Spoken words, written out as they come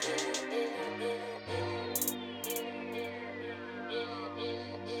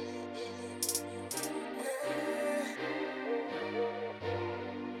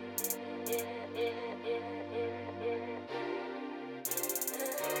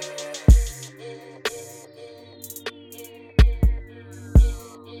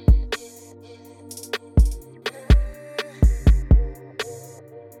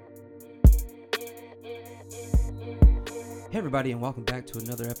everybody, and welcome back to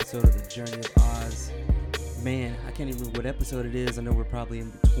another episode of the Journey of Oz. Man, I can't even remember what episode it is. I know we're probably in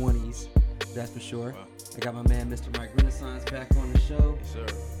the 20s, that's for sure. Wow. I got my man, Mr. Mike Renaissance, back on the show. Yes, sir.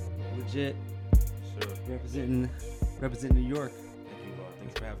 Legit, Yes, sir. representing New York. Thank you.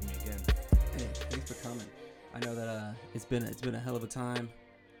 Thanks for having me again. Hey, thanks for coming. I know that it's been a hell of a time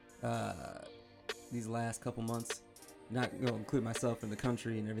these last couple months. Not going to include myself in the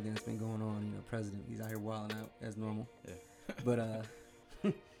country and everything that's been going on. You know, president, he's out here wilding out as normal. Yeah. But at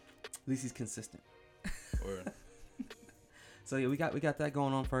least he's consistent. Or So yeah, we got that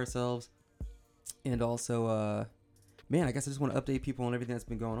going on for ourselves, and also, man, I guess I just want to update people on everything that's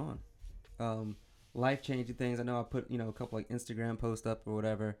been going on. Life changing things. I know I put a couple like Instagram posts up or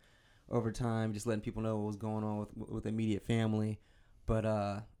whatever over time, just letting people know what was going on with immediate family. But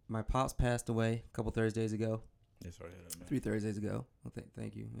my pops passed away a couple Thursdays ago. yeah, sorry, man. 3 Thursdays ago. Well,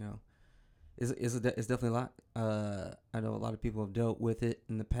 thank you. You know, it's definitely a lot. I know a lot of people have dealt with it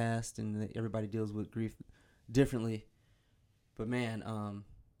in the past, and everybody deals with grief differently. But man,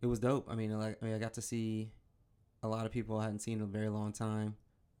 it was dope. I got to see a lot of people I hadn't seen in a very long time.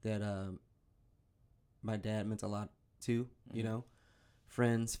 That my dad meant a lot to. Mm-hmm. You know,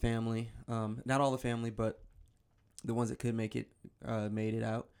 friends, family. Not all the family, but the ones that could make it made it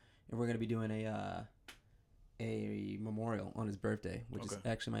out. And we're gonna be doing a memorial on his birthday, which is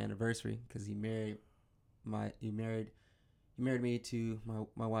actually my anniversary, because he married me to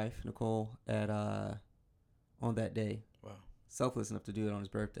my wife Nicole at on that day. Wow. Selfless enough to do it on his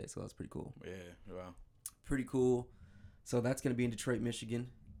birthday, so that's pretty cool. Yeah. Wow. Pretty cool. So that's gonna be in Detroit, Michigan.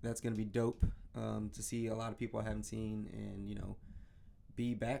 That's gonna be dope to see a lot of people I haven't seen, and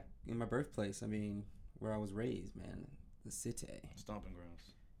be back in my birthplace. I mean, where I was raised, man, the city. Stomping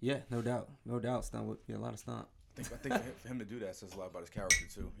grounds. Yeah, no doubt. Stomp would be a lot of stomp. I think for him to do that says a lot about his character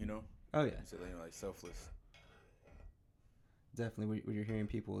too. You know. Oh yeah. So like selfless. Definitely, what you're hearing,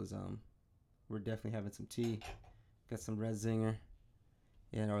 people, is we're definitely having some tea. Got some red zinger,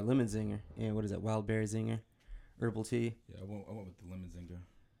 and our lemon zinger, and what is that? Wild berry zinger, herbal tea. Yeah, I went with the lemon zinger.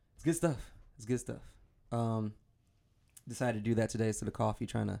 It's good stuff. Decided to do that today instead of coffee.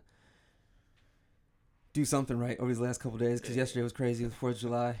 Trying to do something right over these last couple of days, because yesterday was crazy with 4th of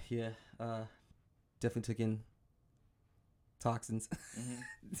July. Yeah, definitely took in toxins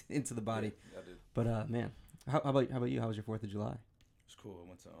into the body. Yeah, I did. But man, how about you? How was your 4th of July? It's cool. I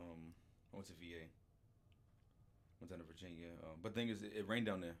went to VA. Went down to Virginia. But the thing is, it rained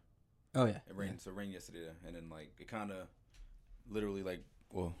down there. Oh yeah, It rained. So it rained yesterday, and then like it kind of literally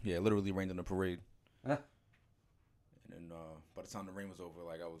literally rained in the parade. Ah. And then by the time the rain was over,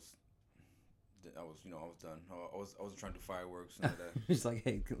 like I was done. I wasn't trying to do fireworks and all that. Just like,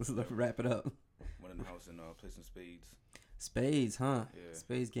 hey, let's wrap it up. Went in the house and played some spades. Spades, huh? Yeah.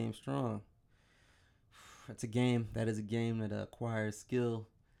 Spades game strong. That's a game. That is a game that acquires skill.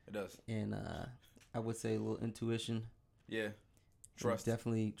 It does. And I would say a little intuition. Yeah. Trust.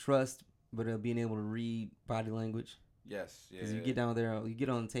 Definitely trust, but being able to read body language. Yes. Yeah. Because you get down there, you get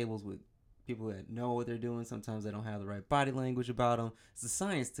on tables with people that know what they're doing. Sometimes they don't have the right body language about them. It's a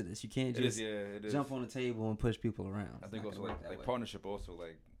science to this. You can't just jump on the table and push people around. I think also like partnership also,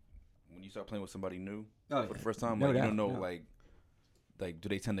 like when you start playing with somebody new for the first time, no like doubt, you don't know like do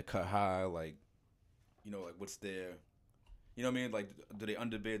they tend to cut high, like like what's their, you know what I mean, like do they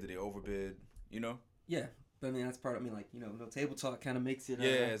underbid, do they overbid, Yeah. But I mean, that's part of no table talk kind of makes it.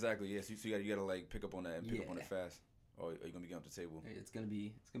 Yeah, exactly. Yeah, so you gotta like pick up on that and pick up on it fast, or are you gonna be getting off the table? It's gonna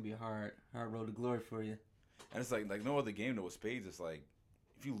be a hard road to glory for you. And it's like no other game though with spades. It's like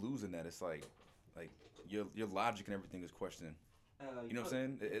if you lose in that, it's like your logic and everything is questioned. You know what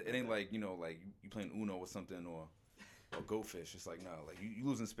I'm saying? It ain't like like you playing Uno or something or Go Fish. It's like no, like you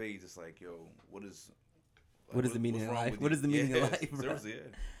losing spades. It's like what is the meaning of life? What is the meaning of life? Bro? Seriously,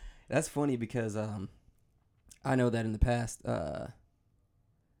 yeah. That's funny because I know that in the past I've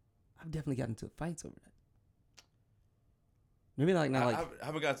definitely gotten into fights over that. Maybe not like I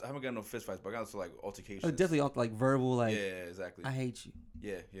haven't got no fist fights, but I got into like altercations. Definitely like verbal, like yeah, exactly. I hate you.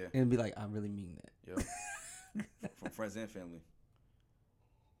 Yeah. And be like, I really mean that. Yo. From friends and family.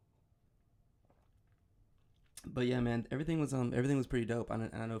 But yeah, man, everything was pretty dope.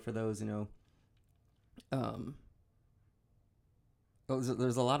 I know for those,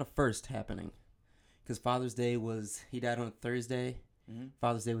 there's a lot of firsts happening, because Father's Day he died on a Thursday. Mm-hmm.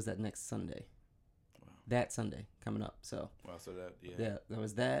 Father's Day was that next Sunday. Wow. That Sunday coming up. So. Wow. So that Yeah, that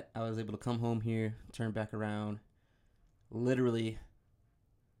was that. I was able to come home here, turn back around, literally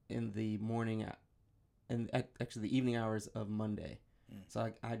in the morning, and actually the evening hours of Monday.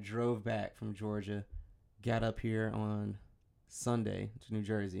 So I drove back from Georgia, got up here on Sunday to New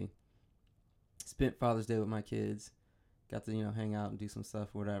Jersey, spent Father's Day with my kids, got to hang out and do some stuff,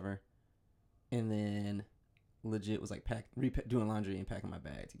 or whatever, and then legit was like doing laundry and packing my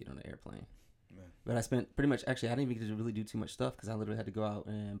bag to get on the airplane. Man. But I spent pretty much, actually, I didn't even get to really do too much stuff because I literally had to go out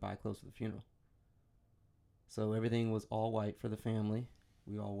and buy clothes for the funeral. So everything was all white for the family.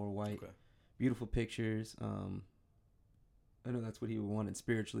 We all wore white. Okay. Beautiful pictures. I know that's what he wanted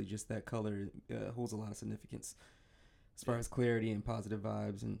spiritually. Just that color holds a lot of significance as far as clarity and positive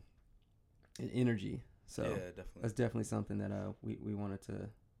vibes and energy. So definitely. That's definitely something that we wanted to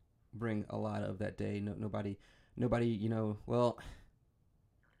bring a lot of that day. Nobody, nobody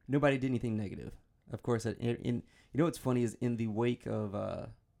did anything negative. Of course, what's funny is in the wake of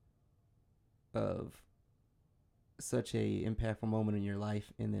such a impactful moment in your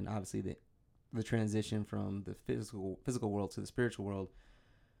life, and then obviously the transition from the physical world to the spiritual world,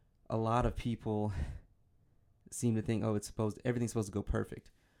 a lot of people seem to think, everything's supposed to go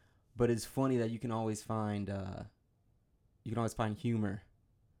perfect. But it's funny that you can always find humor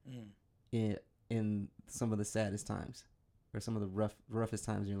in some of the saddest times, or some of the roughest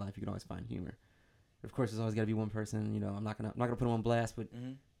times in your life. You can always find humor. Of course, there's always got to be one person. I'm not gonna put them on blast, but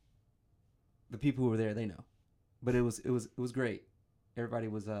the people who were there, they know. But it was great. Everybody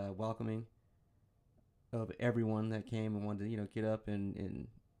was welcoming of everyone that came and wanted to get up and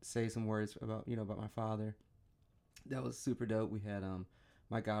say some words about my father. That was super dope. We had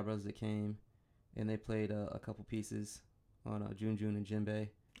my godbrothers that came, and they played a couple pieces on June and Djembe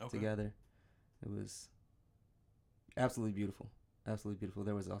together. It was absolutely beautiful. Absolutely beautiful.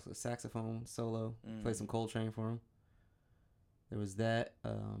 There was also a saxophone solo. Played some Coltrane for him. There was that.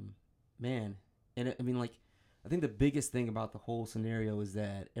 Man. And I think the biggest thing about the whole scenario is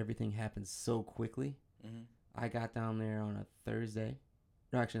that everything happened so quickly. Mm-hmm. I got down there on a Thursday.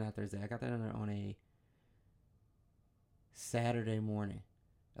 No, actually not Thursday. I got down there on a Saturday morning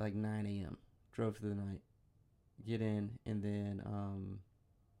at like 9 a.m. Drove through the night. Get in, and then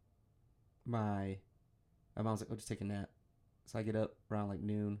my mom's like, "Oh, just take a nap." So I get up around like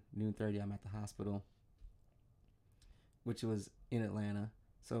noon 30. I'm at the hospital, which was in Atlanta.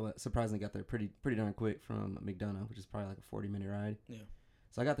 So surprisingly got there pretty darn quick from McDonough, which is probably like a 40-minute ride. Yeah.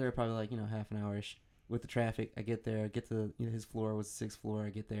 So I got there probably like half an hour-ish with the traffic. I get there, get to his floor was the 6th floor.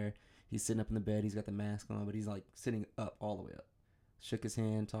 I get there, he's sitting up in the bed. He's got the mask on, but he's like sitting up all the way up. Shook his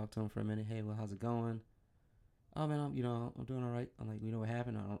hand, talked to him for a minute. "Hey, well, how's it going?" "Oh man, I'm doing all right." I'm like, "You know what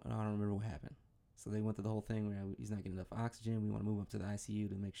happened?" I don't remember what happened. So they went through the whole thing where he's not getting enough oxygen. We want to move him up to the ICU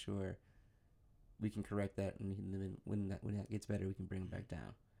to make sure we can correct that, and then when that gets better, we can bring him back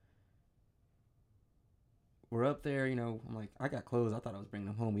down. We're up there, I'm like, I got clothes. I thought I was bringing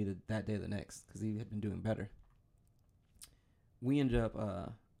him home either that day or the next because he had been doing better. We ended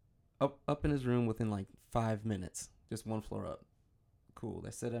up up in his room within like 5 minutes, just one floor up. Cool.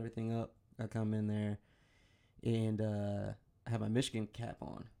 They set everything up. I come in there, and I have my Michigan cap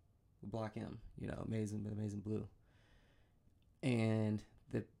on, Block M, amazing blue. And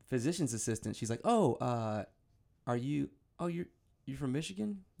the physician's assistant, she's like, "Oh, you're from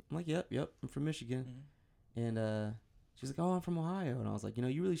Michigan?" I'm like, "Yep, I'm from Michigan." Mm-hmm. And she's like, "Oh, I'm from Ohio." And I was like,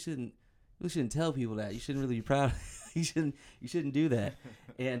 you really shouldn't tell people that. You shouldn't really be proud. you shouldn't do that.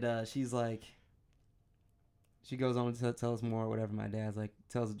 And she's like, she goes on to tell us more, whatever. My dad's like,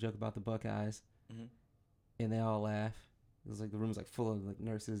 tells a joke about the Buckeyes, and they all laugh. It was like the room was like full of like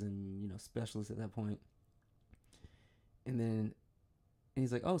nurses and specialists at that point. And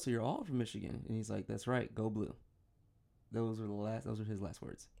he's like, "Oh, so you're all from Michigan?" And he's like, "That's right, go blue." Those were his last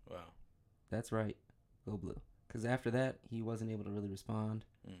words. Wow. "That's right, go blue." Because after that, he wasn't able to really respond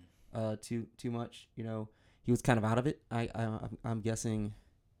too much. He was kind of out of it. I'm guessing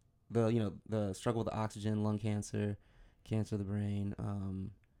the struggle with the oxygen, lung cancer of the brain.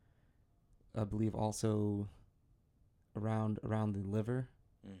 I believe also around the liver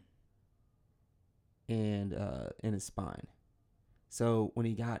and in his spine. So when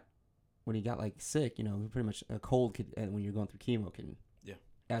he got like sick, pretty much a cold could, when you're going through chemo, can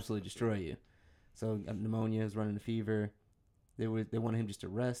absolutely destroy you. So pneumonia, was running a fever. They wanted him just to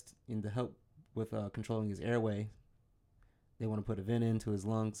rest and to help with controlling his airway. They want to put a vent into his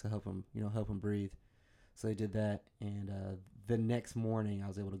lungs to help him breathe. So they did that, and the next morning I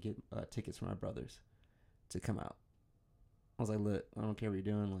was able to get tickets for my brothers to come out. I was like, "Look, I don't care what you're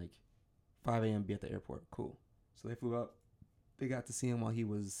doing. Like, 5 a.m. be at the airport. Cool." So they flew up. They got to see him while he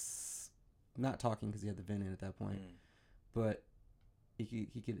was not talking because he had the vent in at that point, but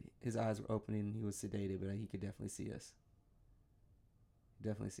he could, his eyes were opening. He was sedated, but he could definitely see us.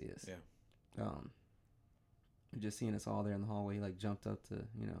 Yeah. Just seeing us all there in the hallway, he like jumped up to,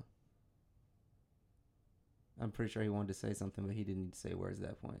 I'm pretty sure he wanted to say something, but he didn't need to say words at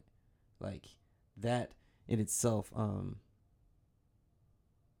that point. Like, that in itself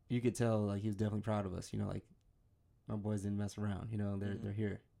you could tell like he was definitely proud of us. You know, like my boys didn't mess around. You know, they're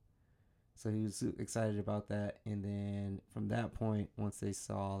here. So he was excited about that. And then from that point, once they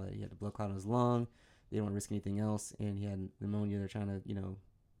saw that he had a blood clot in his lung, they didn't want to risk anything else, and he had pneumonia. They're trying to, you know,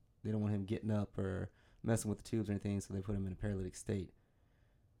 they don't want him getting up or messing with the tubes or anything, so they put him in a paralytic state.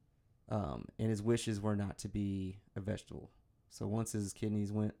 And his wishes were not to be a vegetable. So once his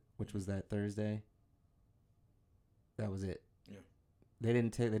kidneys went, which was that Thursday, that was it. Yeah. They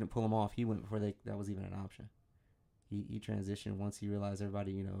didn't pull him off. He went before that was even an option. He transitioned once he realized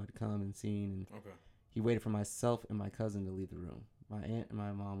everybody, you know, had come and seen, and he waited for myself and my cousin to leave the room. My aunt and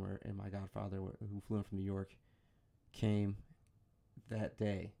my mom and my godfather, who flew in from New York, came that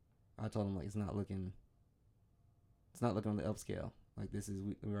day. I told him, like, it's not looking on the upscale. Like, this is,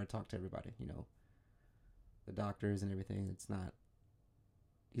 we already talked to everybody, you know, the doctors and everything.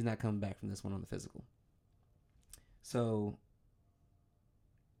 He's not coming back from this one on the physical. So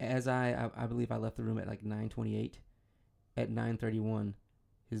as I believe I left the room at like 9:28. At 9:31,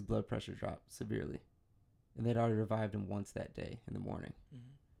 his blood pressure dropped severely, and they'd already revived him once that day in the morning.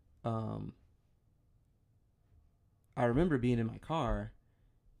 I remember being in my car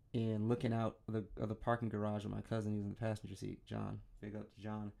and looking out of the parking garage with my cousin. He was in the passenger seat. John, big up to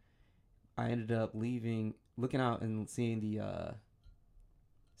John. I ended up looking out and seeing the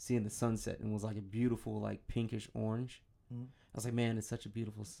sunset, and it was like a beautiful, like pinkish orange. I was like, man, it's such a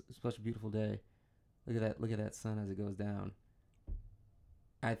beautiful day. Look at that sun as it goes down.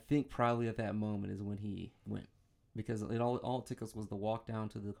 I think probably at that moment is when he went, because all it took us was the walk down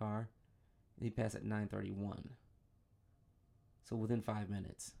to the car, and he passed at 9:31. So within 5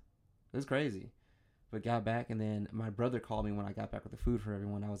 minutes, it was crazy. But got back, and then my brother called me when I got back with the food for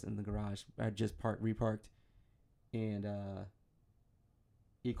everyone. I was in the garage. I had just reparked, and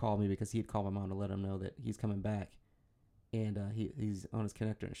he called me because he had called my mom to let him know that he's coming back, and he's on his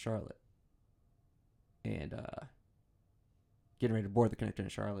connector in Charlotte. And getting ready to board the connector in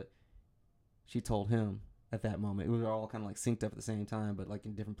Charlotte, she told him at that moment. We were all kind of like synced up at the same time, but like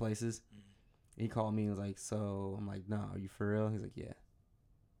in different places. He called me and was like, so I'm like, no, are you for real? He's like, yeah.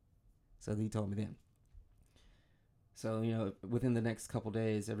 So he told me then. So, you know, within the next couple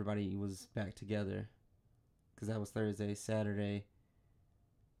days, everybody was back together, because that was Thursday, Saturday,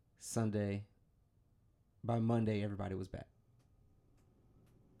 Sunday. By Monday, everybody was back.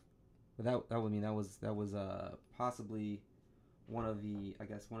 But that would mean that was possibly one of the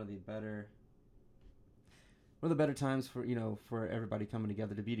better times for, you know, for everybody coming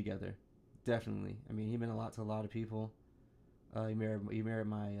together to be together. Definitely. I mean, he meant a lot to a lot of people. He married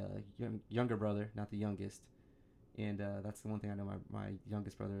my younger brother, not the youngest, and that's the one thing I know. My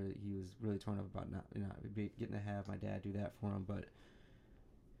youngest brother, he was really torn up about not getting to have my dad do that for him. But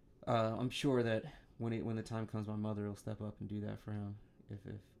I'm sure that when the time comes, my mother will step up and do that for him if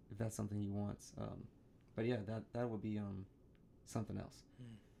that's something he wants. But yeah, that would be something else.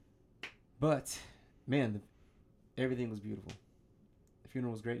 But man, everything was beautiful. The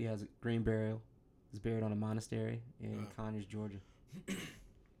funeral was great. He has a green burial. He's buried on a monastery in Conyers, Georgia.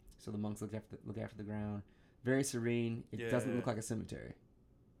 So the monks look after the ground. Very serene. It doesn't look like a cemetery.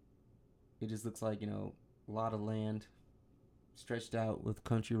 It just looks like, you know, a lot of land stretched out with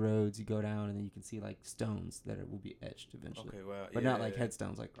country roads. You go down and then you can see like stones that will be etched eventually. Okay, wow. But not like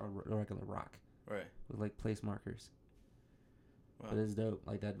headstones, like a regular rock. Right. With like place markers. Wow. But it's dope.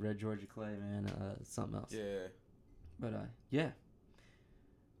 Like that red Georgia clay, man. Something else. Yeah. But yeah.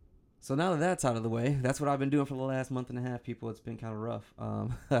 So now that that's out of the way, that's what I've been doing for the last month and a half, people. It's been kind of rough.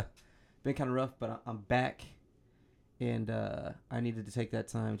 But I'm back, and I needed to take that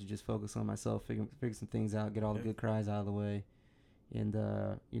time to just focus on myself, figure some things out, get all the good cries out of the way, and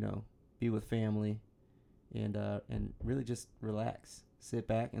you know, be with family, and really just relax, sit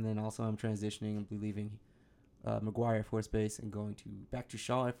back. And then also I'm transitioning and be leaving McGuire Air Force Base and going back to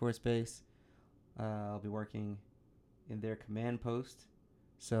Shaw Air Force Base. I'll be working in their command post.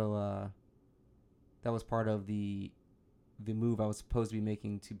 So that was part of the move I was supposed to be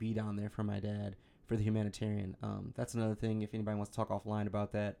making to be down there for my dad for the humanitarian. That's another thing. If anybody wants to talk offline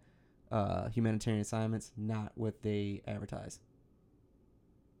about that, humanitarian assignments, not what they advertise.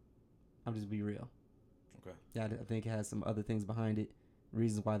 I'm just be real. Okay. Yeah, I think it has some other things behind it.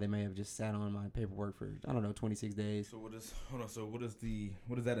 Reasons why they may have just sat on my paperwork for 26 days. So what does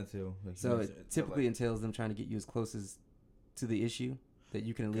that entail? Like, so it typically entails them trying to get you as close to the issue that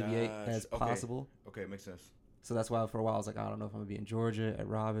you can alleviate as possible. Okay, makes sense. So that's why for a while I was like, I don't know if I'm going to be in Georgia at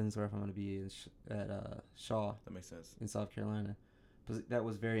Robbins or if I'm going to be at Shaw. That makes sense. In South Carolina. But that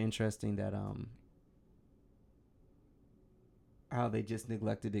was very interesting that how they just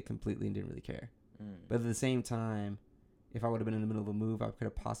neglected it completely and didn't really care. But at the same time, if I would have been in the middle of a move, I could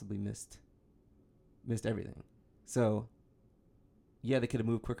have possibly missed everything. So, yeah, they could have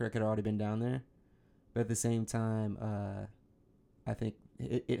moved quicker. I could have already been down there. But at the same time, I think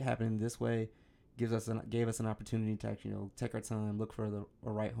it happening this way gave us an opportunity to actually, take our time, look for a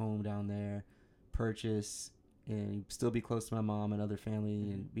right home down there, purchase, and still be close to my mom and other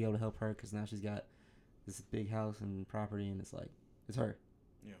family and be able to help her because now she's got this big house and property and it's her.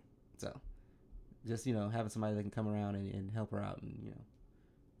 Yeah. So just, having somebody that can come around and help her out and,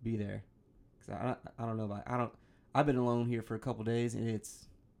 be there. Because I don't know I've been alone here for a couple days and it's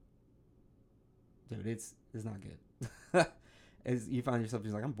not good. As you find yourself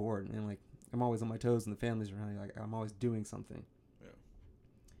just like, I'm bored and like I'm always on my toes and the family's around. Like I'm always doing something. Yeah.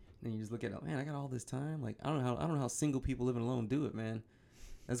 And you just look at it, man, I got all this time. Like I don't know how single people living alone do it, man.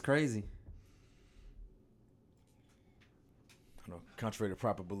 That's crazy. I know, contrary to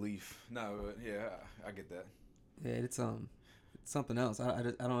proper belief. No, but yeah, I get that. Yeah, it's something else. I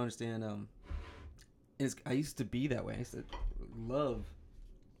don't understand. I used to be that way. I used to love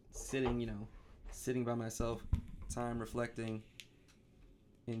sitting by myself, time reflecting,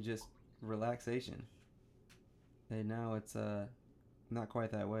 and just relaxation. And now it's not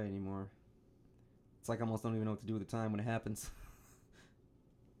quite that way anymore. It's like I almost don't even know what to do with the time when it happens.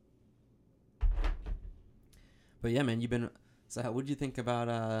 But yeah, man, so what did you think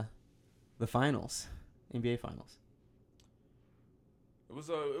about the finals, NBA finals? It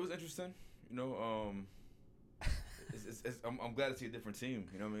was interesting, I'm glad to see a different team.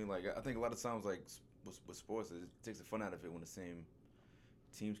 You know what I mean? Like I think a lot of times, like with sports, it takes the fun out of it when the same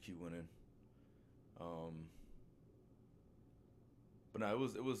teams keep winning. But no, it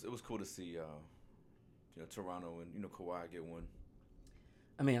was cool to see Toronto and Kawhi get one.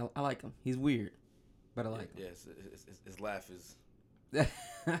 I mean, I like him. He's weird, but I like him. Yes, his laugh is.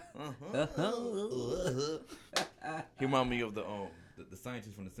 He remind me of the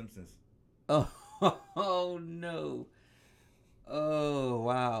scientist from The Simpsons. Oh no! Oh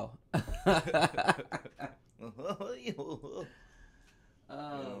wow! Oh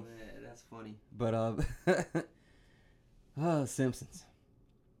man, that's funny. But Simpsons.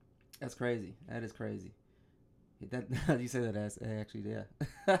 That's crazy. That is crazy. You say that as actually, yeah.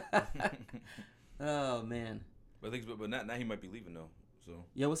 Oh man. But now he might be leaving though. So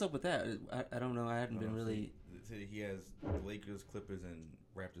yeah, what's up with that? I don't know. I haven't been really. He has the Lakers, Clippers, and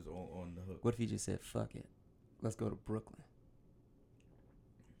Raptors all on the hook. What if he just said, "Fuck it, let's go to Brooklyn"?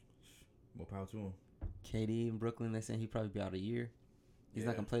 More power to him. KD in Brooklyn. They're saying he'd probably be out a year. He's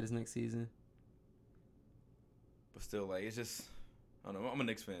not gonna play this next season. But still, like it's just, I don't know. I'm a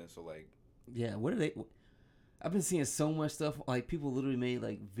Knicks fan, so like. Yeah, what are they? I've been seeing so much stuff. Like people literally made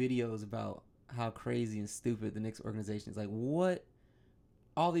like videos about how crazy and stupid the Knicks organization is. Like, what?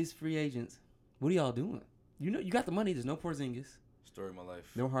 All these free agents. What are y'all doing? You got the money. There's no Porzingis. Story of my life.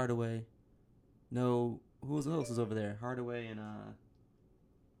 No Hardaway. No, who else was over there? Hardaway and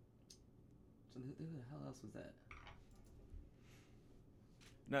who the hell else was that?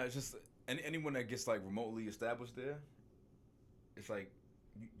 No, it's just anyone that gets like remotely established there. It's like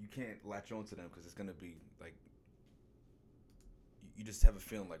you can't latch on to them because it's gonna be like you just have a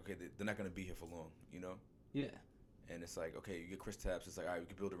feeling like okay they're not gonna be here for long, Yeah. And it's like okay you get Chris Tapps, it's like all right we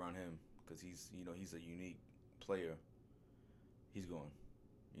can build around him because he's a unique player. He's gone,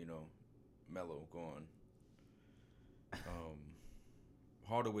 Melo gone.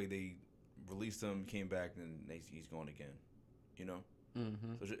 Hardaway they released him, came back, and he's gone again,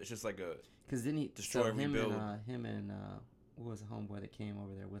 Mm-hmm. So it's just like a because then he destroy rebuild. Him and what was the homeboy that came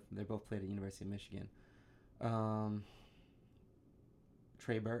over there with him? They both played at the University of Michigan.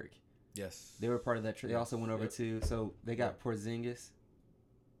 Trey Burke. Yes. They were part of that. They also went over to. So they got Porzingis.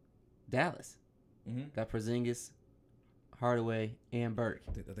 Dallas. Mm-hmm. Got Porzingis, Hardaway, and Burke.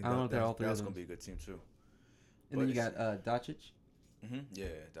 I think don't know if they're all three. That's gonna be a good team too. And then you got Doncic. Mm-hmm.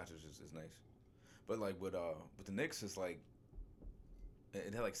 Yeah, Doncic is nice. But like with the Knicks, it's like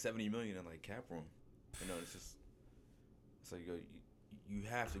it had like $70 million in like cap room. It's like you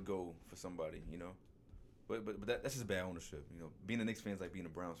have to go for somebody, But that's just bad ownership, Being a Knicks fan is like being a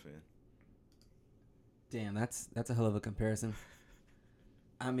Browns fan. Damn, that's a hell of a comparison.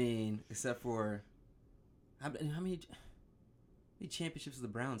 I mean, except for how many championships do the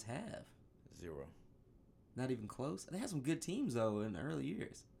Browns have? 0. Not even close. They had some good teams though in the early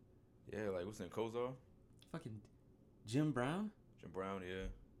years. Yeah, like what's his name, Kozar? Fucking Jim Brown. Jim Brown, yeah.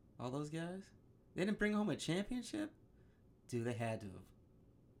 All those guys. They didn't bring home a championship. Dude, they had to have.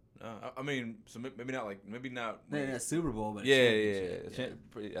 I mean, so maybe not. They had a Super Bowl, but yeah.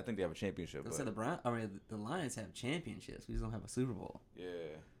 I think they have a championship. Let's say the Lions have championships. We just don't have a Super Bowl. Yeah,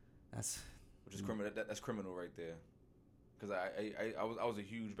 that's which is criminal. That's criminal right there. because I was a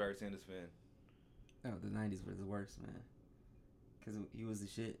huge Barry Sanders fan. Oh, the '90s were the worst, man. Because he was the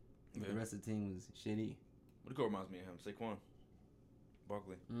shit. Yeah. The rest of the team was shitty. What the reminds me of him? Saquon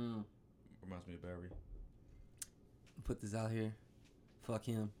Barkley. Reminds me of Barry. Put this out here. Fuck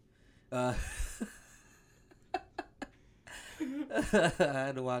him. I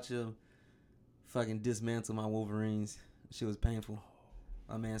had to watch him fucking dismantle my Wolverines. Shit was painful.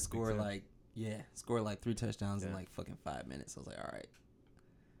 My man scored like 3 touchdowns in like fucking 5 minutes. I was like, all right,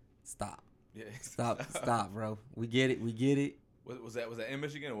 stop. Yeah, stop, bro. We get it. Was that in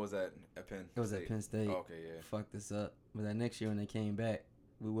Michigan or was that at Penn? It was at Penn State. Oh, okay, yeah. Fucked this up. But that next year when they came back,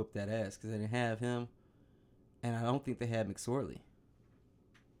 we whooped that ass because they didn't have him, and I don't think they had McSorley.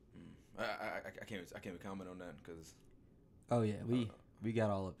 I can't even comment on that because. Oh yeah, we got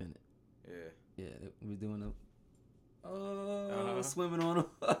all up in it. Yeah. Yeah, we doing swimming on them.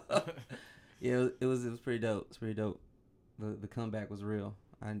 Yeah, it was pretty dope. It's pretty dope. The comeback was real.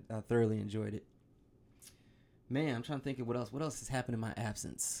 I thoroughly enjoyed it. Man, I'm trying to think of what else has happened in my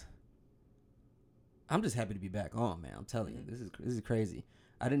absence. I'm just happy to be back on, man. I'm telling you, this is crazy.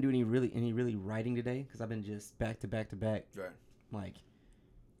 I didn't do any really writing today because I've been just back to back, right, like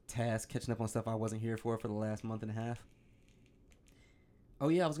tasks, catching up on stuff I wasn't here for the last month and a half. Oh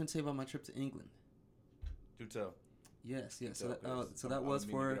yeah, I was gonna tell you about my trip to England. Do tell. Yes. So that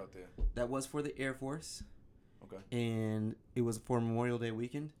was for the Air Force. Okay. And it was for Memorial Day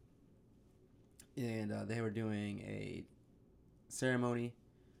weekend. And they were doing a ceremony,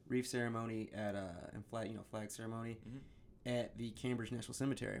 reef ceremony and flag ceremony at the Cambridge National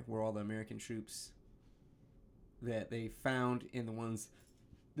Cemetery, where all the American troops that they found and the ones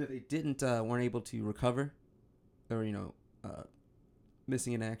that they weren't able to recover, or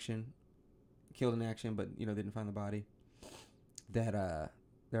missing in action, killed in action, but didn't find the body, that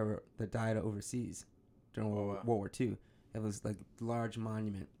died overseas during World War II. It was like a large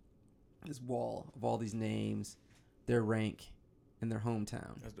monument, this wall of all these names, their rank, and their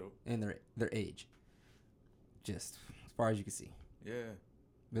hometown. That's dope. And their age. Just as far as you can see. Yeah.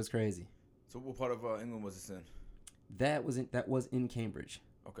 It was crazy. So what part of England was this in? That was in Cambridge.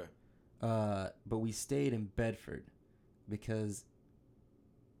 Okay. But we stayed in Bedford because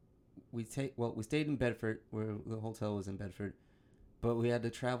we stayed in Bedford, where the hotel was in Bedford, but we had to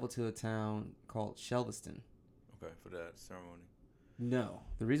travel to a town called Shelveston. Okay, for that ceremony. No,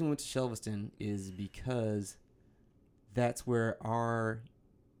 the reason we went to Shelveston is because that's where our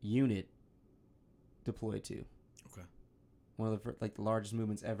unit deployed to. Okay. One of the the largest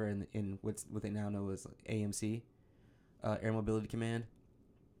movements ever in what they now know as AMC, Air Mobility Command,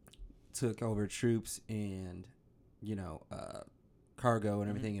 took over troops and cargo and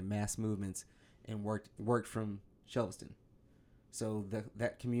everything in mass movements and worked from Shelveston. So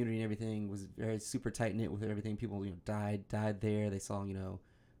that community and everything was very super tight knit with everything. People died there. They saw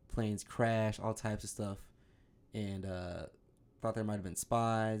planes crash, all types of stuff, and thought there might have been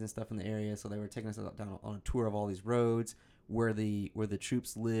spies and stuff in the area. So they were taking us down on a tour of all these roads where the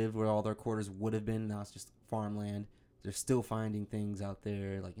troops lived, where all their quarters would have been. Now it's just farmland. They're still finding things out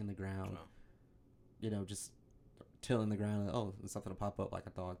there like in the ground. Wow. Just tilling the ground. Oh, and something will pop up like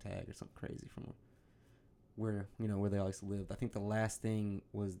a dog tag or something crazy from where they always lived. I think the last thing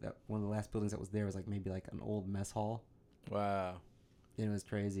was that one of the last buildings that was there was maybe an old mess hall. Wow. And it was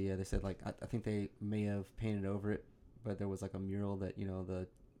crazy. Yeah, they said I think they may have painted over it, but there was a mural that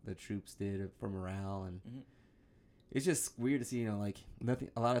the troops did for morale, and it's just weird to see nothing.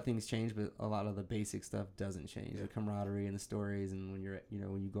 A lot of things change, but a lot of the basic stuff doesn't change. Yeah. The camaraderie and the stories, and when you're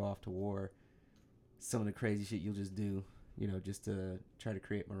when you go off to war, some of the crazy shit you'll just do just to try to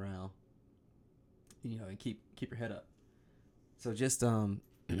create morale. And keep your head up. So just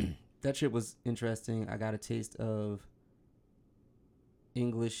that trip was interesting. I got a taste of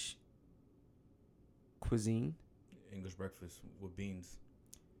English cuisine. English breakfast with beans,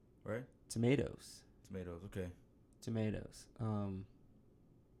 right? Tomatoes. Okay. Tomatoes.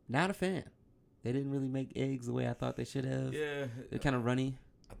 Not a fan. They didn't really make eggs the way I thought they should have. Yeah. They're kind of runny.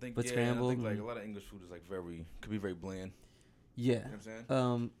 I think. But scrambled. I think a lot of English food is could be very bland. Yeah. You know what I'm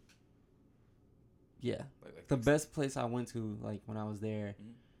saying? Yeah. The best place I went to, when I was there,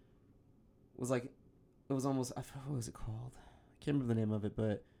 was it was almost, I forgot what was it called? I can't remember the name of it,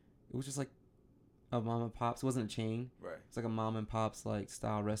 but it was just a mom and pops. It wasn't a chain. Right. It's a mom and pops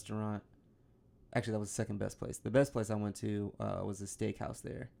style restaurant. Actually, that was the second best place. The best place I went to was a steakhouse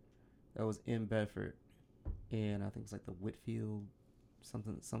there. That was in Bedford, and I think it was the Whitfield,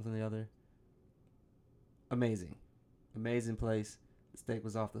 something the other. Amazing place. The steak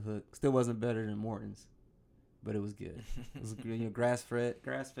was off the hook. Still wasn't better than Morton's, but it was good. It was grass fed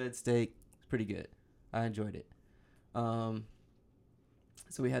steak. It's pretty good. I enjoyed it. Um,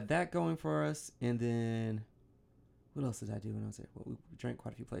 so we had that going for us, and then what else did I do when I was there? Well, we drank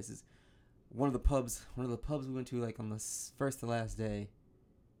quite a few places. One of the pubs we went to like on the first to last day,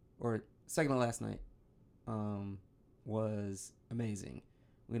 or second to last night, was amazing.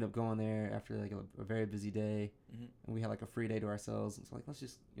 We ended up going there after like a very busy day, Mm-hmm. and we had like a free day to ourselves. And so like, let's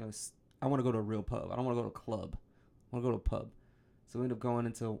just I want to go to a real pub. I don't want to go to a club. I want to go to a pub. So we ended up going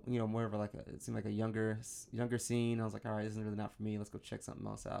into more of like it seemed like a younger scene. I was like, all right, this isn't really not for me. Let's go check something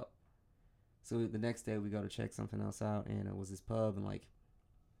else out. So the next day we go to check something else out, and it was this pub, and like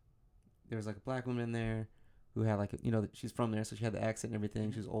there was like a black woman in there who had like she's from there, so she had the accent and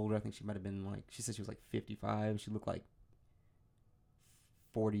everything. She was older. I think she might have been like, she said she was like 55. She looked like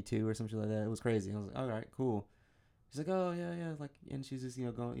 42 or something like that. It was crazy. I was like, all right, cool. She's like, oh yeah, like, and she's just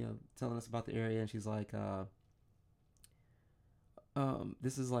going telling us about the area, and she's like,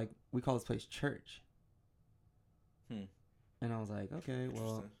 this is like, we call this place church. And I was like, okay,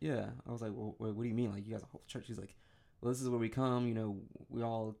 well, yeah. I was like, well, what do you mean? Like, you guys a whole church? She's like, well, this is where we come. We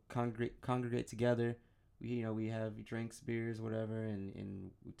all congregate together. We have drinks, beers, whatever,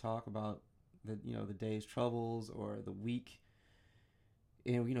 and we talk about the day's troubles or the week.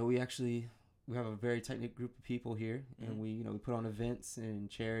 And we have a very tight knit group of people here, and we put on events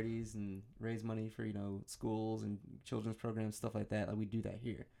and charities and raise money for schools and children's programs, stuff like that. Like, we do that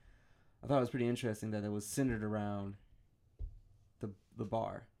here. I thought it was pretty interesting that it was centered around the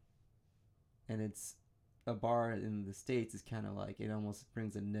bar, and it's a bar in the States is kind of like, it almost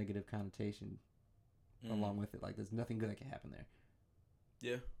brings a negative connotation along with it. Like, there's nothing good that can happen there.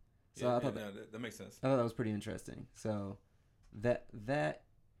 Yeah. So I thought that makes sense. I thought that was pretty interesting. So that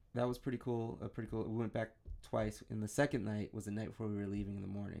was pretty cool. Pretty cool. We went back twice, and the second night was the night before we were leaving in the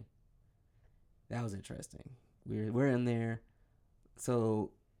morning. That was interesting. We're in there.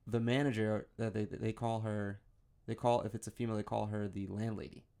 So the manager, they call her. If it's a female, they call her the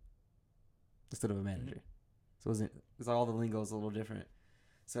landlady instead of a manager. So it's all the lingo is a little different.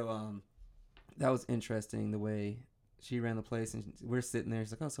 So that was interesting the way she ran the place, and we're sitting there.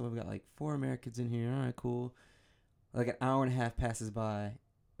 She's like, oh, so we've got like 4 Americans in here. All right, cool. Like an hour and a half passes by,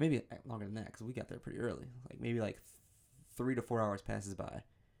 maybe longer than that because we got there pretty early. Like maybe like 3 to 4 hours passes by,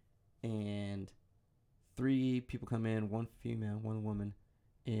 and 3 people come in, 1 female, 1 woman,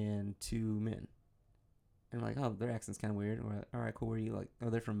 and 2 men. And I'm like, oh, their accent's kind of weird. We're like, all right, cool. Where are you? Like, oh,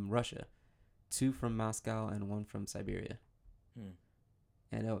 they're from Russia. 2 from Moscow and 1 from Siberia.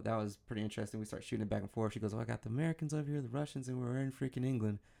 And that was pretty interesting. We start shooting it back and forth. She goes, oh, I got the Americans over here, the Russians, and we're in freaking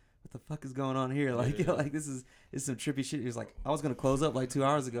England. What the fuck is going on here? Like, like this is some trippy shit. He was like, I was gonna close up like 2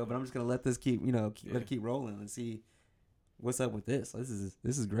 hours ago, but I'm just gonna let this keep let it keep rolling and see what's up with this.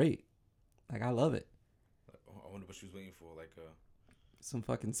 This is great. Like, I love it. I wonder what she was waiting for, like some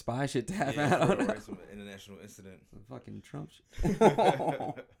fucking spy shit to happen. I don't know. Some international incident. Some fucking Trump shit.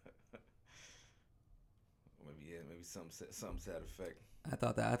 Maybe some sad effect. I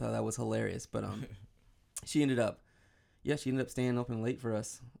thought that was hilarious, but she ended up staying open late for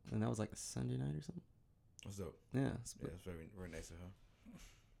us, and that was like a Sunday night or something. What's up? Yeah, it's very very nice of her.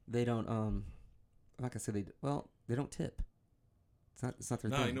 They don't like I said, they don't tip. It's not their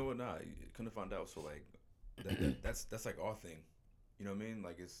thing. Nah, you know what? Nah, you couldn't find out. So like, that's like our thing. You know what I mean?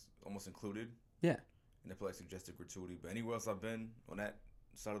 Like, it's almost included. Yeah. And they put like suggested gratuity, but anywhere else I've been on that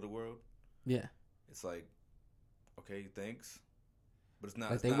side of the world, yeah, it's okay, thanks, but it's not.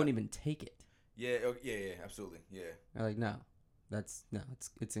 Like, they wouldn't even take it. Yeah, absolutely, yeah. They're like, no,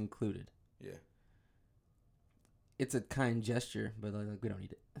 it's included. Yeah. It's a kind gesture, but like we don't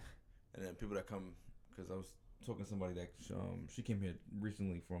need it. And then people that come, because I was talking to somebody that she came here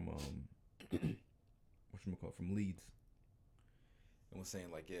recently from from Leeds, and was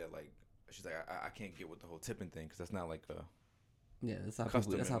saying like, yeah, like she's like, I can't get with the whole tipping thing because that's not like a that's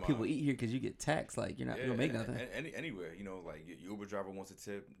how people eat here, because you get taxed. Like, you're not gonna make nothing. Anywhere, like your Uber driver wants a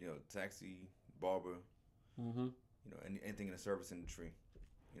tip, taxi, barber, anything in the service industry,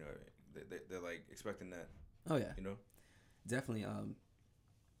 they're like expecting that. Oh yeah, definitely.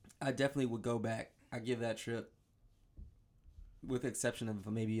 I definitely would go back. I give that trip, with the exception of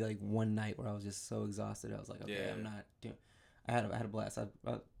maybe like one night where I was just so exhausted. I was like, okay, I'm not doing. I had a blast.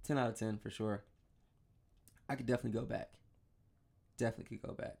 10 out of 10 for sure. I could definitely go back. Definitely could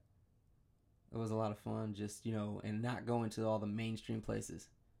go back. It was a lot of fun, just and not going to all the mainstream places.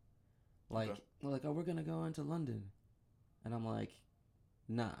 Like, we're like, oh, we're gonna go into London, and I'm like,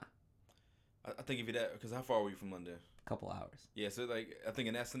 nah. I think if you that, because how far were you from London? A couple hours. Yeah, so like I think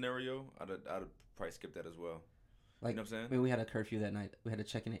in that scenario, I'd probably skip that as well. Like, you know what I'm saying? I mean, we had a curfew that night. We had to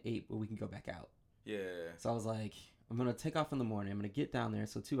check in at 8, but we can go back out. Yeah. So I was like, I'm gonna take off in the morning. I'm gonna get down there.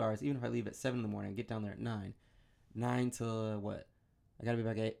 So 2 hours. Even if I leave at 7 in the morning, I get down there at 9. 9 to what? I gotta be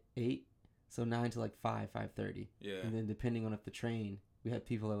back at 8, so 9 to like 5:30. Yeah. And then depending on if the train, we had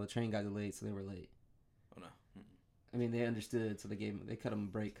people that the train got delayed, so they were late. Oh no. I mean, they understood, so they cut them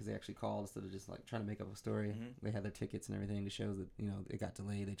a break because they actually called instead of just like trying to make up a story. Mm-hmm. They had their tickets and everything to show that it got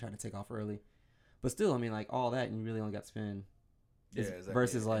delayed. They tried to take off early, but still, I mean, like all that, and you really only got to spend. Yeah, exactly.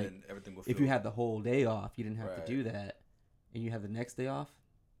 Versus And like then everything will if feel- you had the whole day off, you didn't have Right. to do that, and you had the next day off.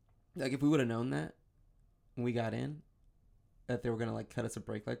 Like if we would have known that when we got in, that they were gonna like cut us a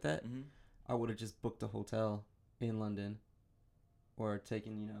break like that, Mhm. I would have just booked a hotel in London, or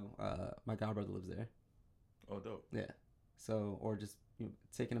taken my godbrother lives there. Oh, dope. Yeah, so or just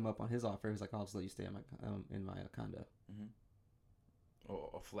taking him up on his offer. He was like, I'll just let you stay in my condo. Mm-hmm.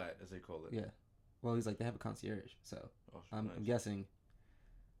 Or flat, as they call it. Yeah, well he's like they have a concierge, so Oh, I'm nice. guessing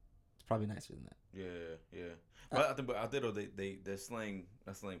it's probably nicer than that. Yeah. But I think, but out there though, they're slang,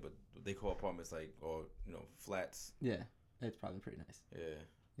 not slang, but they call apartments like, or flats. Yeah, it's probably pretty nice.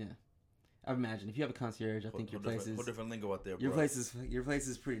 Yeah. I imagine if you have a concierge, I think your place is whole different lingo out there. your bruv. place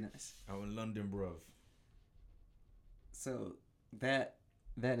is pretty nice. Out in London, bruv. So that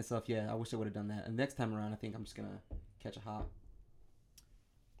in itself, yeah, I wish I would have done that. And next time around, I think I'm just gonna catch a hop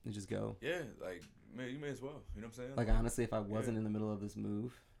and just go. Yeah, like you may as well. You know what I'm saying? Like honestly, if I wasn't in the middle of this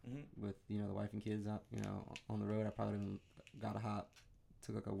move Mm-hmm. with the wife and kids out, on the road, I probably would have got a hop,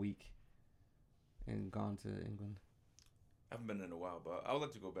 took like a week, and gone to England. I haven't been in a while, but I would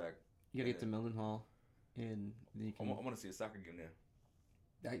like to go back. You gotta get to Mildenhall, and then you I can. want to see a soccer game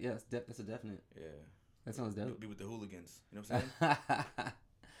there. Yeah, that's a definite. Yeah. That sounds dope. Be with the hooligans. You know what I'm saying?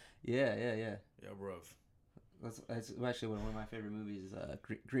 Yeah. Yeah, bruv. That's actually one of my favorite movies. Is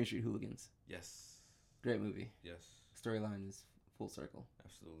Green Street Hooligans. Yes. Great movie. Yes. Storyline is full circle.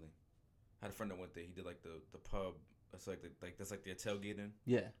 Absolutely. I had a friend that went there. He did like the pub. That's like that's like their tailgating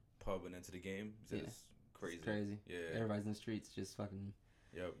Yeah. pub and into the game. He said Yeah. It's crazy. It's crazy. Yeah. Everybody's in the streets just fucking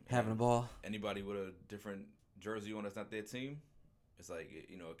Yep. having a ball. Anybody with a different jersey on that's not their team, it's like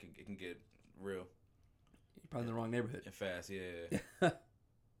it can get real You're probably in the wrong neighborhood. and fast. Yeah.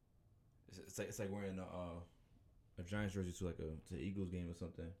 It's like wearing a Giants jersey to to the Eagles game or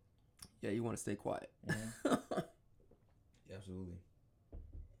something. Yeah, you want to stay quiet. Yeah, absolutely.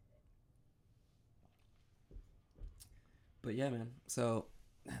 But yeah, man. So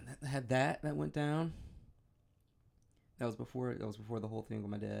I had that went down. That was before the whole thing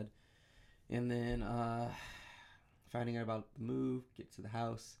with my dad. And then finding out about the move, get to the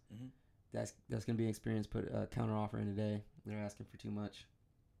house. Mm-hmm. That's gonna be an experience. Put a counter offer in today. They're asking for too much.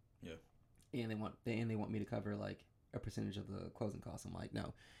 Yeah. And they want me to cover like a percentage of the closing costs. I'm like,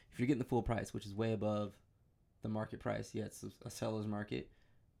 no. If you're getting the full price, which is way above the market price, yeah, it's a seller's market,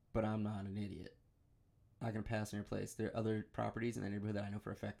 but I'm not an idiot. I can pass on your place. There are other properties in the neighborhood that I know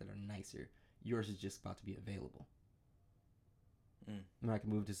for a fact that are nicer. Yours is just about to be available. And I can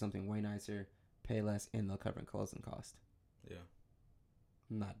move to something way nicer, pay less, and they'll cover closing cost. Yeah.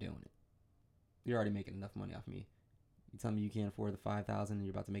 I'm not doing it. You're already making enough money off me. You tell me you can't afford the $5,000 and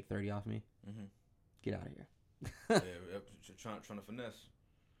you're about to make $30,000 off me? Mm-hmm. Get out of here. Yeah, trying to finesse.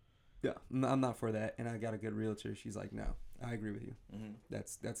 Yeah, I'm not for that. And I got a good realtor. She's like, no, I agree with you. Mm-hmm.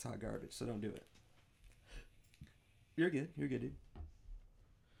 That's hot garbage. So don't do it. You're good, dude.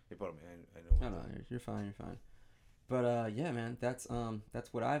 Hey, pardon me. I know. No, you're fine. But yeah, man, that's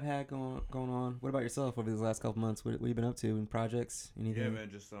what I've had going on. What about yourself over these last couple months? What you been up to in projects? Anything? Yeah, man,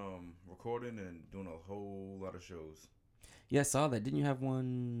 just recording and doing a whole lot of shows. Yeah, I saw that. Didn't you have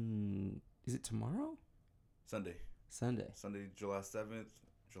one? Is it tomorrow? Sunday, July 7th,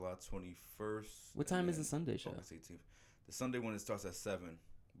 July 21st. What time is the Sunday show? August 18th. The Sunday one, it starts at 7,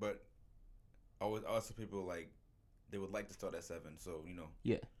 but I always tell people like they would like to start at 7, so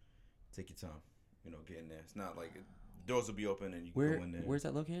Yeah. Take your time. Get in there. It's not like doors will be open and you can go in there. Where's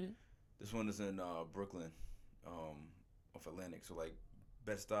that located? This one is in Brooklyn, off Atlantic, so like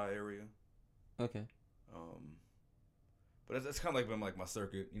Bed-Stuy area. Okay. But that's kind of like been like my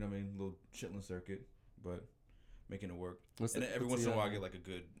circuit. You know what I mean? A little chitlin circuit, but making it work. Then every once in a while I get like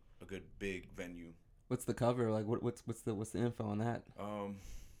a good big venue. What's the cover? Like what's the info on that?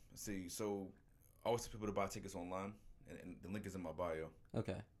 Let's see. So I always tell people to buy tickets online, and the link is in my bio.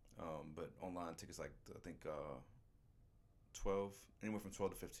 Okay. But online tickets like I think 12, anywhere from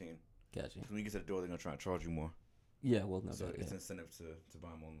 12 to 15. Gotcha. When you get to the door, they're gonna try and charge you more. Yeah, well, no. So it's incentive to buy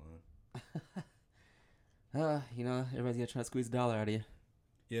them online. Everybody's gonna try to squeeze a dollar out of you.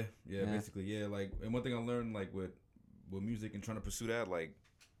 Yeah, basically, yeah. Like, and one thing I learned, like with music and trying to pursue that, like,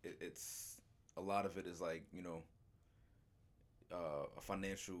 it's a lot of it is like a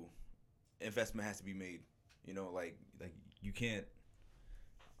financial investment has to be made. Like you can't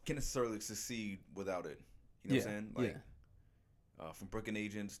necessarily succeed without it. You know what I'm saying? Like, yeah. From booking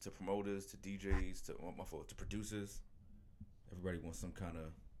agents to promoters to DJs to producers, everybody wants some kind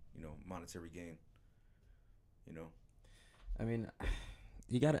of, you know, monetary gain. You know. I mean,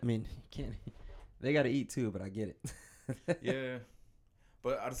 you gotta. I mean, you can't. They gotta eat too, but I get it. Yeah,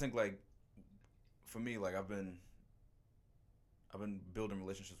 but I just think like, for me, like I've been building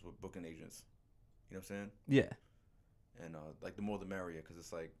relationships with booking agents. You know what I'm saying? Yeah. And like the more the merrier, because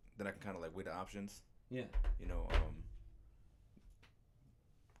it's like then I can kind of like weigh the options. Yeah. You know,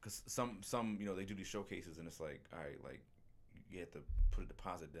 because some you know they do these showcases and it's like, all right, like you have to put a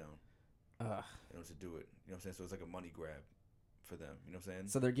deposit down in order to do it. You know what I'm saying? So it's like a money grab for them. You know what I'm saying?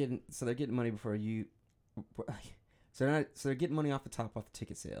 So they're getting money before you. So they're getting money off the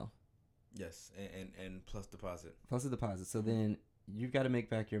ticket sale. Yes, and plus deposit. Plus the deposit. So then you've got to make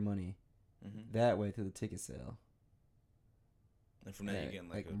back your money that way through the ticket sale. And from there you get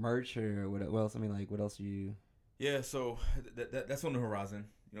like merch or what else? I mean, like what else are you? Yeah, so that's on the horizon.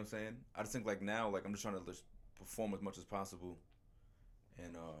 You know what I'm saying? I just think like now, like I'm just trying to just perform as much as possible,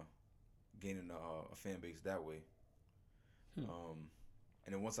 and gaining a fan base that way.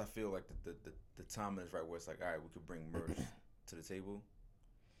 And then once I feel like the timing is right, where it's like, all right, we could bring merch to the table.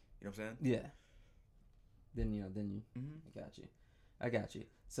 You know what I'm saying? Yeah. Then you. I got you.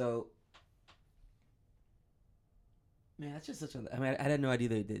 So, man, that's just such a. I mean, I had no idea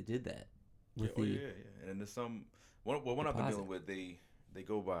they did that. Yeah. And there's some. One I've been dealing with, they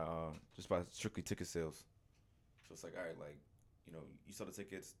go by just by strictly ticket sales. So it's like, all right, like, you know, you sell the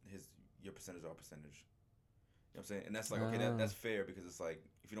tickets, your percentage, our percentage. You know what I'm saying? And that's like, okay, that's fair, because it's like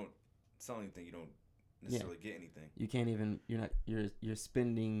if you don't sell anything, you don't necessarily get anything. You can't even. You're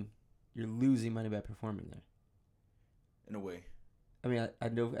spending. You're losing money by performing there. In a way. I mean, I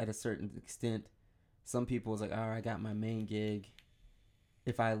know at a certain extent, some people is like, all right, I got my main gig.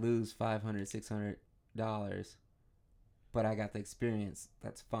 If I lose $500, $600, but I got the experience,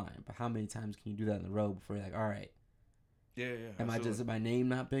 that's fine. But how many times can you do that in the row before you're like, all right? Yeah. Am I just, my name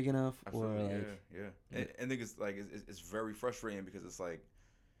not big enough? Absolutely, or like, yeah. And I think it's like it's very frustrating, because it's like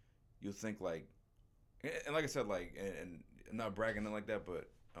you'll think like, and like I said, like, and I'm not bragging nothing like that, but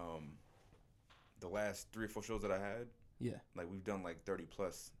the last 3 or 4 shows that I had, like we've done like 30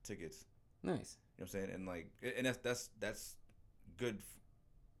 plus tickets. Nice. You know what I'm saying? And like, and that's good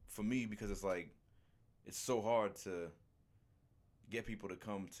for me, because it's like it's so hard to get people to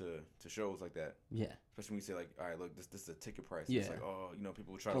come to shows like that. Yeah. Especially when you say like, all right, look, this is a ticket price. Yeah. It's like, oh, you know,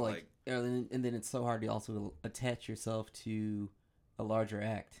 people will try to like, and then it's so hard to also attach yourself to a larger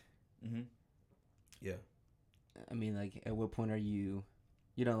act. Mm-hmm. Yeah. I mean, like, at what point are you,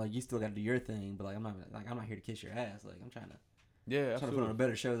 you know, like you still got to do your thing, but like I'm not here to kiss your ass. Like I'm trying to put on a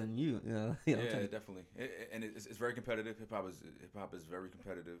better show than you. You know. Definitely. And it's very competitive. Hip hop is very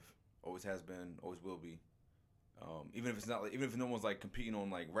competitive. Always has been. Always will be. Even if it's not like, even if no one's like competing on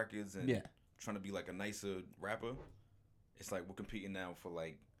like records and trying to be like a nicer rapper, it's like we're competing now for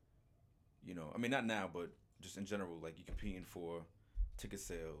like, you know, I mean not now, but just in general, like you're competing for ticket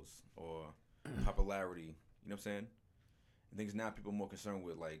sales or popularity. You know what I'm saying? I think now people are more concerned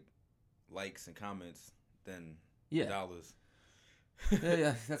with like likes and comments than dollars.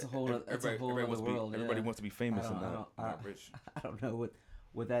 Yeah, that's a whole other world. Everybody wants to be famous and not rich. I don't know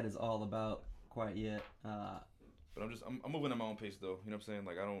what that is all about quite yet. But I'm moving at my own pace though. You know what I'm saying?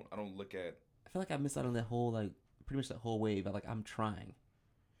 Like I don't look at. I feel like I missed out on that whole like pretty much that whole wave. But like I'm trying.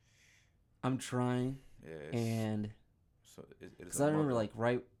 Yeah. And so because I remember like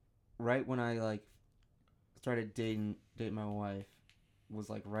right when I like started dating my wife was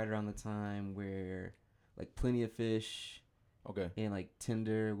like right around the time where like Plenty of Fish, and like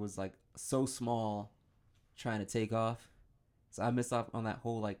Tinder was like so small, trying to take off. So I missed off on that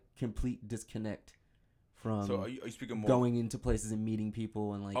whole like complete disconnect from. So are you speaking more going into places and meeting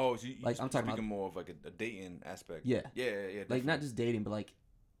people and like so you like I'm talking about more of like a dating aspect. Yeah. Definitely. Like not just dating, but like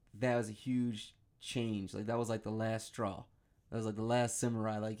that was a huge change. Like that was like the last straw. That was like the last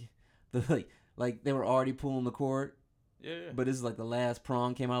samurai. Like the like they were already pulling the cord. Yeah. But this is like the last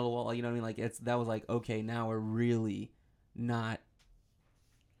prong came out of the wall. You know what I mean? Like that was like, okay, now we're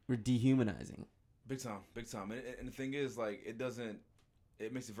dehumanizing. Big time. And the thing is, like,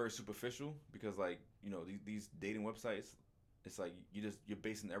 it makes it very superficial, because like, you know, these dating websites, it's like you're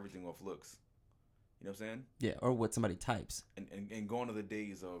basing everything off looks. You know what I'm saying? Yeah, or what somebody types. And going to the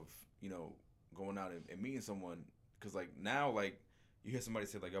days of, you know, going out and meeting someone, because like now, like, you hear somebody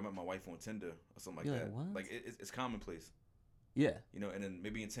say like, I met my wife on Tinder or something like that. What? Like it's commonplace. Yeah. You know, and then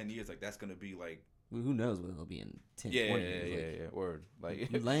maybe in 10 years, like that's gonna be like. Well, who knows what it'll be in 10, 20 years. Yeah. Word.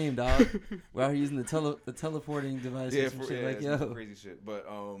 Like you lame, dog. We're out here using the teleporting device. Yeah, or some shit. Like, yo, crazy shit. But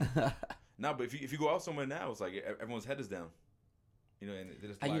Nah, but if you go out somewhere now, it's like everyone's head is down. You know, and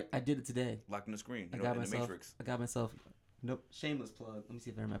they're just I did it today. Locked in the screen. I You got know, in myself. the Matrix. I got myself. Nope. Shameless plug. Let me see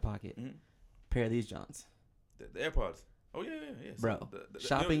if they're in my pocket. Mm-hmm. Pair of these Johns. The AirPods. Oh yeah. Bro, So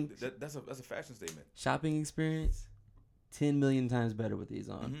shopping. You know, that's a fashion statement. Shopping experience, 10 million times better with these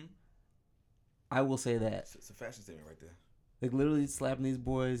on. Mm-hmm. I will say that. It's a fashion statement right there. Like literally slapping these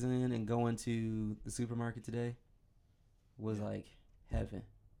boys in and going to the supermarket today was like heaven.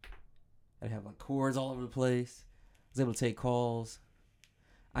 I'd have like cords all over the place. I was able to take calls.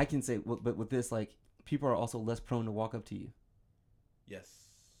 I can say, but with this, like people are also less prone to walk up to you. Yes.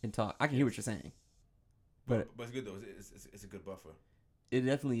 And talk. I can hear what you're saying. But it's good though. It's a good buffer. It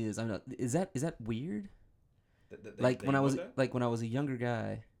definitely is. I know. Is that weird? When I was a younger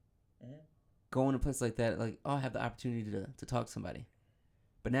guy, going to a place like that, like I have the opportunity to talk to somebody.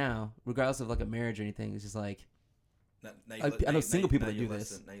 But now, regardless of like a marriage or anything, it's just like I know single people that do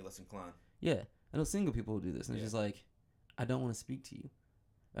this. Now you're less inclined. Yeah, I know single people who do this, and it's just like I don't want to speak to you.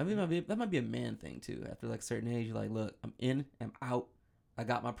 I mean, that might be a man thing too. After like a certain age, you're like, look, I'm in, I'm out. I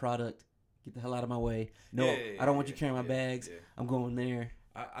got my product. Get the hell out of my way. No, I don't want you carrying my bags. Yeah. I'm going there.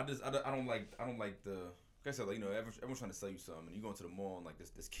 I don't like the. Like I said, like, you know, everyone's trying to sell you something, and you go into the mall and like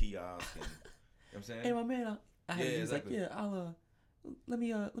this kiosk, and you know what I'm saying? Hey, my man, he's like, I'll let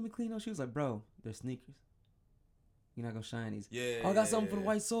me clean those shoes. Like, bro, they're sneakers. You're not gonna shine these. Yeah. I got something for the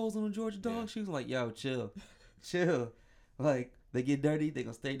white soles on the Georgia dog shoes. I'm like, yo, chill. Like, they get dirty, they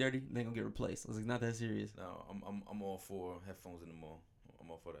gonna stay dirty, they gonna get replaced. I was like, not that serious. No, I'm all for headphones in the mall. I'm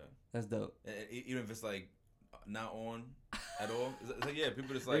all for that. That's dope. And even if it's like not on at all, it's like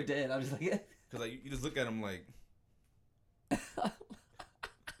people just like they're dead. I'm just like, because like you just look at them like.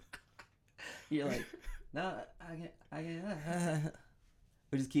 You're like, nah, I can't.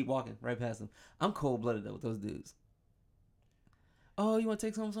 We just keep walking right past them. I'm cold blooded though with those dudes. Oh, you want to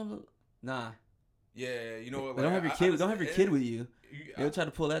take something? Nah. Yeah, you know what? Like, don't have your kid. Don't have your kid with you. They'll try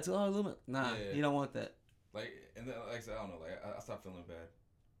to pull that too. Oh, a little bit. Nah, you don't want that. Like, and then, like I said, I don't know. Like, I stopped feeling bad.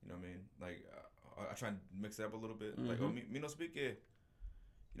 You know what I mean? Like, I try and mix it up a little bit. Mm-hmm. Like, oh, me no speak here. You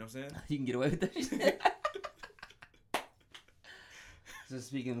know what I'm saying? You can get away with that. Just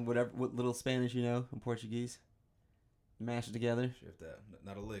speaking what little Spanish you know and Portuguese, mash it together. Shift that.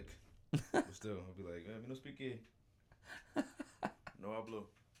 Not a lick. But still, I'll be like, me no speak here. No hablo.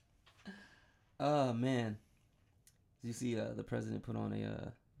 Oh man, did you see the president put on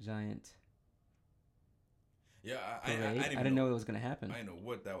a giant? Yeah, I didn't know it was gonna happen. I didn't know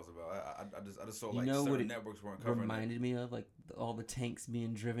what that was about. I just saw like certain networks weren't covering it. Reminded me of like all the tanks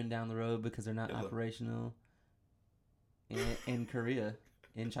being driven down the road because they're not operational. In Korea,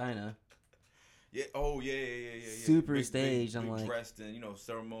 in China. Yeah. Oh yeah. Super staged. I'm like dressed in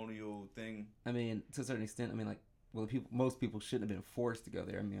ceremonial thing. I mean, to a certain extent. I mean, like. Well, most people shouldn't have been forced to go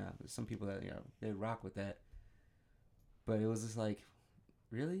there. I mean, there's some people that they rock with that, but it was just like,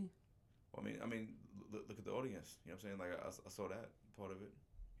 really? Well, I mean, look at the audience. You know what I'm saying? Like I saw that part of it.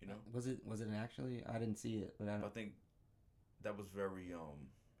 You know. Was it actually? I didn't see it, but I think that was very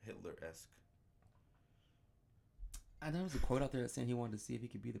Hitler-esque. I know there's a quote out there that saying he wanted to see if he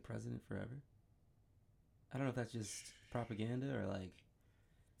could be the president forever. I don't know if that's just propaganda or like.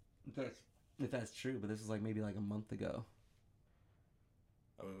 If that's true, but this was like maybe like a month ago.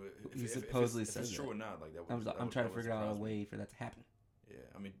 I mean, he supposedly said if it's true or not, like that. I'm trying to figure out a way for that to happen. Yeah,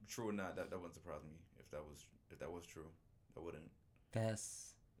 I mean, true or not, that wouldn't surprise me if that was true. That wouldn't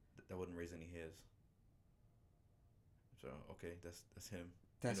raise any hairs. So okay, that's him.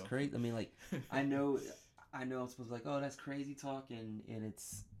 That's crazy. I mean, like, I know I'm supposed to be like, oh, that's crazy talk, and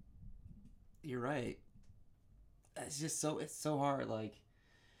it's. You're right. It's just it's so hard, like.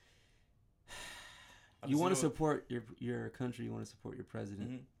 You want to support your country. You want to support your president.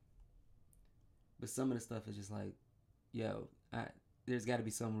 Mm-hmm. But some of the stuff is just like, yo, there's got to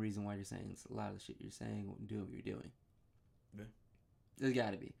be some reason why you're saying a lot of the shit you're saying and doing what you're doing. Yeah. There's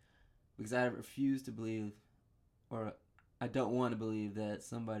got to be. Because I refuse to believe, or I don't want to believe that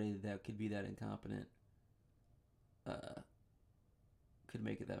somebody that could be that incompetent could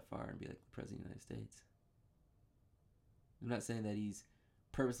make it that far and be like the president of the United States. I'm not saying that he's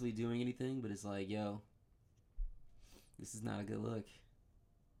purposely doing anything, but it's like, yo, this is not a good look.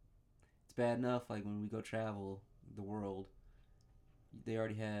 It's bad enough like when we go travel the world, they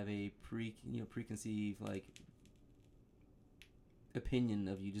already have a preconceived like opinion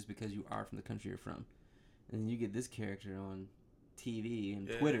of you just because you are from the country you're from, and then you get this character on TV and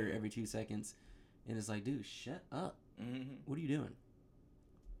Twitter every 2 seconds, and it's like, dude, shut up. Mm-hmm. What are you doing?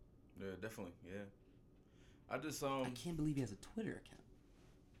 Yeah, definitely. Yeah, I can't believe he has a Twitter account.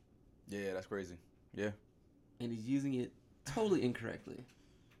 Yeah, that's crazy. Yeah. And he's using it totally incorrectly.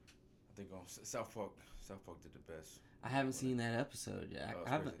 I think South Park. South Park did the best. I haven't seen that episode yet. Oh, I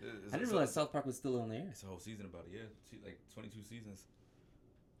haven't. I didn't realize South Park was still on there. It's a whole season about it. Yeah, like 22 seasons.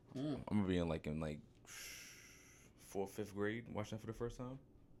 Mm. I remember being like in like 4th, 5th grade watching that for the first time.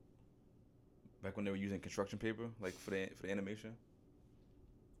 Back when they were using construction paper, like for the animation.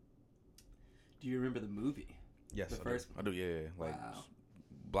 Do you remember the movie? Yes, the first one. I do. Yeah, like wow.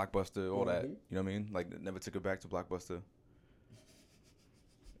 Blockbuster, all that. You know what I mean? Like never took it back to Blockbuster.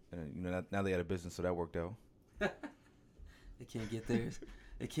 And you know now they had a business, so that worked out. They can't get theirs.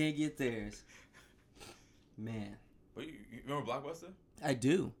 They can't get theirs. Man. But you remember Blockbuster? I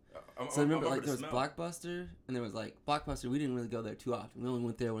do. So remember, like there was smell. Blockbuster, and there was like Blockbuster. We didn't really go there too often. We only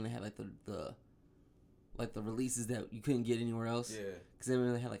went there when they had like the releases that you couldn't get anywhere else. Yeah. Because they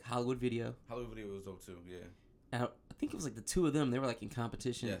really had like Hollywood Video. Hollywood Video was dope too. Yeah. And I think it was like the two of them. They were like in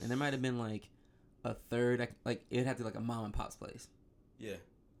competition, Yes. and there might have been like a third. Like it had to be like a mom and pop's place. Yeah.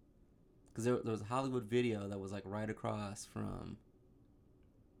 Because there was a Hollywood Video that was like right across from.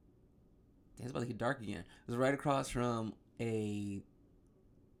 It's about to get dark again. It was right across from a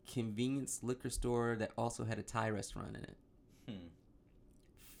convenience liquor store that also had a Thai restaurant in it.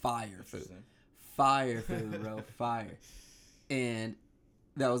 Fire food. Fire food, bro. Fire. And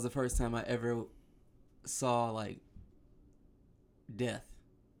that was the first time I ever saw like death.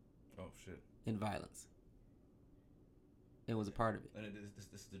 Oh shit. And violence. It was a part of it. And this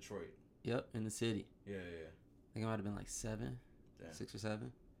is Detroit. Yep, in the city. Yeah. I think I might have been like 7, Damn. 6 or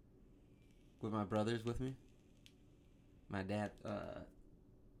 7. With my brothers with me. My dad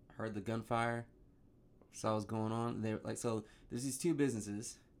heard the gunfire, saw what was going on. They were like, so there's these two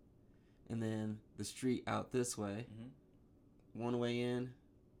businesses, and then the street out this way, one way in,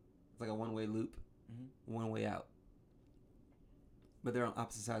 it's like a one-way loop, one way out. But they're on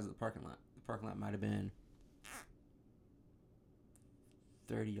opposite sides of the parking lot. The parking lot might have been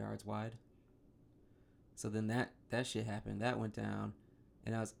 30 yards wide. So then that shit happened. That went down,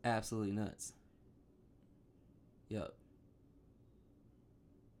 and that was absolutely nuts. Yup.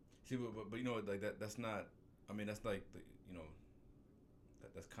 See, but you know, like that's not. I mean, that's like the, you know,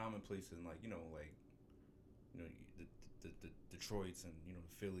 that's commonplace in like the Detroits and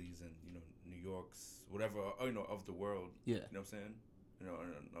the Phillies and New York's whatever of the world. Yeah. You know what I'm saying?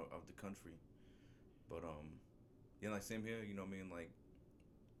 Of the country. But yeah, like same here. You know what I mean? Like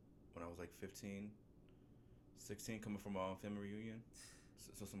when I was like 15, 16, coming from a family reunion,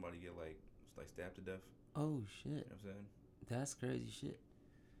 so somebody get like stabbed to death. Oh shit. You know what I'm saying? That's crazy shit.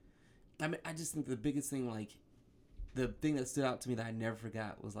 I mean, I just think the biggest thing, like, the thing that stood out to me that I never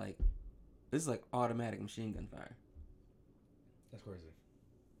forgot was, like, this is, like, automatic machine gun fire. That's crazy.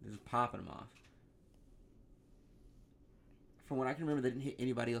 They're just popping them off. From what I can remember, they didn't hit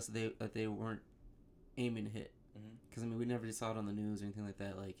anybody else that they weren't aiming to hit. Because, I mean, we never just saw it on the news or anything like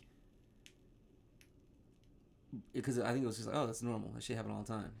that. Like, because I think it was just like, oh, that's normal. That shit happen all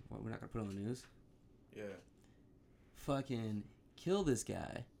the time. We're not going to put it on the news. Yeah. Fucking kill this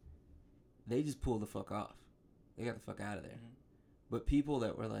guy. They just pulled the fuck off. They got the fuck out of there. But people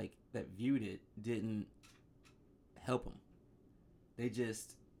that were like that viewed it didn't help him. They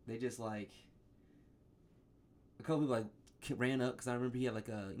just like a couple people like ran up because I remember he had like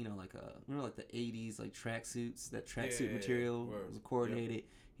a remember like the 80s like tracksuits, that tracksuit material was coordinated. Yep.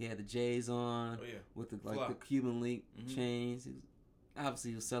 He had the J's on with the like the Cuban link chains.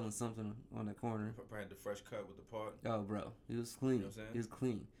 He was selling something on the corner. Probably had the fresh cut with the part. Oh, bro, he was clean. You know what I'm saying? He was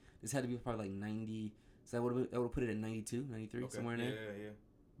clean. This had to be probably like 90. So that would have put it at 92, 93, somewhere in there. Yeah.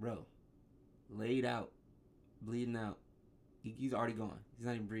 Bro, laid out, bleeding out. He's already gone. He's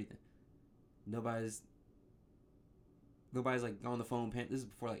not even breathing. Nobody's like on the phone. This is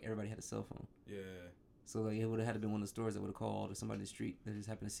before like everybody had a cell phone. Yeah. So like it would have had to been one of the stores that would have called or somebody in the street that just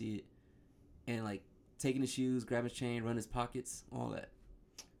happened to see it, and like taking his shoes, grabbing his chain, run his pockets, all that.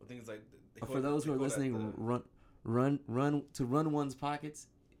 Well, things like for those who are listening, run one's pockets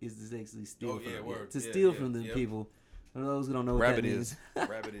is to basically steal from them. Word. To steal from the people. For those who don't know what that means.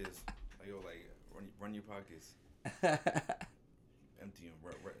 Rabbit is. Like, yo, like, run your pockets. Empty them.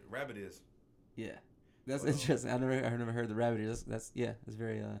 Rabbit is. Yeah. That's interesting. I never heard the rabbit is. That's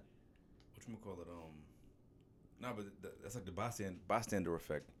very, whatchamacallit, no, but that's like the bystander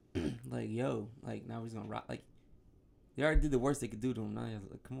effect. Like, yo, like, now he's gonna rock. Like, they already did the worst they could do to him. Now you're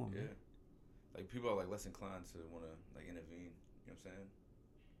like, come on, man. Like, people are, like, less inclined to want to, like, intervene. You know what I'm saying?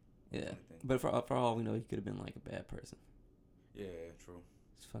 Yeah, but for all we know, he could have been like a bad person. Yeah, true.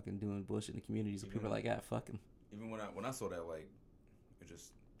 Just fucking doing bullshit in the community, so people are like, fuck him. Even when I saw that, like, it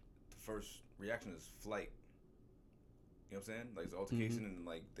just the first reaction is flight. You know what I'm saying? Like it's altercation, and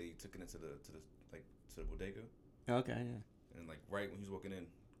like they took it into the bodega. Okay, yeah. And like right when he was walking in,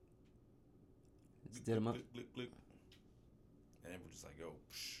 Just did him up. And we're just like, yo.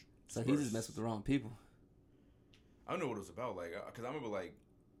 So he just messed with the wrong people. I don't know what it was about, like, cause I remember like.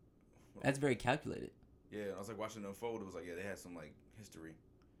 That's very calculated. Yeah, I was like watching it unfold. It was like, yeah, they had some like history.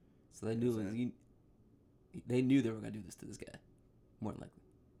 So they knew they knew they were gonna do this to this guy, more than likely.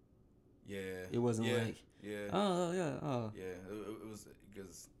 Yeah. It wasn't like. Yeah. Oh yeah. Oh. Yeah. It was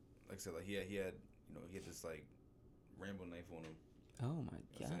because, like I said, like he had this like Rambo knife on him. Oh my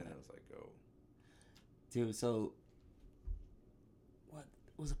god. And I was like, oh. Dude, so what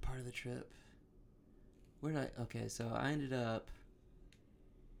was a part of the trip? Okay, so I ended up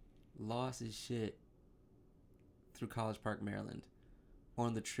lost his shit through College Park, Maryland,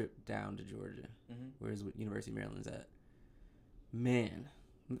 on the trip down to Georgia, where's University of Maryland's at. Man,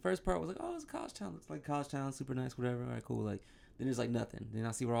 the first part was like, oh, it's a college town. Looks like a college town, super nice, whatever. All right, cool. Like, then there's like nothing. Then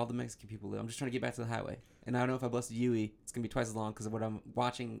I see where all the Mexican people live. I'm just trying to get back to the highway, and I know if I busted UE, it's gonna be twice as long because of what I'm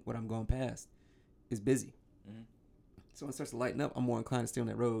watching, what I'm going past, is busy. So when it starts to lighten up, I'm more inclined to stay on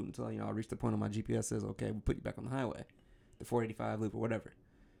that road until I reach the point on my GPS says, okay, we'll put you back on the highway, the 485 loop or whatever.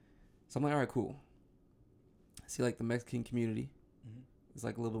 So I'm like, all right, cool. I see like the Mexican community. It's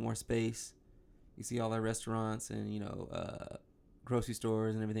like a little bit more space. You see all our restaurants and grocery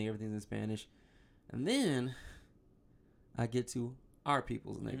stores and everything. Everything's in Spanish. And then I get to our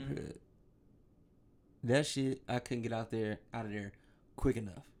people's neighborhood. That shit, I couldn't get out of there quick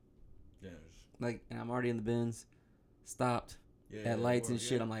enough. Yes. Like, and I'm already in the bins. Stopped at lights and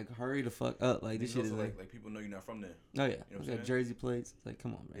shit. I'm like, hurry the fuck up. Like, this shit is like people know you're not from there. Oh yeah, you know got jersey plates. It's like,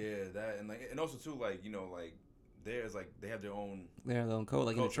 come on, man. Yeah, that and also too, like, like there's like they have their own code.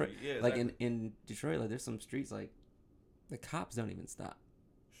 Like culture. In Detroit, yeah, exactly. Like in Detroit, like there's some streets like the cops don't even stop.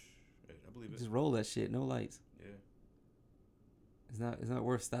 I believe it. Just roll that shit, no lights. Yeah. It's not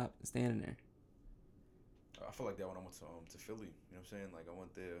worth standing there. I feel like that when I went to Philly. You know what I'm saying? Like I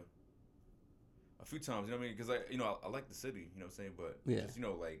went there a few times, you know what I mean? Because I like the city, you know what I'm saying? But just,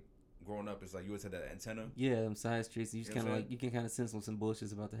 like growing up, it's like you always had that antenna. Yeah, them side streets. You just kind of like, you can kind of sense when some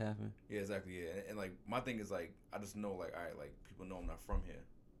bullshit's about to happen. Yeah, exactly. Yeah, and like my thing is like I just know like, all right, like people know I'm not from here.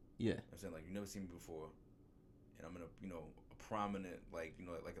 Yeah. You know what I'm saying? Like you never seen me before, and I'm in a prominent like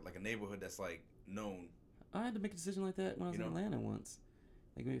like a neighborhood that's like known. I had to make a decision like that when I was in Atlanta once,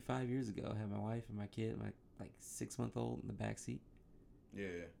 like maybe 5 years ago. I had my wife and my kid, my like 6-month-old in the back seat.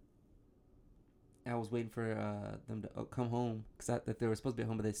 Yeah. I was waiting for them to come home because they were supposed to be at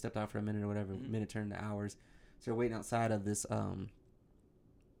home, but they stepped out for a minute or whatever. Minute turned to hours, so they're waiting outside of this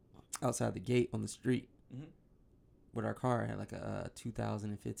outside the gate on the street. With our car, I had like a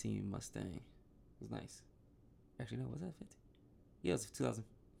 2015 Mustang. It was nice. Actually, no, was that 15? Yeah, it was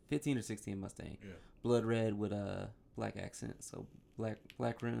 2015 or 16 Mustang. Yeah. Blood red with a black accent, so black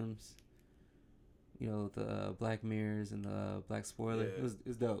rims. The black mirrors and the black spoiler. Yeah. It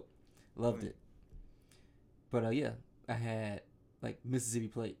was dope. Loved it. But I had like Mississippi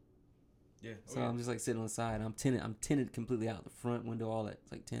plate. Yeah. So I'm just like sitting on the side. I'm tinted completely out. The front window, all that, it's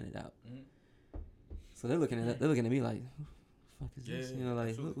like tinted out. So they're looking at me like, who the fuck is this?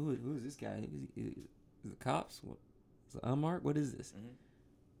 Like who is this guy? Is it cops? What? Is it unmarked? What is this?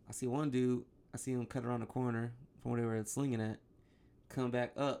 I see one dude. I see him cut around the corner from where they were slinging at. Come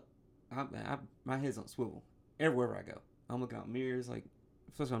back up. My head's on swivel everywhere I go. I'm looking out mirrors, like,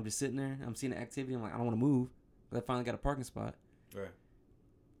 especially when I'm just sitting there. I'm seeing the activity. I'm like, I don't want to move. But I finally got a parking spot. Right.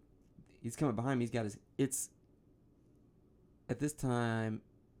 He's coming behind me. He's got at this time,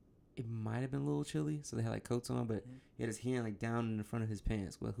 it might have been a little chilly, so they had like coats on, but he had his hand like down in the front of his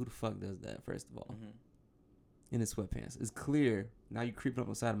pants. Well, who the fuck does that, first of all? In his sweatpants. It's clear. Now you're creeping up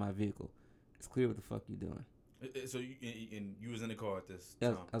on the side of my vehicle. It's clear what the fuck you're doing. So you was in the car at this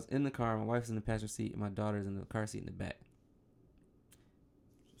time? I was in the car. My wife's in the passenger seat, and my daughter's in the car seat in the back.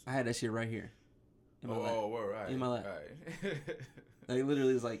 I had that shit right here. In my lap. Right. In my lap. Right. Like,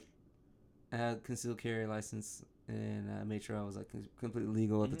 literally, it was like, I had concealed carry license, and I made sure I was like completely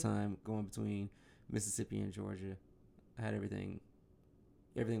legal at the time, going between Mississippi and Georgia. I had everything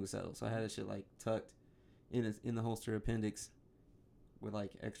was settled. So I had that shit like tucked in the holster appendix with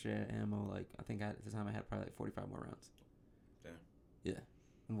like extra ammo. Like, I think at the time I had probably like 45 more rounds. Damn. Yeah.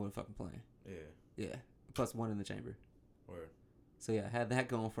 I'm going fucking playing. Yeah. Yeah. Plus one in the chamber. Word. So yeah, I had that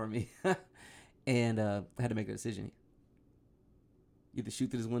going for me. And I had to make a decision. Either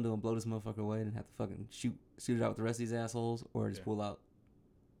shoot through this window and blow this motherfucker away and have to fucking shoot it out with the rest of these assholes, or just pull out.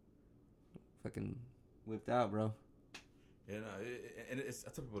 Fucking whipped out, bro. Yeah, no, and it's,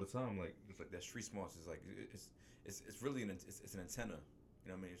 I tell people all the time, like, it's like that street smarts is like, it's really it's an antenna.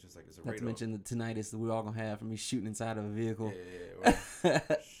 You know what I mean? It's just like, it's a radar. Not to mention the tinnitus that we're all gonna have from me shooting inside of a vehicle. Yeah.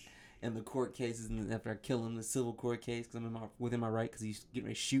 and the court cases, and after I kill him, the civil court case because I'm within my right because he's getting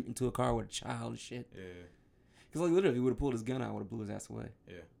ready to shoot into a car with a child and shit. Yeah. Because like literally, if he would have pulled his gun out, I would have blew his ass away.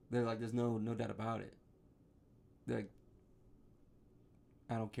 Yeah. They're like, there's no doubt about it. They're like,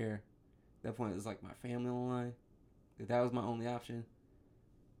 I don't care. At that point, it's like my family on the line. If that was my only option,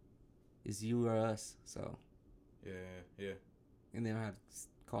 it's you or us. So. Yeah. And then I had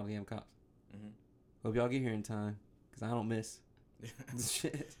to call the damn cops. Mm-hmm. Hope y'all get here in time, because I don't miss.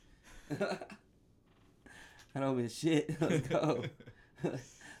 Shit. I don't miss shit. Let's go.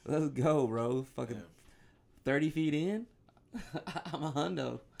 Let's go, bro. Fucking 30 feet in? I'm a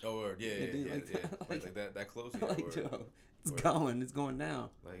hundo. Oh, word. Yeah. Dude, Like that close? Yeah, like, Joe, it's going. It's going now.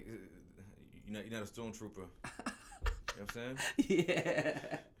 Like, you're not a stormtrooper. You know what I'm saying? Yeah.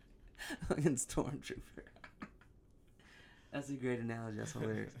 Fucking stormtrooper. That's a great analogy. That's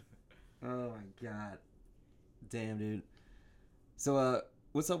hilarious. Oh my god. Damn, dude. So,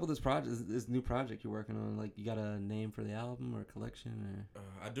 what's up with this project? This new project you're working on? Like, you got a name for the album or a collection? Or?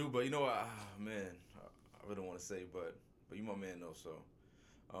 I do, but you know what? Man, I really don't want to say, but you my man though.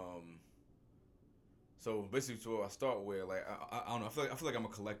 So basically, so I start where like I don't know. I feel like I'm a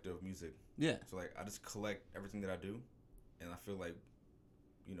collector of music. Yeah. So like I just collect everything that I do, and I feel like,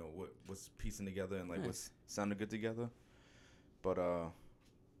 you know, what's piecing together and like what's sounding good together. But I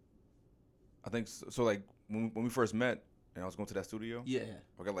think so. Like when we first met, and I was going to that studio. Yeah.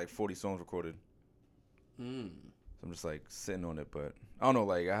 I got like 40 songs recorded. So I'm just like sitting on it, but I don't know.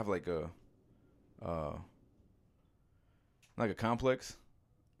 Like I have like a complex,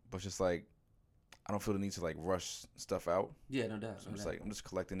 but it's just like I don't feel the need to like rush stuff out. Yeah, no doubt. So I'm just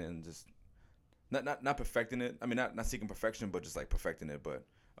collecting it and just not perfecting it. I mean, not seeking perfection, but just like perfecting it. But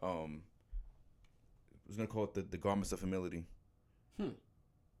I was gonna call it the garments of humility.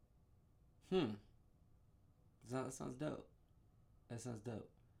 That sounds dope. That sounds dope.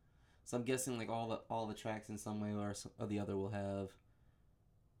 So I'm guessing like all the tracks in some way or the other will have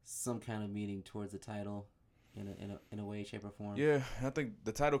some kind of meaning towards the title, in a way, shape, or form. Yeah, I think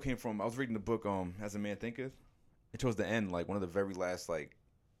the title came from I was reading the book As a Man Thinketh. And towards the end, like one of the very last like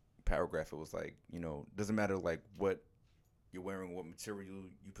paragraph, it was like, you know, doesn't matter like what you're wearing, what material you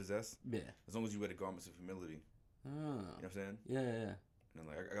possess. Yeah. As long as you wear the garments of humility. Oh. You know what I'm saying? Yeah. And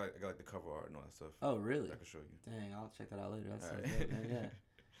like I got like the cover art and all that stuff. Oh, really? I can show you. Dang, I'll check that out later. That's so right. dope, man. Yeah.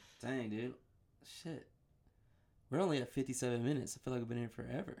 Dang, dude. Shit. We're only at 57 minutes. I feel like we've been here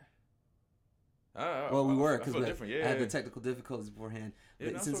forever. Well, we were because I had the technical difficulties beforehand.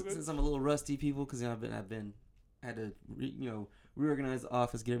 Yeah, but since I'm a little rusty, people, because I had to reorganize the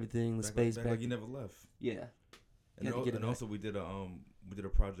office, get everything, the space back. Like you never left. Yeah. And also we did a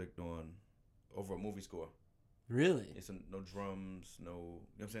project over a movie score. Really? It's no drums, no, you know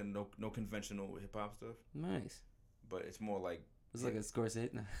what I'm saying, no conventional hip hop stuff. Nice. But it's more like it's like a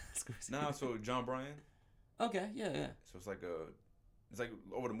Scorsese. Nah, so John Bryan. Okay, yeah. So it's like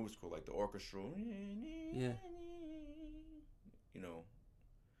over the movie score, like the orchestral. Yeah. You know.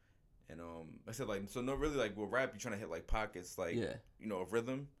 And I said like so no really like with rap you're trying to hit like pockets like you know of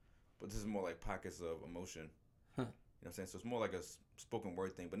rhythm, but this is more like pockets of emotion. Huh. You know what I'm saying? So it's more like a spoken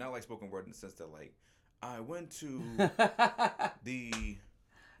word thing, but not like spoken word in the sense that like I went to the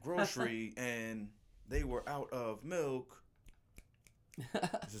grocery and they were out of milk.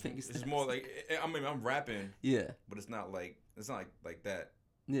 It's just more like I mean I'm rapping. Yeah. But it's not like that.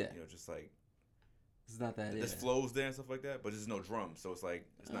 Yeah. You know, just like it's not that. There's flows there and stuff like that, but there's no drums, so it's like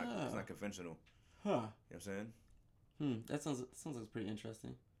it's not conventional. Huh. You know what I'm saying? That sounds like pretty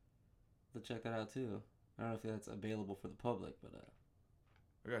interesting. Let's check that out too. I don't know if that's available for the public, but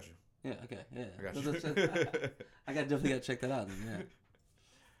I got you. Yeah. Okay. Yeah. I got you. I definitely got to check that out. Then, yeah.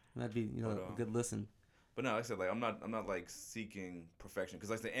 That'd be a good listen. But no, like I said, like I'm not like seeking perfection because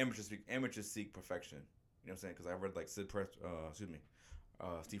like the amateurs seek perfection. You know what I'm saying? Because I read like Steve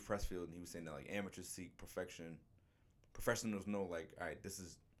Pressfield, and he was saying that like amateurs seek perfection. Professionals know like, all right, this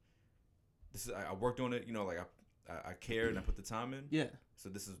is I worked on it. You know, like I cared and I put the time in. Yeah. So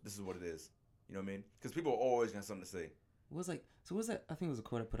this is what it is. You know what I mean? Because people always got something to say. What was that? I think it was a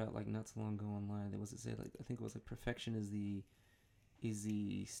quote I put out like not so long ago online. That was it say like I think it was like perfection is the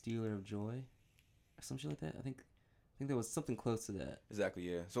stealer of joy, or some shit like that. I think there was something close to that. Exactly.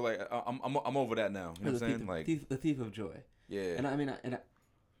 Yeah. So like I'm over that now. You know what I'm saying? Like the thief of joy. Yeah. And I mean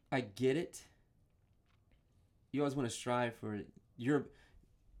I get it. You always want to strive for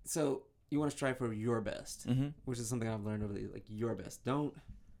so you want to strive for your best, which is something I've learned over the like your best. Don't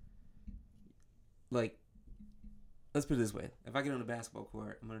like. Let's put it this way: if I get on a basketball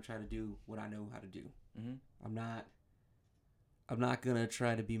court, I'm gonna try to do what I know how to do. I'm not gonna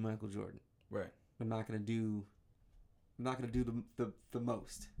try to be Michael Jordan. Right. I'm not gonna do I'm not gonna do the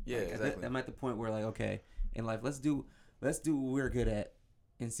most. Yeah, like, exactly. I'm at the point where like, okay, in life, let's do what we're good at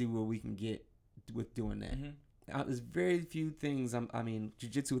and see where we can get with doing that. Mm-hmm. There's very few things. I mean,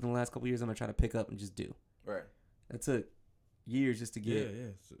 jiu-jitsu within the last couple of years, I'm gonna try to pick up and just do. Right. It took years just to get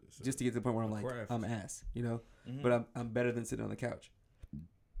just to get to the point where I'm like, craft. I'm ass, you know. Mm-hmm. But I'm better than sitting on the couch.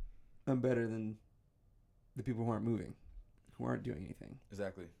 I'm better than the people who aren't moving, who aren't doing anything.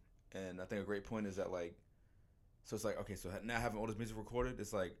 Exactly. And I think a great point is that like, so it's like, okay, so now having all this music recorded,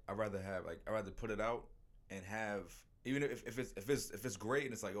 it's like I'd rather put it out and have, even if it's great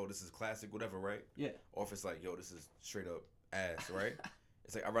and it's like, oh, this is classic, whatever, right? Yeah. Or if it's like, yo, this is straight up ass, right?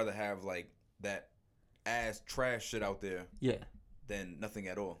 It's like I'd rather have like that ass trash shit out there, yeah, than nothing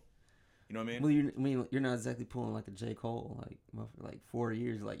at all. You know what I mean? Well, you're not exactly pulling like a J. Cole, like 4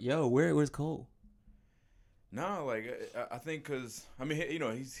 years, like, yo, where's Cole? No, like I think because I mean, you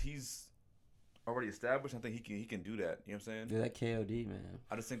know, he's already established. I think he can do that. You know what I'm saying? Yeah, that KOD, man.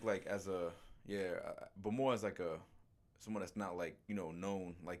 I just think like as a but more as like someone that's not like, you know,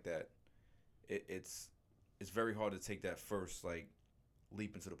 known like that. It's very hard to take that first like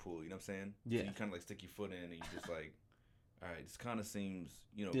leap into the pool. You know what I'm saying? Yeah. So you kind of like stick your foot in and you just like, all right, this kind of seems,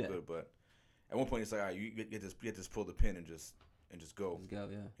 you know, Yeah. good, but at one point it's like, all right, you get this pull the pin and just go. Let's go,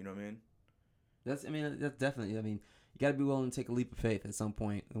 yeah. You know what I mean? That's definitely. I mean, you got to be willing to take a leap of faith at some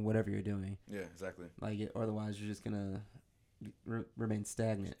point in whatever you're doing. Yeah, exactly. Like, otherwise you're just gonna remain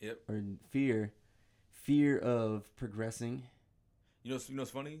stagnant. Yep. Or in fear of progressing. You know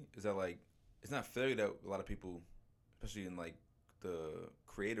what's funny is that like it's not failure that a lot of people, especially in like the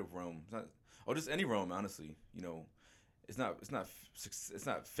creative realm, or just any realm, honestly, you know, it's not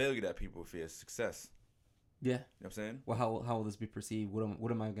failure that people fear, it's success. Yeah. You know what I'm saying? Well, how will this be perceived?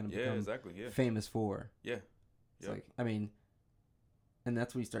 What am I gonna become exactly. Yeah. famous for? Yeah. It's like, I mean, and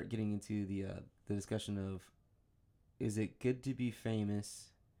that's when you start getting into the discussion of, is it good to be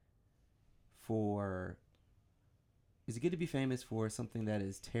famous for something that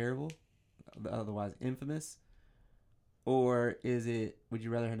is terrible, otherwise infamous, or would you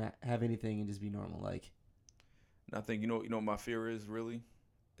rather not have anything and just be normal? Like, And I think you know what my fear is really,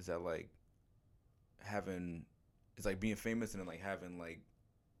 is that like it's like being famous and then like having like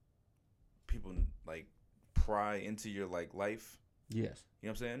people like pry into your like life. yes, You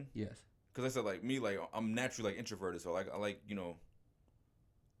know what I'm saying? yes, Because I said like me, like I'm naturally like introverted, so like I like, you know,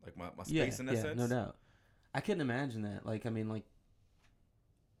 like my space in that sense. no doubt. I couldn't imagine that. Like, I mean, like,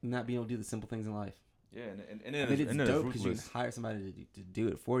 not being able to do the simple things in life. Yeah, and I then mean, it's dope because you ruthless. can hire somebody to do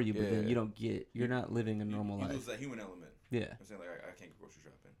it for you, but then you're not living a normal You life. lose that human element. Yeah. You know what I'm saying? Like I can't go grocery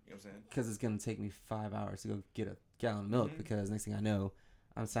shopping. You know what I'm saying? Because it's going to take me 5 hours to go get a gallon of milk, Mhm. because next thing I know,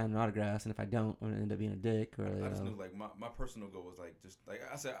 I'm signing autographs, and if I don't, I'm going to end up being a dick. Or I just knew like my personal goal was like just like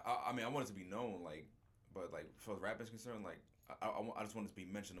I said. I mean I wanted to be known, like, but like as far as rap is concerned, like I just wanted to be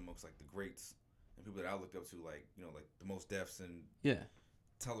mentioned amongst like the greats and people that I looked up to, like, you know, like the Most Defs and yeah.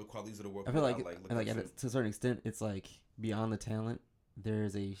 Tyler Qualities of the world. I feel like, looked and like up to a certain extent, it's like beyond the talent.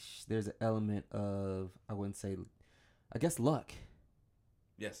 There's an element of, I wouldn't say, I guess, luck.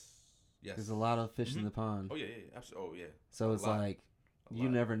 Yes. There's a lot of fish in Mhm. the pond. Oh yeah, absolutely. Oh yeah. So A it's lot. like, A you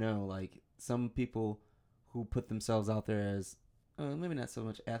lot. never know. Like, some people who put themselves out there as, maybe not so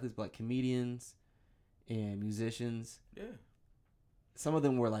much athletes, but like comedians and musicians. Yeah. Some of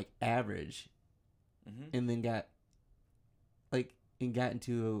them were like average, Mm-hmm. and then got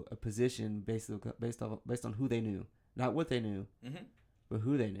into a position based on who they knew, not what they knew, Mm-hmm. but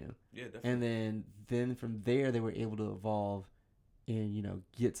who they knew. Yeah, definitely. And then from there they were able to evolve and, you know,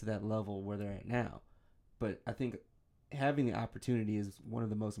 get to that level where they're at now. But I think having the opportunity is one of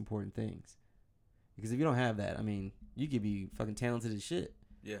the most important things, because if you don't have that, I mean, you could be fucking talented as shit,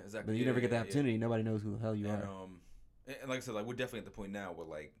 Yeah, exactly. but you never get the opportunity. Nobody knows who the hell you and, are. and like I said, like we're definitely at the point now where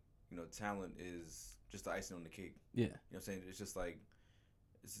like, you know, talent is just the icing on the cake. Yeah. You know what I'm saying? It's just like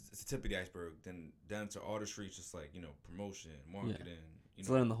it's the tip of the iceberg. Then down to artistry, it's just like, you know, promotion, marketing. You It's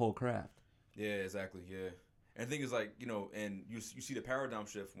know. learning the whole craft. Yeah, exactly. Yeah, and the thing is like, you know, and you see the paradigm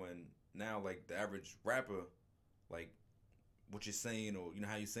shift when now like the average rapper, like what you're saying or, you know,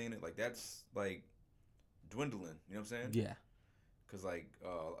 how you're saying it, like that's like dwindling. You know what I'm saying? Yeah. Because like a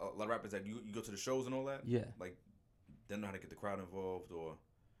lot of rappers that you go to the shows and all that, Yeah. like they don't know how to get the crowd involved, or, you know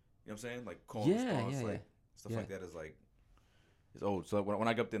what I'm saying, like call and response, like stuff like that is like, it's old. So when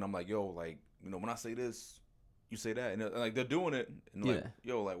I get up there and I'm like, yo, like, you know, when I say this, you say that, and like they're doing it, and like,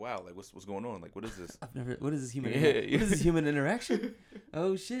 yo, like, wow, like what's going on, like what is this? What is this human? Yeah, What is this human interaction?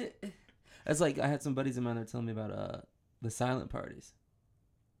 Oh shit! That's like, I had some buddies of mine that were telling me about the silent parties.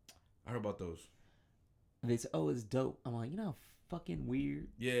 I heard about those. And they said, "Oh, it's dope." I'm like, you know how fucking weird?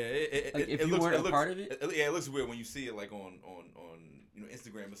 Yeah, Like if it you looks, weren't it a looks, part of it. yeah, it looks weird when you see it like on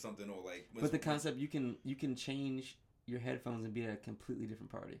Instagram or something, or like. But the concept, you can change your headphones and be at a completely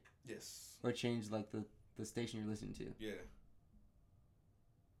different party. Yes. Or change like the station you're listening to. Yeah.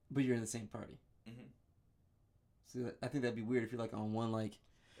 But you're in the same party. Mm-hmm. So I think that'd be weird if you're like on one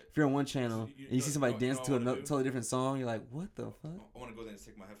if you're on one channel So and you see somebody dance to a totally different song. You're like, what the fuck? I want to go there and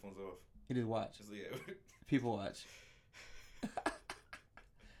take my headphones off. You just watch. Yeah. People watch.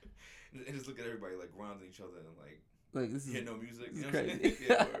 And just look at everybody like grinding each other and like this is hear no music. This You is know what I'm crazy. saying?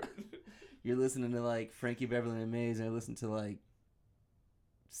 Yeah, word. You're listening to like Frankie Beverly and Maze, and I listen to like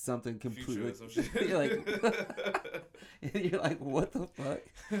something completely. Future or some shit. You're like, you're like, what the fuck?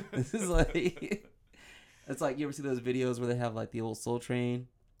 This is like, it's like you ever see those videos where they have like the old Soul Train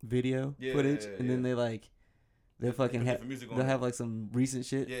video footage, and then they like, they fucking they'll have like some recent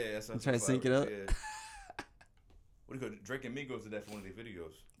shit. Yeah, that's try to sync it up. Yeah. What do you call it? Drake and Migos did that for one of their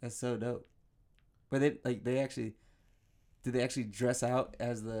videos. That's so dope. But they actually. Did they actually dress out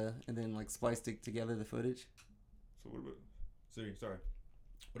as and then like splice together the footage? So what about? Sorry.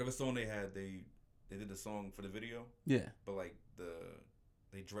 Whatever song they had, they did the song for the video. Yeah. But like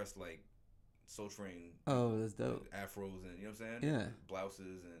they dressed like Soul Train. Oh, that's dope. Afros and you know what I'm saying? Yeah.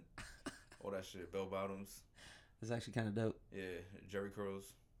 Blouses and all that shit. Bell bottoms. That's actually kind of dope. Yeah, Jerry curls.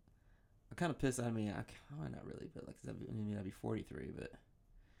 I'm kind of pissed. I mean, not really, but like, I'd be 43, but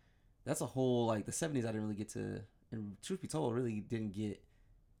that's a whole like the 70s. I didn't really get to. And truth be told, I really didn't get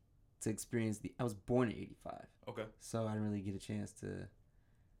to experience I was born in 85. Okay. So I didn't really get a chance to.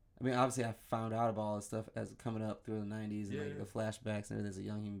 I mean, obviously, I found out about all this stuff as coming up through the 90s and like the flashbacks and everything as a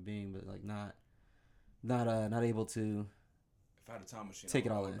young human being, but like not able to. If I had a time machine, take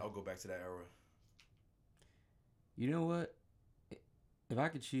it all in. I'll go back to that era. You know what? If I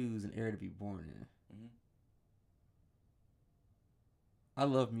could choose an era to be born in. Mm-hmm. I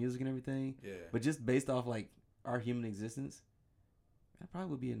love music and everything. Yeah. But just based off like our human existence, I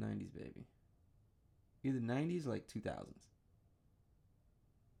probably would be a 90s baby. Either 90s or like 2000s.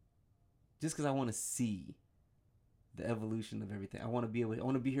 Just because I want to see the evolution of everything. I want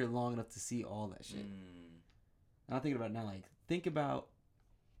to be here long enough to see all that shit. And I'm thinking about it now, like, think about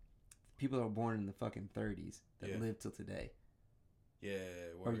people that were born in the fucking 30s that live till today. Yeah.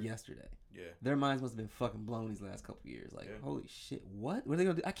 Or yesterday. Yeah. Their minds must have been fucking blown these last couple years. Like, holy shit, what? What are they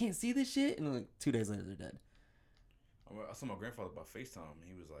going to do? I can't see this shit? And then, like, 2 days later, they're dead. I saw my grandfather about FaceTime, and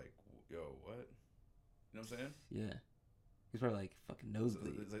he was like, yo, what? You know what I'm saying? Yeah. He's probably like fucking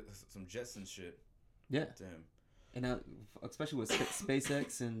nosebleed. Like some Jetson shit. Yeah. To him. And now, especially with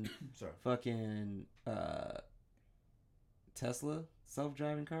SpaceX and fucking Tesla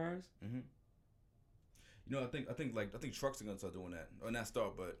self-driving cars. Mm-hmm. You know, I think trucks are gonna start doing that, or not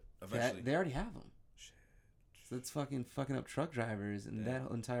start, but eventually they already have them. Shit. So it's fucking up truck drivers and that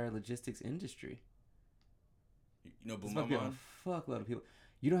entire logistics industry. You know, There's about to be a fuckload of people.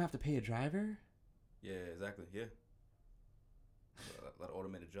 You don't have to pay a driver. Yeah, exactly. Yeah. A lot of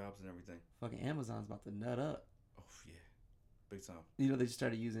automated jobs and everything. Fucking Amazon's about to nut up. Oh yeah, big time. You know, they just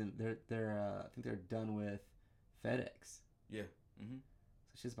started using I think they're done with FedEx. Yeah. Mm-hmm.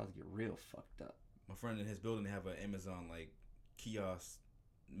 So shit's about to get real fucked up. My friend in his building, they have an Amazon like kiosk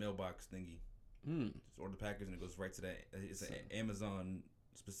mailbox thingy. Just order the package and it goes right to that. It's an Amazon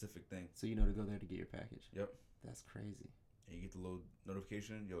specific thing. So you know to go there to get your package. Yep. That's crazy. And you get the little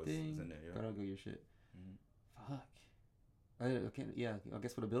notification. Yo, it's in there. Yo. Gotta go your shit. Fuck. I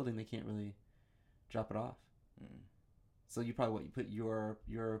guess with a building they can't really drop it off. So you probably you put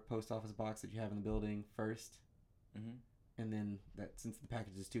your post office box that you have in the building first, and then that since the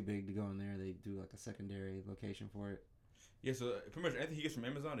package is too big to go in there, they do like a secondary location for it. Yeah, so pretty much anything he gets from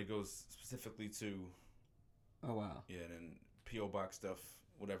Amazon, it goes specifically to. Oh wow. Yeah, and then PO box stuff,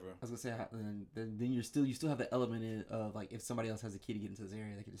 whatever. I was gonna say, then you still have the element of like if somebody else has a key to get into this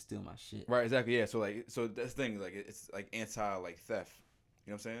area, they can just steal my shit. Right, exactly. Yeah, so that's the thing. Like it's like anti like theft.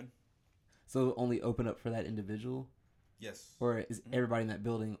 You know what I'm saying? So only open up for that individual. Yes. Or is everybody in that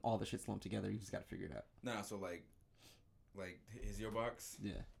building all the shit's lumped together? You just got to figure it out. Nah, so like his earbox.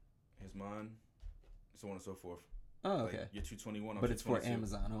 Yeah. His mine, so on and so forth. Oh, okay. Like your 221. But it's for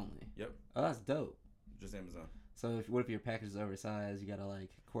Amazon only. Yep. Oh, that's dope. Just Amazon. So what if your package is oversized? You gotta like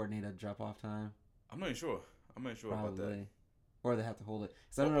coordinate a drop off time. I'm not even sure. About that. Or they have to hold it.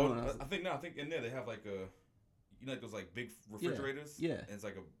 So I don't know. I think in there they have like like those like big refrigerators. Yeah. And it's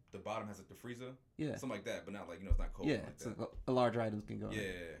like the bottom has like the freezer. Yeah. Something like that, but not like it's not cold. Yeah. Like So that. a large items can go.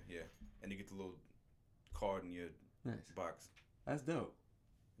 Yeah. And you get the little card in your box. That's dope.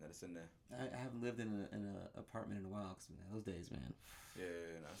 That it's in there. I haven't lived in an apartment in a while because those days, man. Yeah,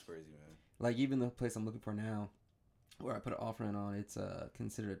 that's crazy, man. Like even the place I'm looking for now, where I put an offering on. It's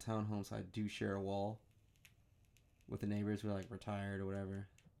considered a townhome, so I do share a wall with the neighbors who are like retired or whatever.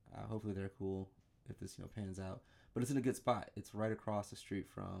 Hopefully they're cool if this pans out. But it's in a good spot. It's right across the street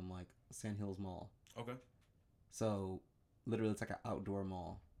from like Sand Hills Mall. Okay. So literally, it's like an outdoor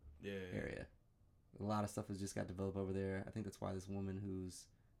mall area. A lot of stuff has just got developed over there. I think that's why this woman who's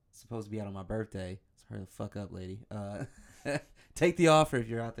supposed to be out on my birthday, it's hurry the fuck up, lady. Take the offer if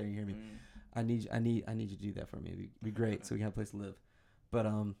you're out there and you hear me. I need you to do that for me. It'd be great so we can have a place to live. But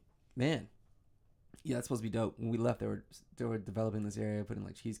man, yeah, that's supposed to be dope. When we left, they were developing this area, putting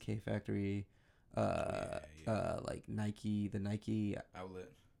like Cheesecake Factory, like Nike, the Nike outlet,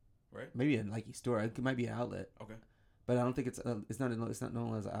 right? Maybe a Nike store. It might be an outlet. Okay. But I don't think it's not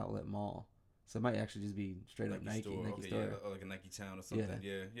known as an outlet mall. So it might actually just be straight up Nike store. Yeah, like a Nike Town or something.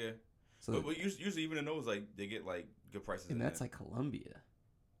 Yeah. So but usually even in those, like, they get like good prices. And that's like Columbia.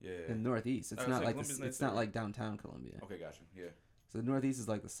 Yeah. In Northeast, it's not like it's not like downtown Columbia. Okay, gotcha. Yeah. So the Northeast is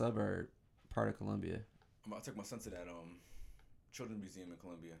like the suburb part of Columbia. I took my son to that Children's Museum in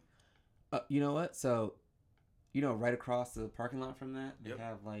Columbia. You know what? So, right across the parking lot from that, they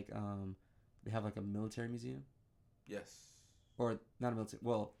have like a military museum. Yes. Or not a military.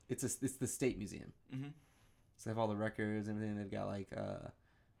 Well, it's the state museum. Mm-hmm. So they have all the records and everything. They've got like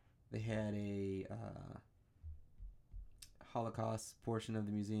they had a Holocaust portion of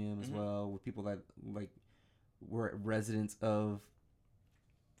the museum as well, with people that like were residents of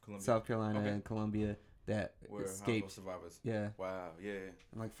Columbia. South Carolina and Columbia that escaped. Holocaust survivors. Yeah. Wow. Yeah.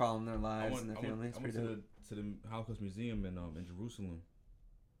 And like following their lives and their families. I went to the Holocaust Museum in Jerusalem.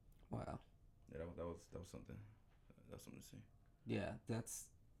 Wow. Yeah, that was something. That was something to see. Yeah, that's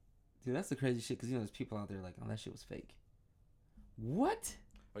the crazy shit, because there's people out there like, oh, that shit was fake. What?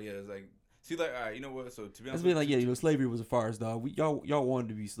 Oh yeah, it's like, see, like, all right, you know what? So to be honest, that's like, yeah, slavery was a farce, dog. Y'all wanted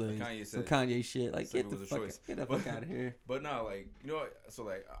to be slaves. Like Kanye said, some Kanye shit. Like, get the fuck out of here. But no, like, what? So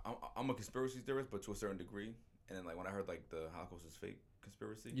like, I'm a conspiracy theorist, but to a certain degree. And then like when I heard like the Holocaust is fake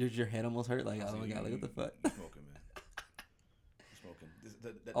conspiracy, your head almost hurt. Like, oh my god, like what the fuck? You're smoking, man. You're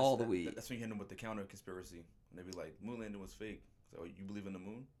smoking. All the weed. That's when you hit them with the counter conspiracy. And they be like, moon landing was fake. So you believe in the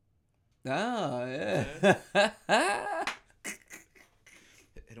moon? Oh yeah.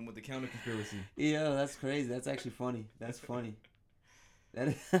 Hit him with the counter conspiracy. Yeah, that's crazy. That's actually funny. That's funny.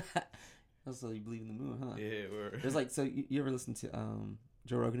 That also, you believe in the moon, huh? Yeah. There's like, so you ever listen to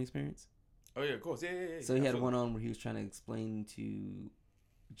Joe Rogan Experience? Oh yeah, of course. Yeah. So he had one on where he was trying to explain to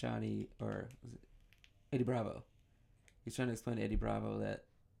Johnny, or was it Eddie Bravo? He's trying to explain to Eddie Bravo that,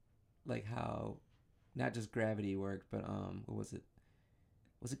 like, how not just gravity worked, but what was it?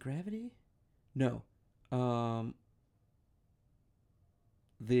 Was it gravity? No.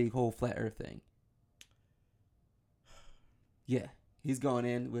 The whole flat Earth thing. Yeah, he's going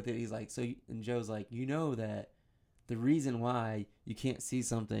in with it. He's like, and Joe's like, that the reason why you can't see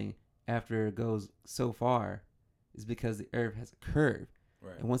something after it goes so far is because the Earth has a curve.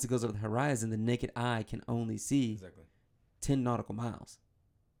 Right. And once it goes over the horizon, the naked eye can only see 10 nautical miles.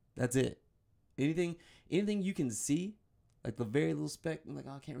 That's it. Anything you can see, like the very little speck, I'm like,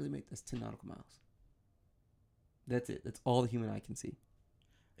 oh, I can't really make this 10 nautical miles. That's it. That's all the human eye can see.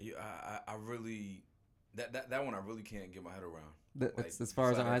 I really, that one I really can't get my head around. That's as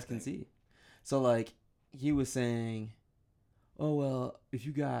far as our eyes can see. So like, he was saying, oh well, if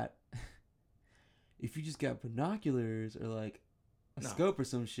you just got binoculars or like a scope or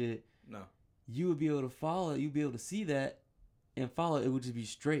some shit, you would be able to follow. You'd be able to see that and follow. It would just be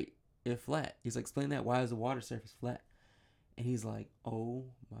straight and flat. He's like, explain that. Why is the water surface flat? And he's like, oh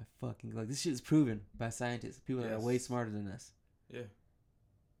my fucking, like, this shit is proven by scientists, people that are way smarter than us. Yeah.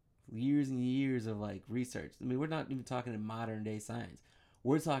 Years and years of like research. I mean, we're not even talking in modern day science.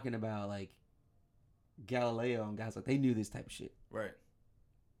 We're talking about like Galileo and guys like, they knew this type of shit. Right.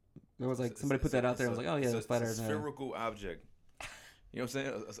 There was like, somebody put that out there. I was like, oh yeah, it's flat Earth. Spherical object. You know what I'm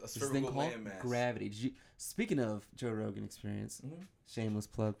saying? A spherical landmass. Gravity. Speaking of Joe Rogan Experience, shameless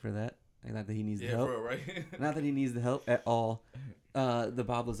plug for that. Not that he needs the help. Yeah, right? Not that he needs the help at all. The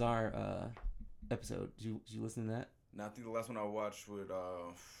Bob Lazar episode. Did you listen to that? No, I think the last one I watched with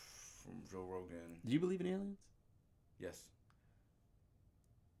from Joe Rogan. Do you believe in aliens? Yes.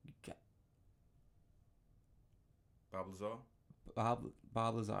 Bob Lazar?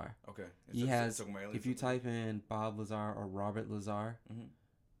 Bob Lazar. Okay. He has, if you type in Bob Lazar or Robert Lazar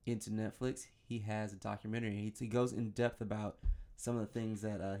into Netflix, he has a documentary. He goes in depth about some of the things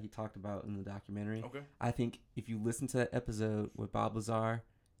that he talked about in the documentary. Okay. I think if you listen to that episode with Bob Lazar,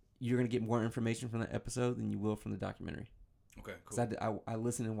 you're going to get more information from that episode than you will from the documentary. Okay, cool. Because I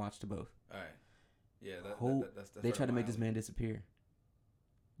listened and watched to both. All right. Yeah, that's they tried to make this man disappear.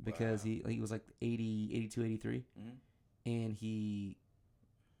 Because he was like 80, 82, 83. and he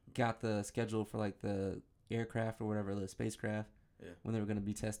got the schedule for like the aircraft or whatever, the spacecraft, when they were going to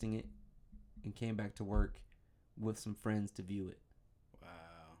be testing it, and came back to work with some friends to view it. Wow.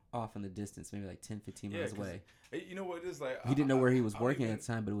 Off in the distance, maybe like 10, 15 miles away. You know what it is like? He didn't know where he was working at the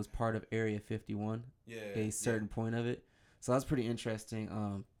time, but it was part of Area 51. Yeah. A certain point of it. So that's pretty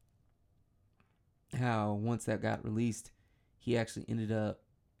interesting. How once that got released, he actually ended up.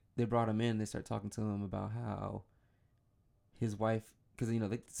 They brought him in. They started talking to him about how his wife, because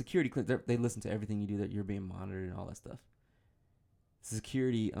like security clearance, they listen to everything you do, that you're being monitored and all that stuff.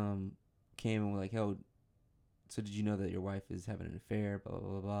 Security came and was like, "Yo, so did you know that your wife is having an affair? Blah blah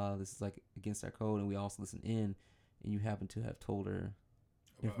blah blah. This is like against our code, and we also listen in, and you happen to have told her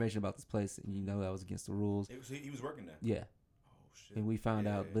information about this place, and you know that was against the rules." He was working there. Yeah. Oh shit. And we found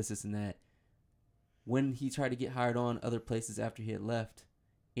out this and that. When he tried to get hired on other places after he had left,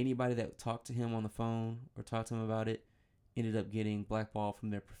 anybody that talked to him on the phone or talked to him about it ended up getting blackballed from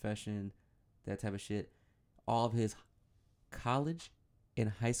their profession, that type of shit. All of his college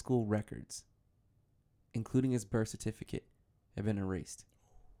and high school records, including his birth certificate, have been erased.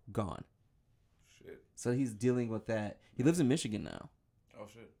 Gone. Shit. So he's dealing with that. He lives in Michigan now. Oh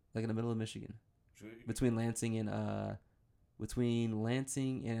shit. Like in the middle of Michigan. Between Lansing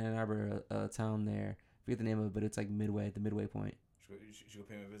and Ann Arbor, a town there. I forget the name of it, but it's like the midway point. You should go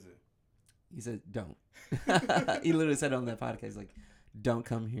pay him a visit. He said, "Don't." He literally said on that podcast, like, "Don't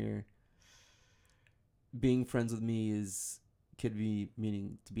come here. Being friends with me could be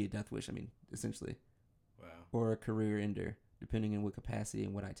meaning to be a death wish. I mean, essentially, wow, or a career ender, depending on what capacity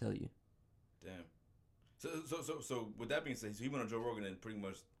and what I tell you." Damn. So with that being said, so he went on Joe Rogan and pretty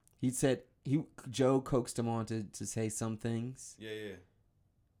much. He said Joe coaxed him on to say some things. Yeah.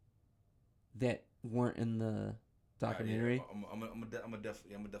 That weren't in the documentary. Yeah. I'm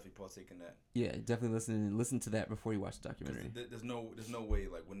definitely partake in that. Yeah, definitely listen to that before you watch the documentary. There's no way,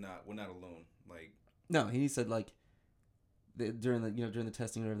 like, we're not alone. Like, no, he said like during the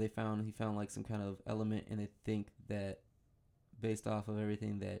testing, whatever, he found like some kind of element, and they think that based off of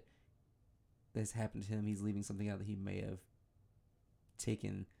everything that has happened to him, he's leaving something out, that he may have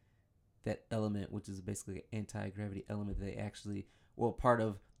taken that element, which is basically an anti-gravity element that they actually, part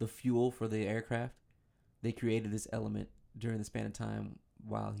of the fuel for the aircraft. They created this element during the span of time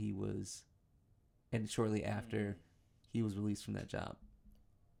while he was, and shortly after he was released from that job.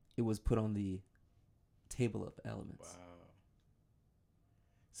 It was put on the table of elements. Wow.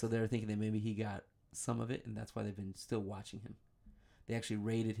 So they're thinking that maybe he got some of it, and that's why they've been still watching him. They actually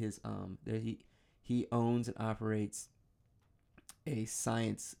raided his he owns and operates a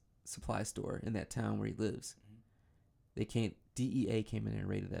science supply store in that town where he lives. DEA came in and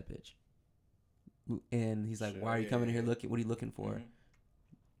raided that bitch. And he's like, "Why are you coming in here looking? What are you looking for?"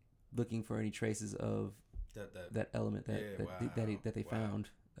 Looking for any traces of that element that they found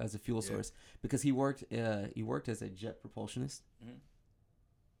as a fuel source, because he worked as a jet propulsionist.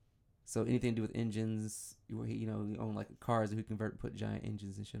 So anything to do with engines, he owned like cars that he convert and put giant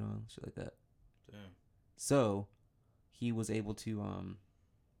engines and shit on, shit like that. Damn. So he was able to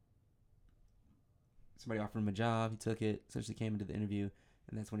somebody offered him a job, he took it, essentially came into the interview,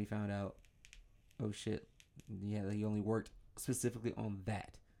 and that's when he found out, oh shit, yeah, he only worked specifically on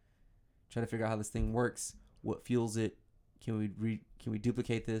that. Trying to figure out how this thing works, what fuels it, can we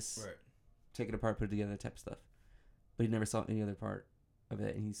duplicate this, right, take it apart, put it together, type of stuff. But he never saw any other part of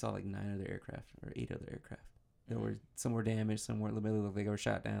it, and he saw like 9 other aircraft or 8 other aircraft. There were some were damaged, some were literally like they were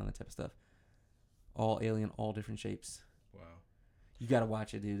shot down, that type of stuff. All alien, all different shapes. Wow. You gotta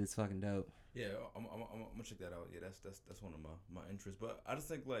watch it, dude. It's fucking dope. Yeah, I'm gonna check that out. Yeah, that's one of my interests. But I just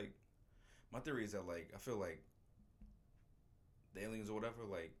think, like, my theory is that, like, I feel like the aliens or whatever,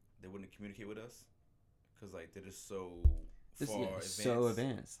 like, they wouldn't communicate with us because, like, they're just so far advanced. So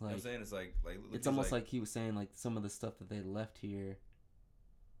advanced. Like, you know what I'm saying? It's like it's almost like he was saying, like, some of the stuff that they left here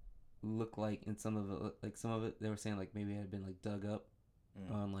look like, in some of it they were saying like maybe it had been like dug up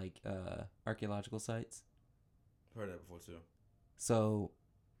on like archaeological sites. Heard that before too. So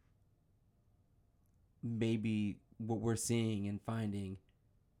maybe what we're seeing and finding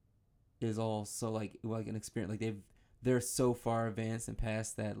is also like an experience. Like they're so far advanced and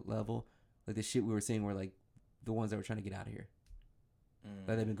past that level. Like the shit we were seeing were like the ones that were trying to get out of here.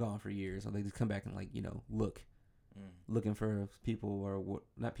 Like they've been gone for years, so they just come back and like looking for people or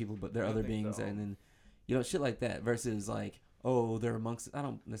not people, but they're other beings, and then shit like that. Versus like, oh, they're amongst. I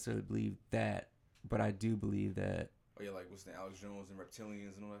don't necessarily believe that, but I do believe that. Oh yeah, like what's the Alex Jones and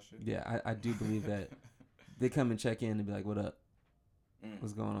reptilians and all that shit. Yeah, I do believe that they come and check in and be like, "What up?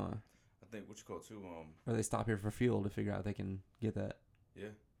 What's going on?" I think what you call too. Or they stop here for fuel to figure out if they can get that. Yeah,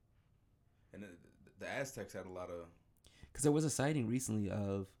 and the Aztecs had a lot of. Because there was a sighting recently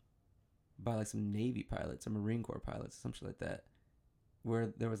by like some Navy pilots or Marine Corps pilots, some shit like that,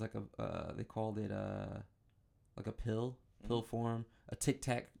 where there was like they called it like a pill form, a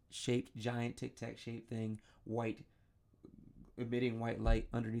giant tic tac shaped thing, white, emitting white light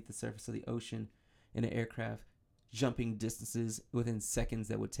underneath the surface of the ocean in an aircraft, jumping distances within seconds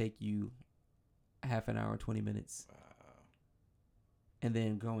that would take you half an hour, 20 minutes. Wow. And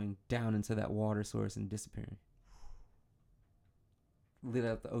then going down into that water source and disappearing. Lit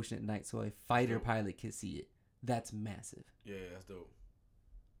up the ocean at night so a fighter pilot could see it. That's massive. Yeah, that's dope.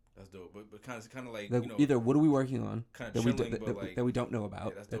 That's dope. But kind of like, you know, either what are we working on that we don't know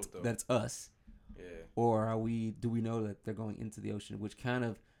about? Yeah, that's dope, though. That's us. Yeah. Or do we know that they're going into the ocean, which kind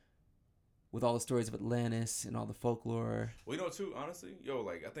of, with all the stories of Atlantis and all the folklore. Well, you know, too, honestly,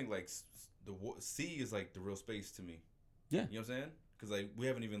 like I think like the sea is like the real space to me. Yeah. You know what I'm saying? Because like we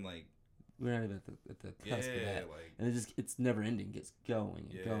haven't even like. We're not even at the cusp of that. Like, and it's never ending. It's going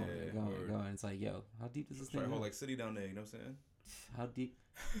and going and going word. and going. It's like, yo, how deep does this thing go? go? Whole like city down there. You know what I'm saying? How deep?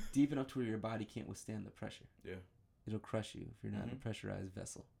 Deep enough to where your body can't withstand the pressure. Yeah. It'll crush you if you're not in a pressurized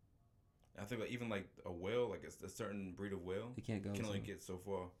vessel. I think like even like a whale, like a certain breed of whale, they can't go. Can only get so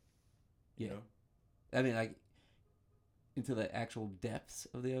far. Yeah. You know? I mean, like into the actual depths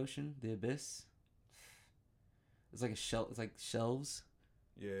of the ocean, the abyss. It's like it's like shelves.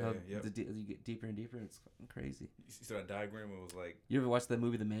 Yeah, yeah. As you get deeper and deeper, it's fucking crazy. You saw that diagram? It was like. You ever watched that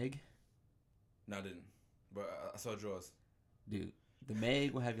movie, The Meg? No, I didn't. But I saw Jaws. Dude, The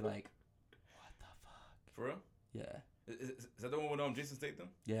Meg will have you like, what the fuck? For real? Yeah. Is that the one with Jason Statham?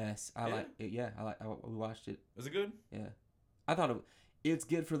 Yes, I like it. Yeah, we watched it. Was it good? Yeah, I thought it's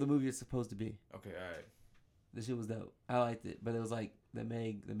good for the movie it's supposed to be. Okay, all right. The shit was dope. I liked it, but it was like the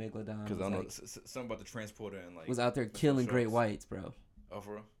Megalodon. Because I don't know something about the transporter and like was out there killing great whites, bro. Oh,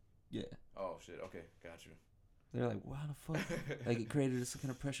 for real? Yeah. Oh shit. Okay, got you. They're like, wow, the fuck? Like it created this kind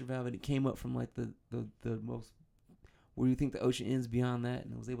of pressure valve, and it came up from like the most where you think the ocean ends beyond that,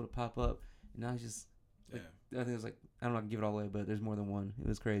 and it was able to pop up. And now it's just. Like, I think it was like, I don't know, I can give it all away, but there's more than one. It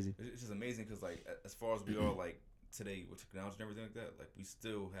was crazy. It's just amazing because, like, as far as we are, like, today with technology and everything like that, like, we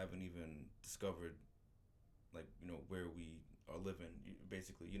still haven't even discovered, like, you know, where we are living,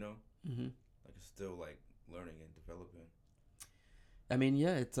 basically, you know? Mm-hmm. Like, it's still, like, learning and developing. I mean,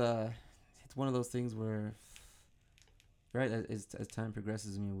 yeah, it's one of those things where, right, as time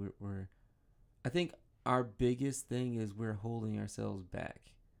progresses, I mean, we're I think our biggest thing is we're holding ourselves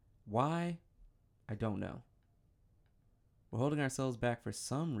back. Why? I don't know. We're holding ourselves back for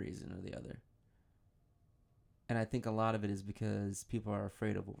some reason or the other. And I think a lot of it is because people are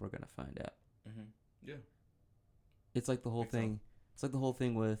afraid of what we're going to find out. Mm-hmm. Yeah. It's like the whole thing. It's like the whole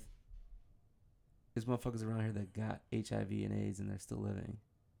thing with there's motherfuckers around here that got HIV and AIDS and they're still living.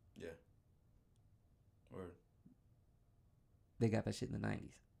 Yeah. Word. They got that shit in the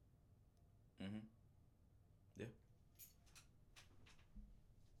 90s. Mm-hmm. Yeah.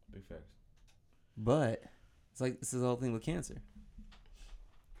 Big facts. But it's like this is the whole thing with cancer.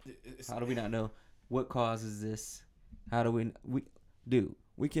 How do we not know what causes this? How do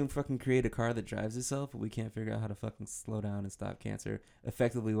we can fucking create a car that drives itself, but we can't figure out how to fucking slow down and stop cancer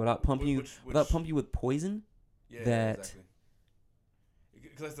effectively without pumping you with poison. Yeah, that exactly.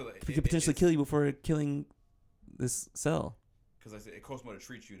 Because it could potentially kill you before killing this cell. Because I said it costs more to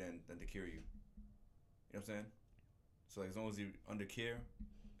treat you than to cure you. You know what I'm saying? So like as long as you under care,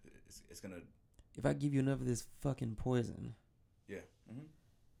 it's gonna. If I give you enough of this fucking poison, yeah,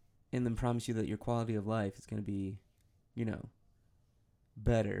 and then promise you that your quality of life is gonna be, you know,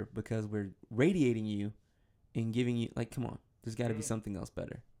 better because we're radiating you and giving you come on, there's got to be something else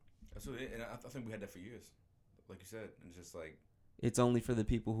better. Absolutely, and I think we had that for years, like you said, and it's just like it's only for the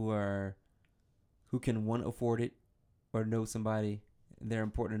people who can afford it, or know somebody and they're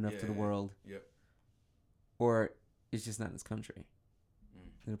important enough to the world. Yep. Or it's just not in this country.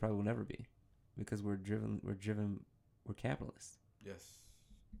 And it probably will never be. Because we're capitalists. Yes.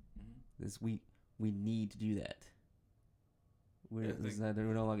 This we need to do that. We're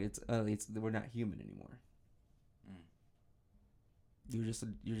no longer we're not human anymore. You're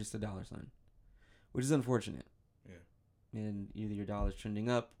just a dollar sign, which is unfortunate. Yeah. And either your dollar's trending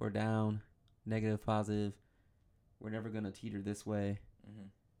up or down, negative, positive. We're never gonna teeter this way.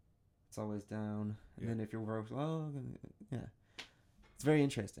 It's always down. And then if you're yeah, it's very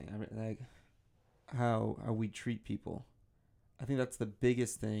interesting. I like how we treat people. I think that's the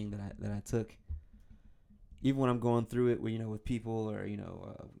biggest thing that I took. Even when I'm going through it, with people or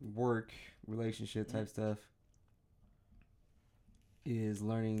work, relationship type stuff, is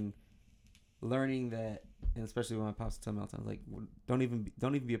learning that, and especially when my pops tell me all the time, like don't even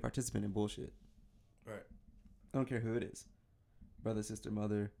be a participant in bullshit. Right. I don't care who it is. Brother, sister,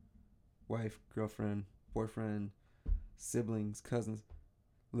 mother, wife, girlfriend, boyfriend, siblings, cousins.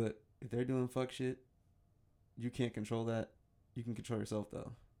 Look, if they're doing fuck shit, you can't control that. You can control yourself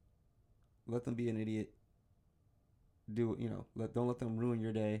though. Let them be an idiot. Do don't let them ruin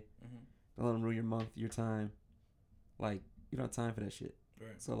your day. Mm-hmm. Don't let them ruin your month, your time. Like, you don't have time for that shit.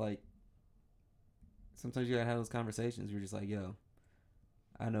 Right. So like, sometimes you gotta have those conversations. You're just like, yo,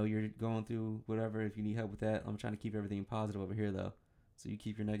 I know you're going through whatever. If you need help with that, I'm trying to keep everything positive over here though. So you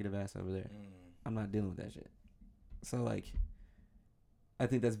keep your negative ass over there. I'm not dealing with that shit. So like, I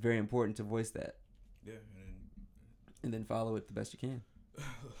think that's very important to voice that. Yeah, and then follow it the best you can.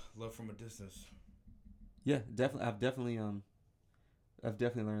 Love from a distance. Yeah, definitely. I've definitely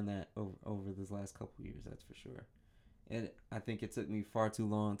learned that over this last couple of years. That's for sure. And I think it took me far too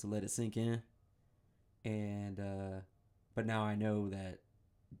long to let it sink in. And but now I know that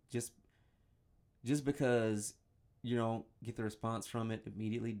just because you don't get the response from it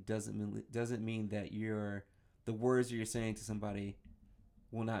immediately doesn't mean that the words you're saying to somebody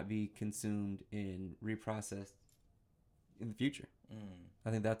will not be consumed and reprocessed in the future. I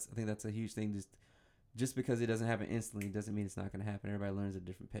think that's a huge thing. Just because it doesn't happen instantly doesn't mean it's not going to happen. Everybody learns at a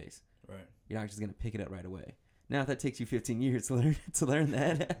different pace. Right. You're not just going to pick it up right away. Now, if that takes you 15 years to learn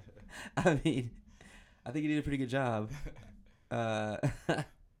that, I mean, I think you did a pretty good job.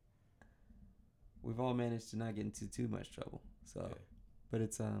 We've all managed to not get into too much trouble. So, yeah. But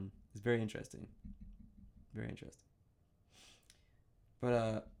it's very interesting. Very interesting.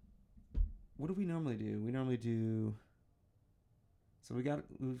 But what do we normally do? We normally do. So we've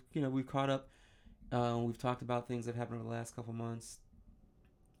caught up. We've talked about things that happened over the last couple months.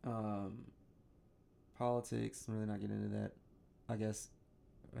 Politics. I'm really not getting into that. I guess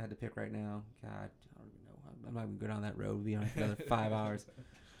I had to pick right now. God, I don't even know. I'm not even going to go down that road. We'll be on for another 5 hours.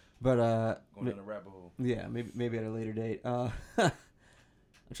 But going down the rabbit hole. Yeah, maybe at a later date. I'm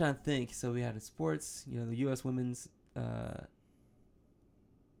trying to think. So we had sports. The U.S. women's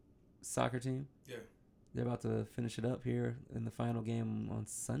soccer team. Yeah. They're about to finish it up here in the final game on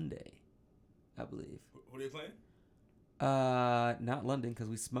Sunday, I believe. Who are they playing? Not London, because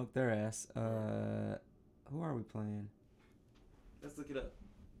we smoked their ass. Who are we playing? Let's look it up.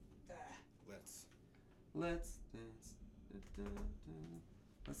 Let's dance.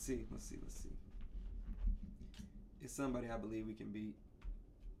 Let's see. It's somebody I believe we can beat.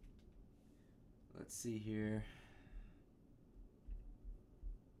 Let's see here.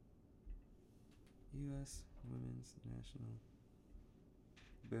 U.S. Women's National.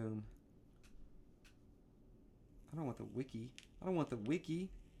 Boom. I don't want the wiki.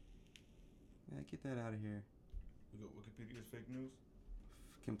 Man, get that out of here. Wikipedia's fake news?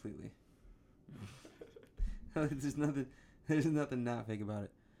 Completely. There's nothing not fake about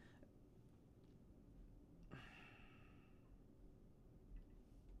it.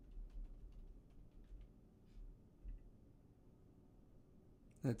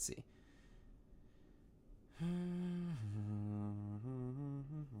 Let's see.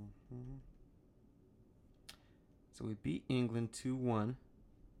 So we beat England 2-1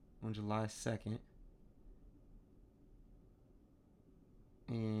 on July 2nd.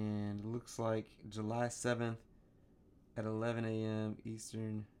 And it looks like July 7th at 11 a.m.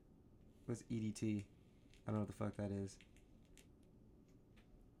 Eastern. What's EDT? I don't know what the fuck that is.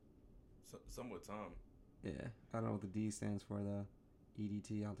 Somewhat time. Yeah, I don't know what the D stands for though.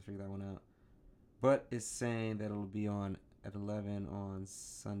 EDT, I'll have to figure that one out. But it's saying that it'll be on at 11 on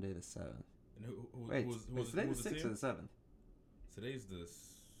Sunday the 7th. And who's today the 6th or the 7th? Today's the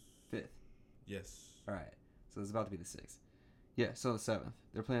 5th. Yes. All right, so it's about to be the 6th. Yeah, so the 7th.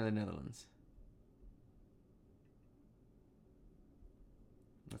 They're playing the Netherlands.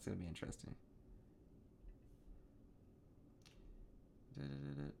 That's gonna be interesting.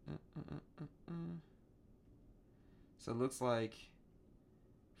 So it looks like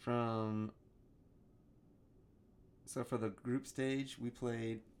for the group stage we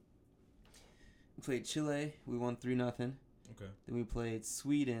played Chile. We won 3-0. Okay. Then we played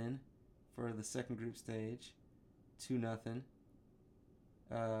Sweden for the second group stage, 2-0.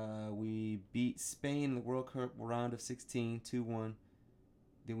 We beat Spain in the World Cup round of 16, 2-1.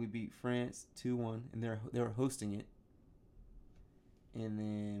 Then we beat France 2-1, and they were hosting it. And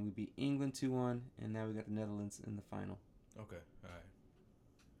then we beat England 2-1, and now we got the Netherlands in the final. Okay, all right.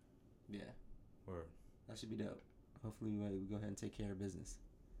 Yeah. Word. That should be dope. Hopefully we go ahead and take care of business.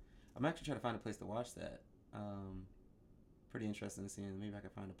 I'm actually trying to find a place to watch that. Pretty interesting to see. Maybe I can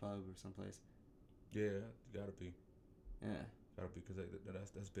find a pub or someplace. Yeah, gotta be. Yeah. Gotta be, because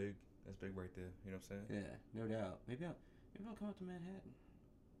that's big. That's big right there. You know what I'm saying? Yeah, no doubt. Maybe I'll come up to Manhattan.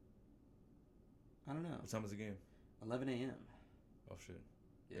 I don't know. What time is the game? 11 a.m. Oh shit.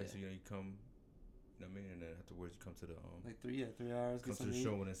 Yeah. So you come. You know what I mean? And then afterwards, you come to the like 3 hours. Come to the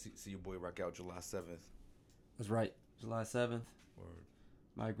show and then see your boy rock out July 7th. That's right. July 7th. Word.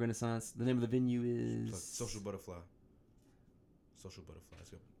 Mike Renaissance. The name of the venue is Social Butterfly. Social Butterfly.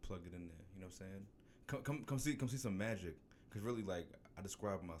 Let's go plug it in there. You know what I'm saying? Come see some magic. Cause really, like, I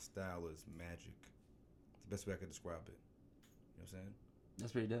describe my style as magic. It's the best way I could describe it. You know what I'm saying?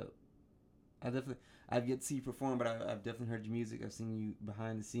 That's pretty dope. I've yet to see you perform, but I've definitely heard your music. I've seen you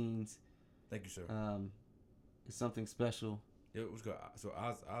behind the scenes. Thank you, sir. It's something special. Yeah, it was good. So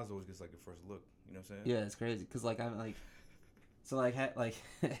Oz always gets like a first look. You know what I'm saying? Yeah, it's crazy. Cause like I'm like, so like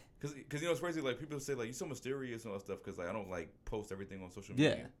Cause you know it's crazy. Like people say like you're so mysterious and all that stuff. Cause like I don't like post everything on social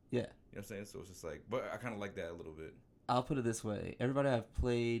media. Yeah. You know what I'm saying? So it's just like, but I kind of like that a little bit. I'll put it this way: everybody I've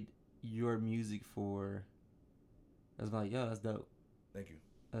played your music for, I was like, yo, that's dope. Thank you.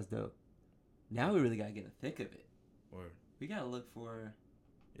 That's dope. Now we really gotta get in the thick of it. Word. We gotta look for.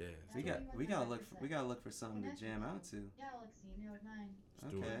 Yeah. We gotta look for something to jam out to. Galaxy Note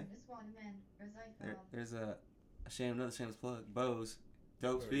 9. Okay. There's another shameless plug. Bose,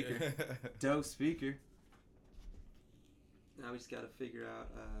 dope speaker, Yeah. dope speaker. Now we just gotta figure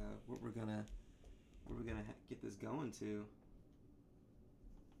out what we're gonna get this going to.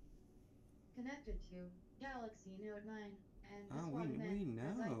 Connected to Galaxy Note 9 and this Oh, one we event know.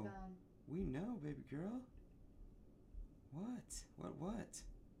 as I found. We know, baby girl. What?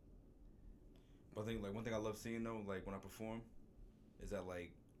 But I think like one thing I love seeing though, like when I perform, is that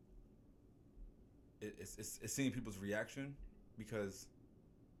like it's seeing people's reaction, because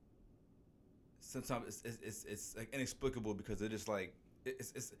sometimes it's like inexplicable, because it is like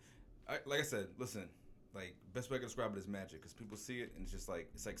like I said, listen, like best way I can describe it is magic, because people see it and it's like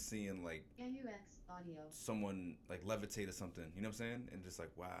seeing like AUX audio. someone like levitate or something, you know what I'm saying, and just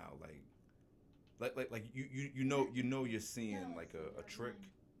like wow, like you know you're seeing like a trick,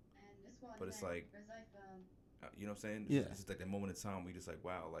 but it's like, you know what I'm saying? Yeah. It's just like that moment in time where you just like,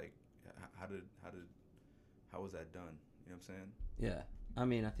 wow, like, how was that done? You know what I'm saying? Yeah. I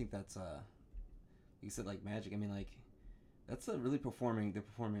mean, I think that's you said like magic. I mean, like that's really the performing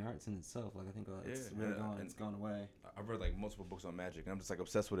arts in itself. Like I think it's really it's going away. I've read like multiple books on magic, and I'm just like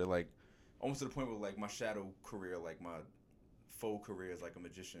obsessed with it. Like almost to the point where like my shadow career, like my faux career as like a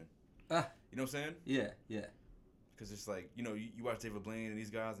magician. You know what I'm saying? Yeah. Because it's like, you know, you watch David Blaine and these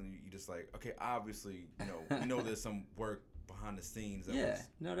guys, and you just like, okay, obviously, you know, we know there's some work behind the scenes that was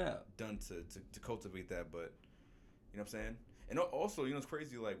no doubt done to cultivate that, but you know what I'm saying? And also, you know, it's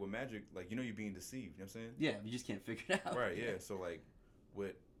crazy, like with magic, like, you know, you're being deceived, you know what I'm saying? Yeah, you just can't figure it out. Right, yeah. So like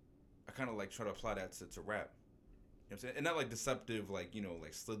I kind of like try to apply that to rap. You know what I'm saying? And not like deceptive, like, you know,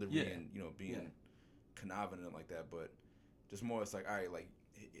 like slithery and, you know, being conniving and like that, but just more, it's like, all right, like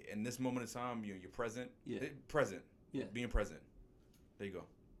in this moment in time, you're present. Yeah. Present. Yeah. Being present. There you go.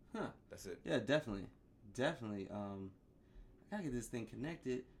 Huh. That's it. Yeah, definitely. I gotta get this thing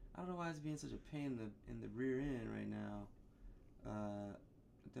connected. I don't know why it's being such a pain in the rear end right now.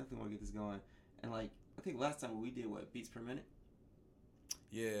 I definitely want to get this going. And like, I think last time we did beats per minute.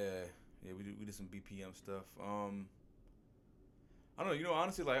 Yeah, we did some BPM stuff. I don't know. You know,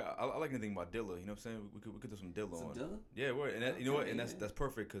 honestly, like I like anything by Dilla. You know what I'm saying? We could do some Dilla on. Dilla? Yeah, word. And that, you know what? And that's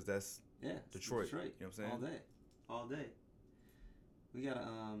perfect, because that's Detroit. You know what I'm saying? All day. We gotta I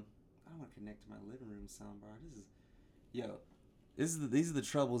don't want to connect to my living room soundbar. These are the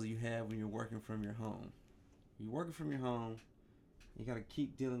troubles you have when you're working from your home. You're working from your home. You gotta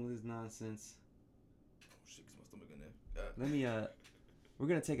keep dealing with this nonsense. Oh shit, 'cause my stomach in there. Let me we're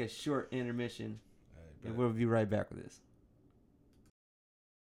gonna take a short intermission, Right, and we'll be right back with this.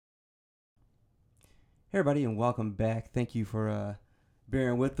 Hey everybody, and welcome back. Thank you for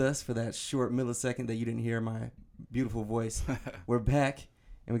bearing with us for that short millisecond that you didn't hear my beautiful voice. We're back,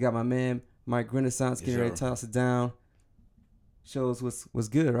 and we got my man Mike Renaissance getting ready to toss it down. Shows what's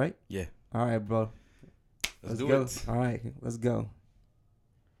good, right? Yeah. All right, bro. Let's do go. it. All right, let's go.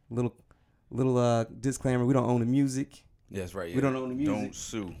 Little disclaimer: we don't own the music. Yeah, that's right. Yeah. We don't own the music.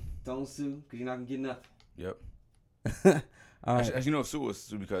 Don't sue, because you're not gonna get nothing. Yep. All right. Actually, no, sue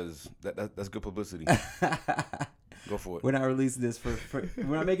us because that's good publicity. Go for it. We're not releasing this for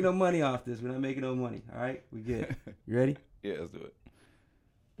we're not making no money off this. We're not making no money. All right, we good. You ready? Yeah, let's do it.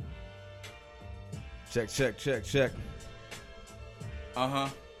 Check.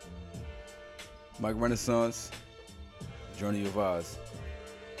 Mike Renaissance, Journey of Oz.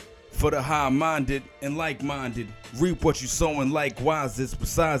 For the high-minded and like-minded, reap what you sow and likewise this.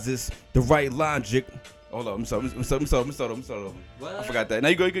 Besides this, the right logic, Hold on, let me start over. What? I forgot that. Now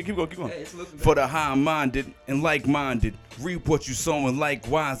you go, keep going. Hey, it's looking For the high-minded and like-minded, reap what you sow and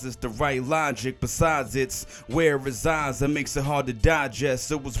likewise it's the right logic. Besides, it's where it resides that makes it hard to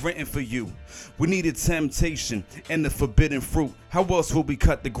digest. It was written for you. We needed temptation and the forbidden fruit. How else will we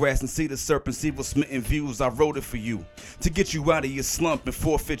cut the grass and see the serpent's evil smitten views? I wrote it for you to get you out of your slump and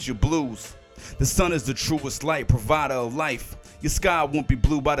forfeit your blues. The sun is the truest light, provider of life. Your sky won't be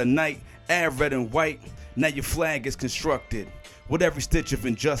blue by the night, add red and white. Now your flag is constructed with every stitch of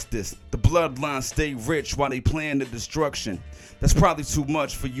injustice. The bloodlines stay rich while they plan the destruction. That's probably too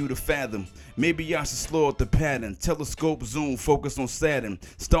much for you to fathom. Maybe I should slow up the pattern. Telescope zoom, focus on Saturn.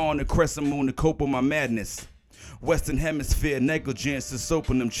 Star on the crescent moon to cope with my madness. Western hemisphere negligence is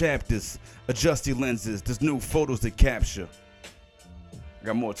open them chapters. Adjust your lenses, there's new photos to capture. I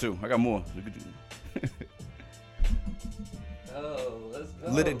got more too. I got more. Oh, let's go.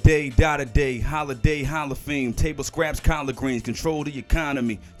 Lit a day, dot a day, holiday, hall of fame, table scraps, collard greens, control the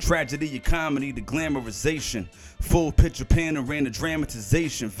economy, tragedy, your comedy, the glamorization, full picture panorama,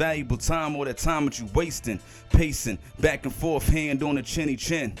 dramatization, valuable time, all that time that you wasting, pacing, back and forth, hand on the chinny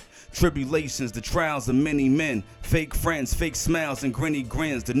chin, tribulations, the trials of many men, fake friends, fake smiles and grinny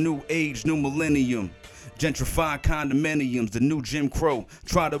grins, the new age, new millennium. Gentrified condominiums, the new Jim Crow.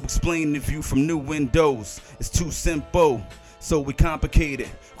 Try to explain the view from new windows. It's too simple, so we complicate it.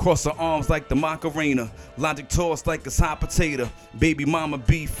 Cross our arms like the Macarena. Logic tossed like it's hot potato. Baby mama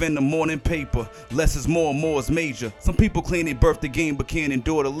beef in the morning paper. Less is more is major. Some people claim they birthed the game but can't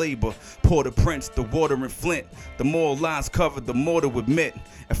endure the labor. Pour the prince, the water and flint. The more lies covered, the more to admit.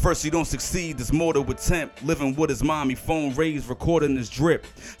 At first you don't succeed, there's more to attempt. Living with his mommy, phone raised, recording his drip.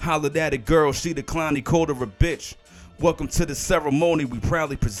 Hollered at a girl, she declined, he called her a bitch. Welcome to the ceremony we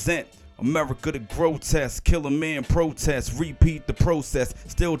proudly present. America the grotesque, kill a man protest, repeat the process,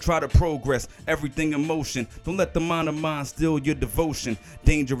 still try to progress, everything in motion. Don't let the mind of mine steal your devotion.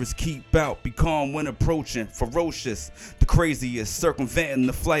 Dangerous, keep out, be calm when approaching, ferocious. The craziest, circumventing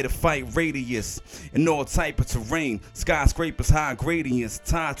the flight of fight radius. In all type of terrain, skyscrapers, high gradients,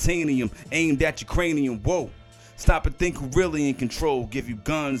 titanium aimed at your cranium, whoa. Stop and think who really in control. Give you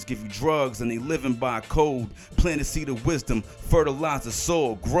guns, give you drugs, and they living by code. Plant a seed of wisdom, fertilize the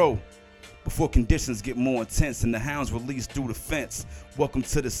soil, grow. Before conditions get more intense and the hounds released through the fence. Welcome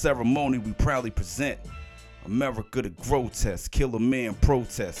to the ceremony we proudly present. America the grotesque, kill a man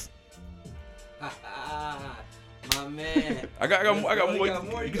protest. My man. I got more. You got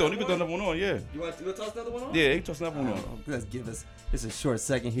more? You can throw another one on, yeah. You want to toss another one on? Yeah, you can toss another one on. Let's give us just a short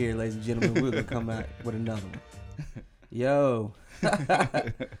second here, ladies and gentlemen. We're going to come out with another one. Yo.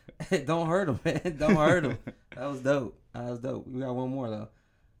 Don't hurt him, man. Don't hurt him. That was dope. We got one more, though.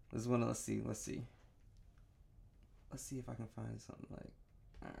 Let's see if I can find something like.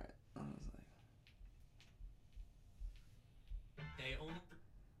 All right. I was like.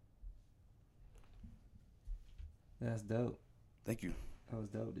 That's dope. Thank you. That was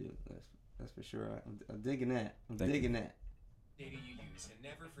dope, dude. That's for sure. I'm digging that. Thank digging you. that. Data you use and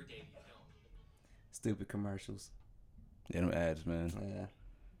never for data you don't. Stupid commercials. Yeah, them ads, man. Yeah.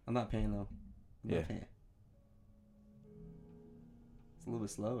 I'm not paying though. I'm Yeah. not paying. It's a little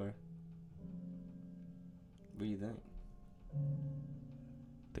bit slower. What do you think?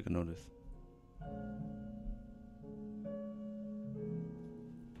 Take a notice.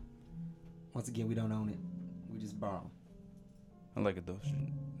 Once again, we don't own it. We just borrow. I like it though.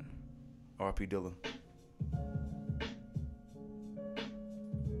 R.P. Dilla.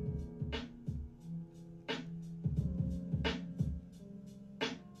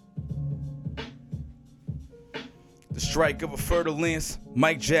 The strike of a fertile lance,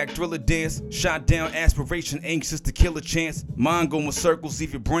 Mike Jack thriller dance, shot down aspiration, anxious to kill a chance. Mind going circles,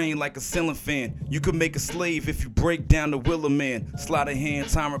 leave your brain like a ceiling fan. You could make a slave if you break down the will of man. Slide a hand,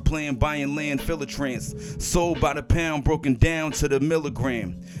 timer playing, buying land, fill a trance. Sold by the pound, broken down to the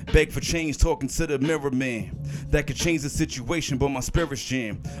milligram. Beg for change, talking to the mirror man. That could change the situation, but my spirit's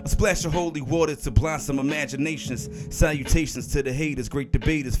jam. A splash of holy water to blossom imaginations. Salutations to the haters, great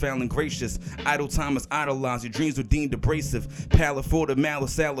debaters, found gracious. Idle timers idolize, your dreams were deemed abrasive. Palate for the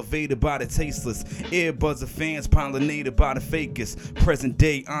malice, salivated by the tasteless. Earbuds of fans pollinated by the fakest. Present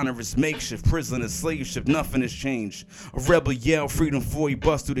day honor is makeshift, prison is slave ship, nothing has changed. A rebel yell freedom before he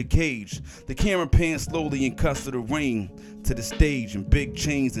busts through the cage. The camera pans slowly in cuts of the rain. To the stage in big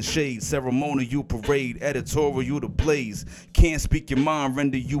chains and shades, ceremonial parade, editorial to blaze. Can't speak your mind,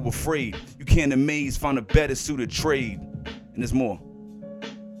 render you afraid. You can't amaze, find a better suited trade. And there's more.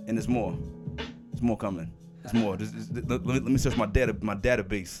 And there's more. There's more coming. There's more. Let me search my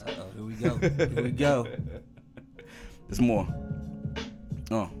database. Uh-oh, here we go. Here we go. There's more.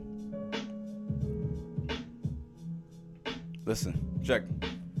 Listen, check.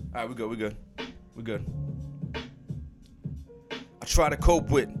 All right, we good. I try to cope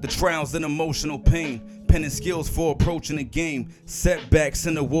with the trials and emotional pain. Penning skills for approaching the game. Setbacks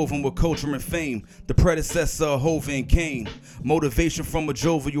interwoven with culture and fame. The predecessor of Hov and Kane. Motivation from a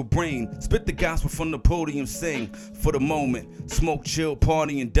jovial brain. Spit the gospel from the podium, sing for the moment. Smoke, chill,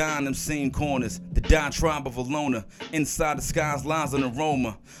 party, and dine them same corners. The diatribe of a loner. Inside the skies lies an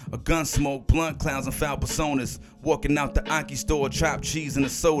aroma. A gun smoke, blunt clouds, and foul personas. Walking out the Aki store, chopped cheese and a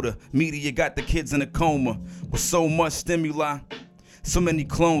soda. Media got the kids in a coma. With so much stimuli. So many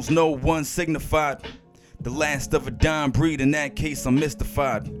clones, no one signified. The last of a dying breed, in that case I'm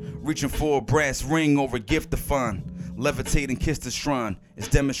mystified. Reaching for a brass ring or a gift to find. Levitate and kiss the shrine. It's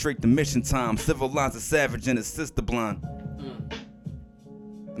demonstrate the mission time. Civilize the savage and assist the blind.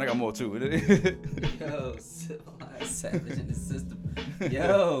 And I got more too. Yo, civilized savage in the system.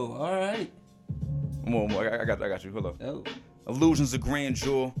 Yo, alright. More. I got you. Hold up. Oh. Illusions of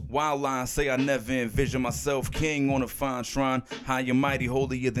grandeur. Wild lines say I never envision myself king on a fine shrine. High and mighty,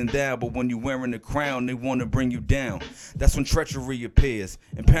 holier than thou. But when you wearing the crown, they want to bring you down. That's when treachery appears.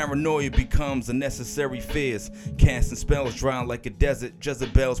 And paranoia becomes a necessary fears. Casting spells dry like a desert.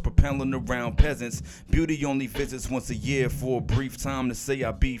 Jezebel's propelling around peasants. Beauty only visits once a year for a brief time to say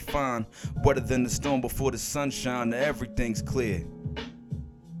I be fine. Wetter than the storm before the sunshine. Everything's clear.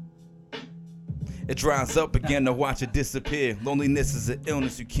 It dries up again to watch it disappear. Loneliness is an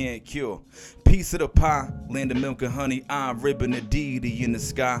illness you can't cure. Piece of the pie, land of milk and honey, eye ribbon, a deity in the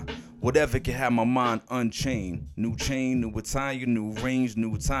sky. Whatever can have my mind unchained. New chain, new attire, new range,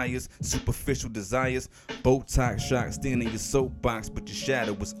 new tires, superficial desires. Botox shock, stand in your soapbox, but your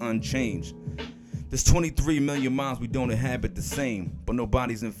shadow was unchanged. There's 23 million miles we don't inhabit the same, but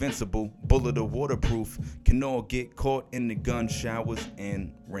nobody's invincible. Bullet or waterproof can all get caught in the gun showers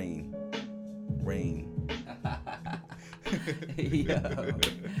and rain. Yo,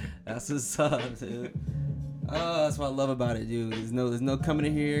 that's what's up, dude. Oh, that's what I love about it, dude. There's no coming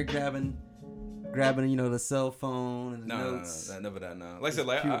in here grabbing, the cell phone and the notes. No, never that. Nah. Like I said,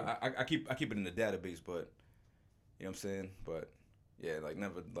 like I keep it in the database, but you know what I'm saying. But yeah, like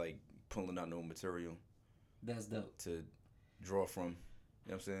never like pulling out no material. That's dope to draw from. You know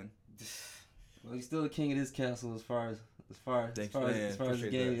what I'm saying. Well, he's still the king of this castle as far as the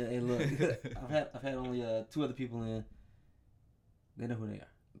game. Hey, look, I've had only 2 other people in. They know who they are.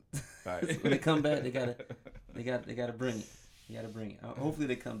 Right. So when they come back, they gotta bring it. You gotta bring it. Hopefully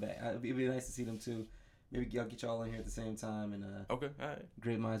they come back. It'd be nice to see them too. Maybe I'll get y'all in here at the same time and okay, all right.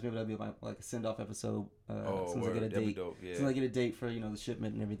 Great minds. Maybe that'll be like a send off episode. As soon as I get a that'd be date. dope, yeah. As soon as I get a date for the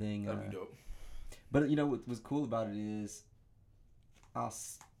shipment and everything. That'd be dope. But what was cool about it is, I'll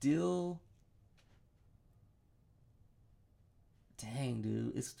still. Dang,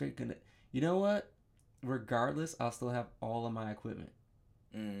 dude, it's straight gonna. You know what? Regardless, I'll still have all of my equipment.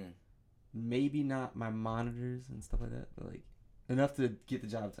 Maybe not my monitors and stuff like that, but like enough to get the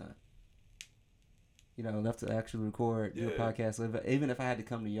job done. Enough to actually record, do a podcast. Even if I had to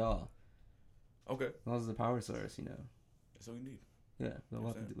come to y'all. Okay. As long as the power source, That's all you need. Yeah, we'll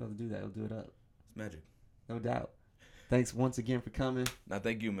have to do that. We'll do it up. It's magic. No doubt. Thanks once again for coming. Nah,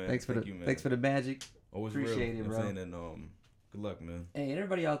 thank you, man. Thanks for the magic. Always appreciate real. it, bro. I'm saying, and good luck, man. Hey, and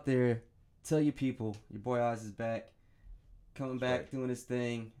everybody out there, tell your people, your boy Oz is back, coming That's back, right. doing his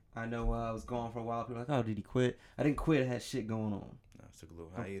thing. I know I was gone for a while. People were like, oh, did he quit? I didn't quit. I had shit going on. Nah, took a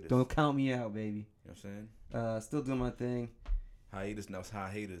little hiatus. Don't count me out, baby. You know what I'm saying? Still doing my thing. Hiatus, now it's high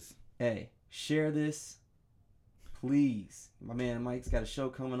haters. Hey, share this, please. My man Mike's got a show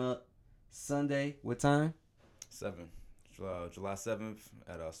coming up Sunday. What time? 7. July 7th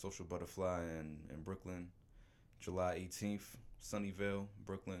at Social Butterfly in Brooklyn. July 18th, Sunnyvale,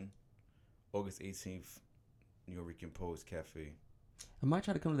 Brooklyn. August 18th, New York Poets Cafe. I might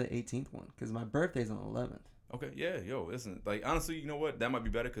try to come to the 18th one because my birthday's on the 11th. Okay, yeah, listen, like, honestly, you know what? That might be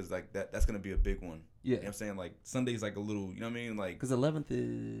better because, like, that's going to be a big one. Yeah. You know what I'm saying? Like, Sunday's, like, a little, you know what I mean? Like, because 11th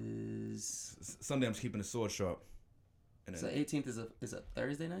is... Sunday, I'm just keeping the sword sharp. And so 18th is a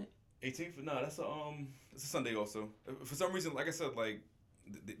Thursday night? 18th? No, it's a Sunday also. For some reason, like I said, like,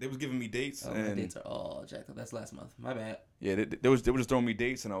 they was giving me dates. Oh, and my dates are all jacked up. That's last month. My bad. Yeah, they were just throwing me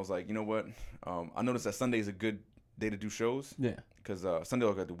dates, and I was like, you know what? I noticed that Sunday is a good day to do shows. Yeah. Because Sunday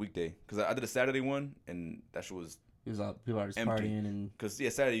I got the weekday. Because I did a Saturday one, and that shit was It was all people are just empty. partying and Because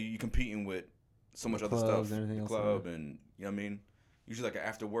Saturday you competing with so much other clubs stuff, and everything the else, club, yeah. and you know what I mean. Usually like an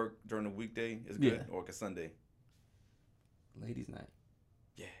after work during the weekday is good, Yeah. or like a Sunday. ladies' night.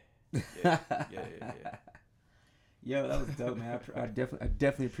 Yeah. Yo, that was dope, man. I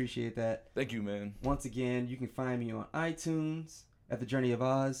definitely appreciate that. Thank you, man. Once again, you can find me on iTunes at The Journey of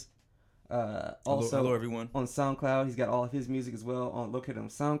Oz. Also, hello everyone. on SoundCloud, he's got all of his music as well. Located on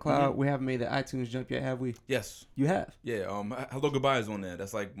SoundCloud. We haven't made the iTunes jump yet, have we? Yes. You have. Yeah. Hello Goodbye is on there.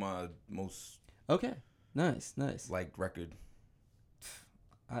 That's like my most Okay. Nice. liked record.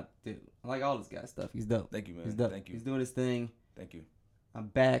 I like all this guy's stuff. He's dope. Thank you, man. He's dope. Thank you. He's doing his thing. Thank you. I'm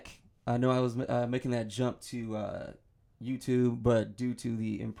back. I know I was making that jump to YouTube, but due to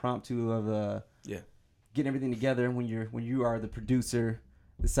the impromptu of getting everything together, when you are the producer,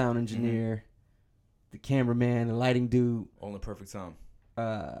 the sound engineer, the cameraman, the lighting dude, All in the perfect time.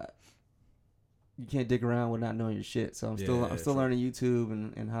 you can't dig around with not knowing your shit. So I'm still learning YouTube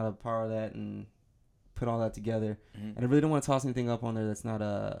and how to power that and put all that together. And I really don't want to toss anything up on there that's not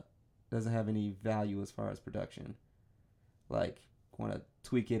doesn't have any value as far as production. Like, want to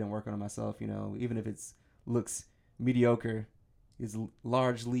tweak it and work on it myself, even if it's looks mediocre, it's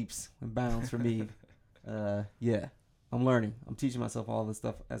large leaps and bounds for me. Yeah, I'm learning. I'm teaching myself all this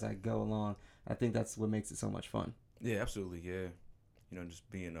stuff as I go along. I think that's what makes it so much fun. Yeah, absolutely. Yeah, just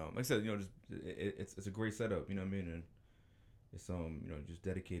being like I said, just it's a great setup. You know what I mean? And it's just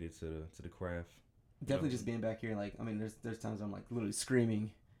dedicated to the craft. Definitely just being back here. Like, I mean, there's times where I'm like literally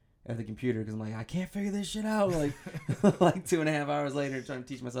screaming at the computer because I'm like, I can't figure this shit out. Like, like 2.5 hours later, trying to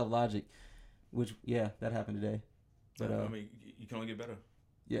teach myself Logic, which that happened today. But I mean, you can only get better.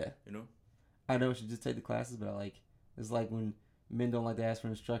 Yeah. I know I should just take the classes, but it's like when men don't like to ask for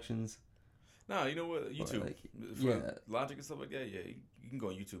instructions. No, you know what? YouTube. Like, Logic and stuff like that. Yeah, you can go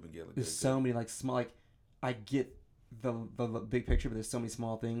on YouTube and get. There's so many small. Like, I get the big picture, but there's so many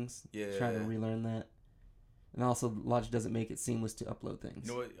small things. Yeah. Trying to relearn that, and also Logic doesn't make it seamless to upload things.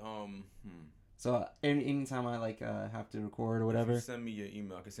 You know what? So anytime I have to record or whatever, if you send me your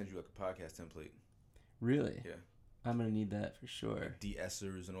email, I can send you like a podcast template. Really? Yeah. I'm gonna need that for sure. Like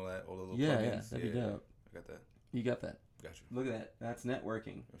de-essers and all that, all the little yeah, plugins. Yeah, that'd be dope. I got that. You got that. Got you. Look at that. That's networking.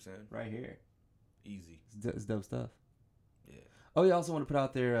 You know what I'm saying? Right here. Easy. It's dope stuff. Yeah. Oh, yeah, I also want to put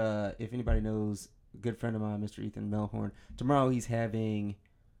out there, if anybody knows, a good friend of mine, Mr. Ethan Melhorn, tomorrow he's having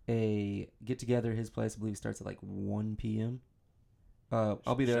a get-together. His place, I believe, starts at 1 p.m.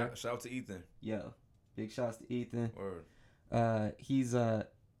 I'll be there. Shout out to Ethan. Yeah. Big shouts to Ethan. Word. He's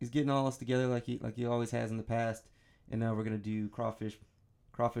getting all us together like he always has in the past. And now we're going to do crawfish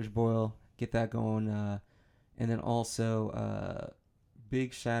boil, get that going. And then also,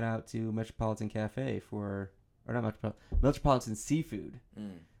 big shout out to Metropolitan Cafe Metropolitan Seafood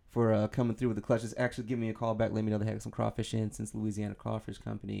for coming through with the clutches. Actually, give me a call back. Let me know they had some crawfish in since Louisiana Crawfish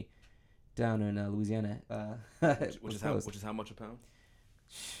Company down in Louisiana. Which is how much a pound?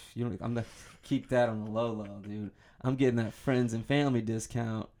 I'm gonna keep that on the low, dude. I'm getting that friends and family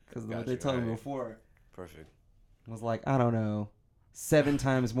discount because what they told me before. Perfect. Was like, I don't know, 7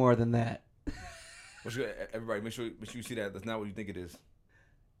 times more than that. Everybody, make sure you see that. That's not what you think it is.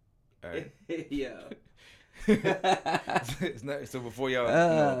 All right. Yeah. It's not. So before y'all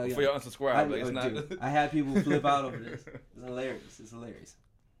unsubscribe, it's not. Dude, I had people flip out over this. It's hilarious.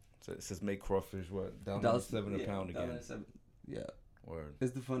 So it says make crawfish down to $7 a pound again. Yeah. Word.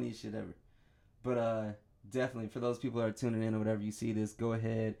 It's the funniest shit ever. But definitely for those people that are tuning in or whatever, you see this, go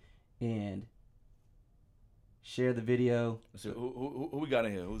ahead and share the video. So who we got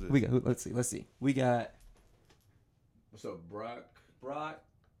in here? Who's this? We got. Let's see. We got. What's up, Brock?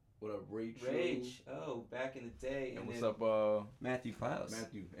 What up, Rach? Oh, back in the day. And what's up, Matthew Klaus.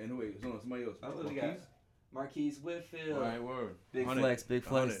 Matthew. And wait, somebody else. Oh, we got Marquise Whitfield. All right, word. Big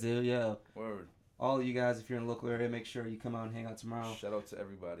flex, dude. Yeah. Word. All of you guys, if you're in the local area, make sure you come out and hang out tomorrow. Shout out to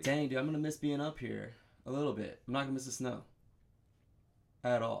everybody. Dang, dude, I'm gonna miss being up here a little bit. I'm not gonna miss the snow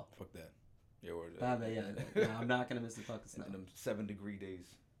at all. Fuck that. Yeah, word. No, I'm not gonna miss the fucking snow. In them 7-degree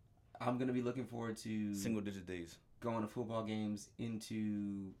days. I'm gonna be looking forward to single-digit days. Going to football games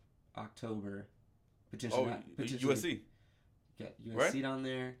into October. Potentially. USC. Yeah, USC down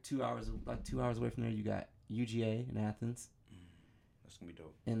there. 2 hours away from there. You got UGA in Athens. That's gonna be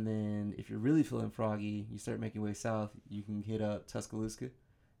dope. And then if you're really feeling froggy, you start making way south. You can hit up Tuscaloosa,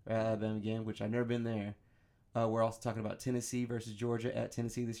 or Alabama game, which I've never been there. We're also talking about Tennessee versus Georgia at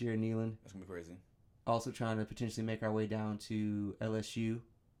Tennessee this year in Neyland. That's gonna be crazy. Also trying to potentially make our way down to LSU,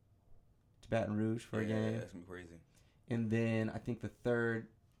 to Baton Rouge for a game. Yeah, that's gonna be crazy. And then I think the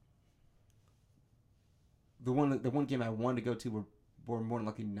one game I wanted to go to, we're more than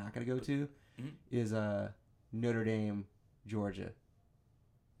likely not going to go to, is Notre Dame, Georgia.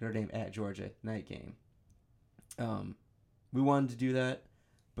 Notre Dame at Georgia night game. We wanted to do that,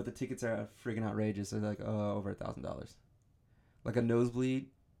 but the tickets are freaking outrageous. They're like over $1,000. Like a nosebleed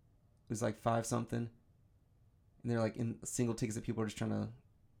was like 5 something, and they're like in single tickets that people are just trying to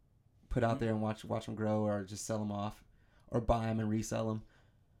put out there and watch them grow, or just sell them off, or buy them and resell them.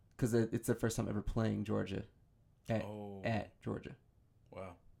 because it's their first time ever playing Georgia at Georgia.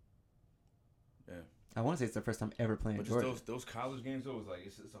 Wow. Yeah. I want to say it's their first time ever playing But Georgia. just those college games, though, is like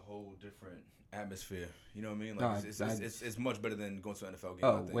it's a whole different atmosphere. You know what I mean? No, Like it's much better than going to an NFL game.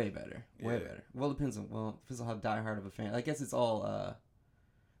 Oh, I think. way better. Way better. Well, it depends on how diehard of a fan. I guess it's all.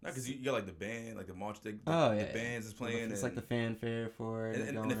 Not because you got like the band, like the march. The bands is playing. It's like the fanfare for it.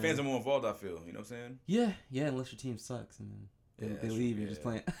 And the fans are more involved, I feel. You know what I'm saying? Yeah, unless your team sucks and then they that's leave, true. you're just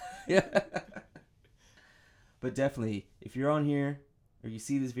playing. Yeah. But definitely, if you're on here or you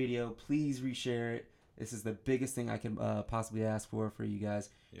see this video, please reshare it. This is the biggest thing I can possibly ask for you guys.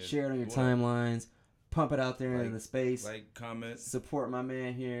 Yeah. Share it on your timelines. Pump it out there in the space. Like, comment. Support my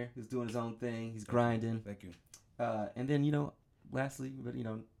man here who's doing his own thing. He's grinding. Thank you. And then, lastly, but,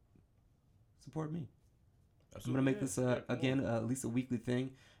 support me. Absolutely. I'm going to make this, again, at least a weekly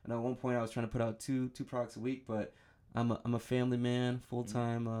thing. And at one point I was trying to put out two products a week, but I'm a family man,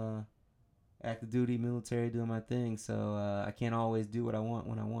 full-time active duty military, doing my thing. So I can't always do what I want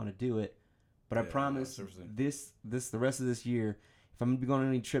when I want to do it. But I promise the rest of this year, if I'm going to be going on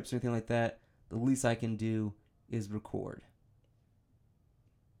any trips or anything like that, the least I can do is record.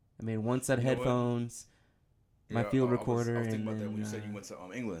 I mean, one set of headphones, my field recorder, I was thinking and about that then, when you said you went to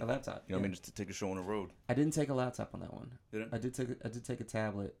England. A laptop. You know what I mean? Just to take a show on the road. I didn't take a laptop on that one. Did it? I did take a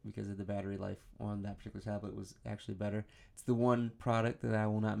tablet because of the battery life on that particular tablet was actually better. It's the one product that I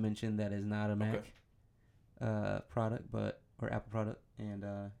will not mention that is not a Mac product, or Apple product, and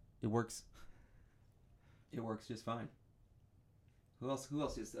it works. It works just fine. Who else is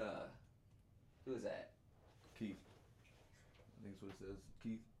who is that? Keith. I think that's what it says.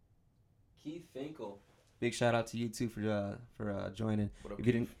 Keith Finkel. Big shout out to you too for joining. What up, If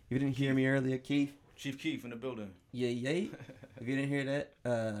you didn't hear me earlier, Keith. Chief Keith in the building. Yay. If you didn't hear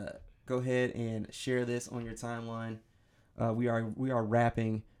that, go ahead and share this on your timeline. We are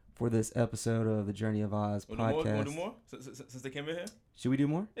wrapping for this episode of the Journey of Oz podcast. Want to do more? Since they came in here? Should we do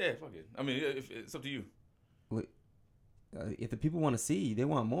more? Yeah, fuck it. I mean, it's up to you. If the people want to see, they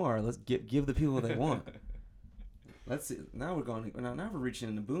want more. Let's give the people what they want. Let's see. Now we're reaching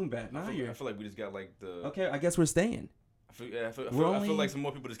in the boom bat. Now I feel like we just got like the. Okay, I guess we're staying. I feel like some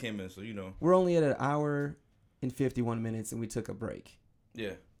more people just came in, so We're only at an hour and 51 minutes, and we took a break.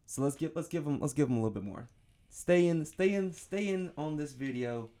 Yeah. So let's give them a little bit more. Stay in on this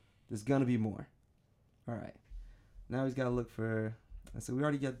video. There's gonna be more. All right. Now he's got to look for. So we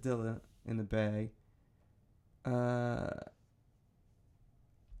already got Dilla in the bag. I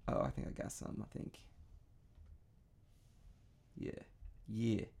think I got some. I think. Yeah.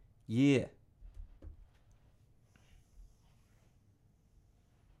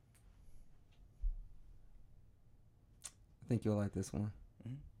 I think you'll like this one.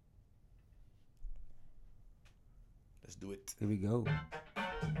 Mm-hmm. Let's do it. Here we go.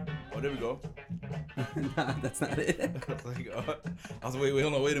 Oh, there we go. Nah, that's not it. I was wait,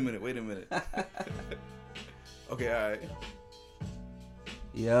 hold on, wait a minute. Okay, all right.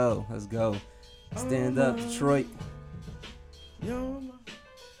 Yo, let's go. Stand up, Detroit. Yo.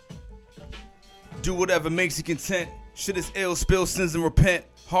 Do whatever makes you content. Shit is ill, spill sins and repent.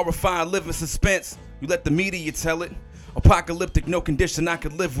 Horrified, live in suspense. You let the media tell it. Apocalyptic, no condition I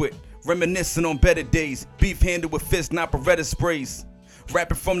could live with. Reminiscing on better days. Beef handled with fists, not Beretta sprays.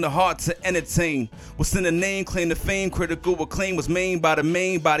 Rapping from the heart to entertain. What's in the name? Claim to fame. Critical acclaim was made by the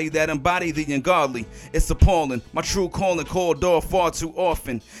main body that embodied the ungodly. It's appalling. My true calling called off far too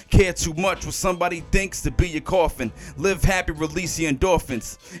often. Care too much what somebody thinks to be your coffin. Live happy, release your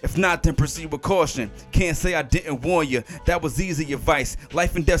endorphins. If not, then proceed with caution. Can't say I didn't warn you. That was easy advice.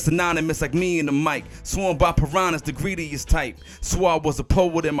 Life and death synonymous like me and the mic. Sworn by piranhas, the greediest type. Swore I was a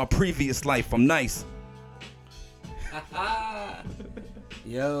poet in my previous life. I'm nice.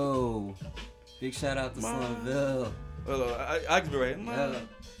 Yo, big shout out to Slumville. I can be right. Yeah.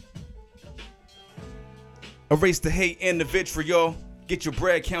 Erase the hate and the vitriol. Get your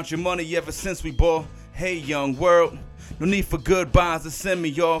bread, count your money ever since we ball. Hey, young world. No need for goodbyes or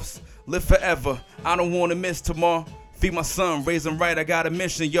semi-offs. Live forever. I don't want to miss tomorrow. Feed my son, raise him right. I got a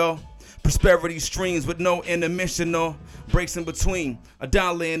mission, y'all. Prosperity streams with no intermission or breaks in between.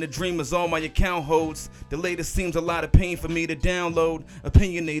 $1 and the dream is all my account holds. The latest seems a lot of pain for me to download.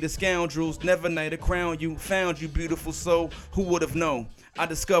 Opinionated scoundrels, never night to crown you. Found you, beautiful soul, who would have known? I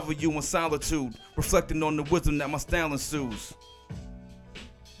discovered you in solitude, reflecting on the wisdom that my style ensues.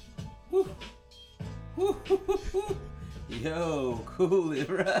 Woo. Yo, cool it,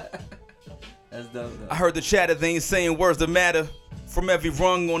 right? That's dope, though. I heard the chatter, they ain't saying words that matter. From every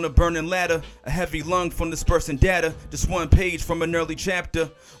rung on the burning ladder, a heavy lung from dispersing data. Just one page from an early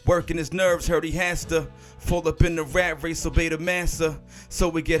chapter. Working his nerves, heard he has to fall up in the rat race, obey the master. So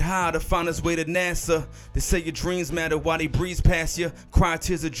we get high to find his way to NASA. They say your dreams matter while they breeze past you. Cry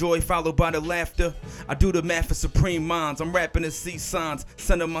tears of joy followed by the laughter. I do the math for supreme minds. I'm rapping to see signs.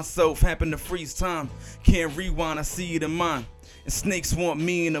 Center myself, happen to freeze time. Can't rewind, I see it in mine. And snakes want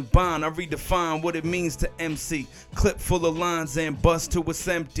me in a bind. I redefine what it means to MC. Clip full of lines and bust till it's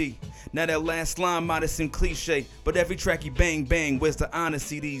empty. Now that last line might have seemed cliche, but every track he bang bang, where's the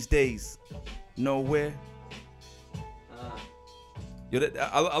honesty these days? Nowhere. Yo,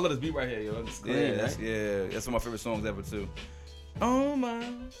 I love this beat right here, yo. Clean, right? That's one of my favorite songs ever too. Oh my,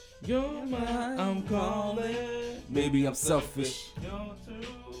 you're my, I'm calling. Maybe I'm selfish. You're too.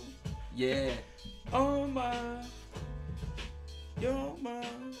 Yeah. Oh my, you're my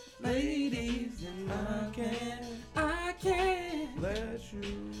Ladies, and I can't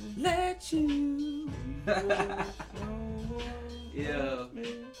let you. Yeah.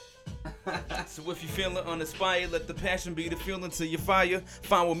 So if you're feeling uninspired, let the passion be the fuel into your fire.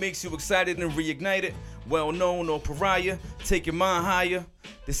 Find what makes you excited and reignite it. Well known or pariah, take your mind higher.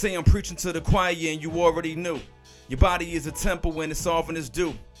 They say I'm preaching to the choir and you already knew. Your body is a temple and it's often its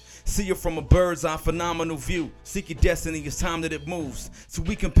due. See it from a bird's eye phenomenal view. Seek your destiny, it's time that it moves. So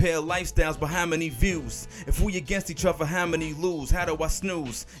we compare lifestyles by how many views. If we against each other, how many lose? How do I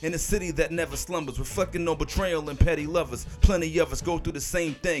snooze? In a city that never slumbers, reflecting on betrayal and petty lovers. Plenty of us go through the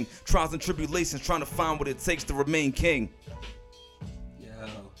same thing. Trials and tribulations, trying to find what it takes to remain king. Yo.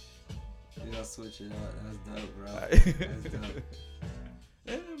 Dude, I'll switch it up. That's dope, bro. Alright. That's dope.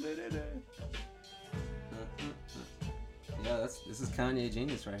 Yeah, this is Kanye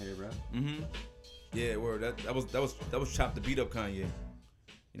genius right here, bro. Mm-hmm. Yeah, word. That was Chop the Beat Up Kanye. You know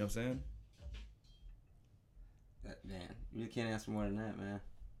what I'm saying? Man, you can't ask for more than that, man.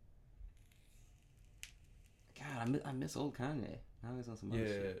 God, I miss old Kanye. Now he's on some other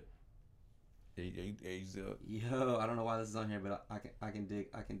shit. He's Yo, I don't know why this is on here, but I can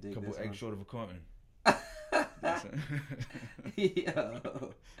dig couple this eggs one. short of a carton.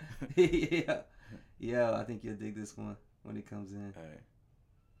 Yo, I think you'll dig this one when it comes in. All right.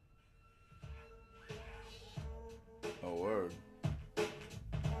 Oh, word.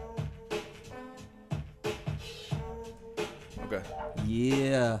 Okay.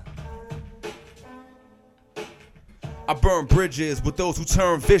 Yeah. I burn bridges with those who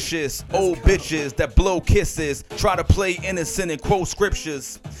turn vicious. Old bitches that blow kisses. Try to play innocent and quote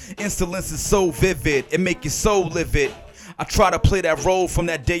scriptures. Insolence is so vivid, it make your soul livid. I try to play that role from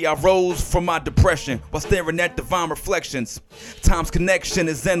that day I rose from my depression while staring at divine reflections. Time's connection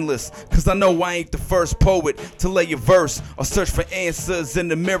is endless, cause I know I ain't the first poet to lay a verse or search for answers in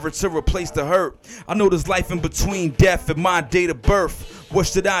the mirror to replace the hurt. I know there's life in between death and my date of birth. What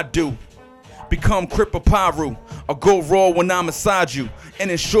should I do? Become Kripa Paru or go raw when I'm inside you and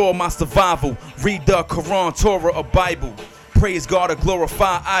ensure my survival. Read the Quran, Torah, or Bible. Praise God or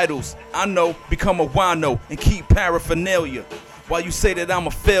glorify idols. I know, become a wino and keep paraphernalia. While you say that I'm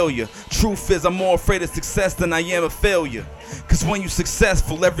a failure, truth is I'm more afraid of success than I am of failure. Cause when you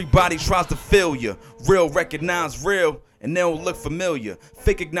successful, everybody tries to fail you. Real recognize real and they don't look familiar.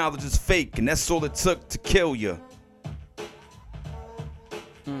 Fake acknowledges fake and that's all it took to kill you.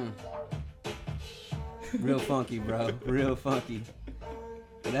 Real funky, bro. Real funky.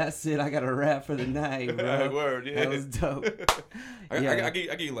 That's it. I got a rap for the night, bro. Word, yeah. That was dope. I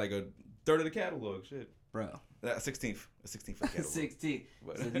give you like a third of the catalog, shit. Bro. 16th of the catalog. 16.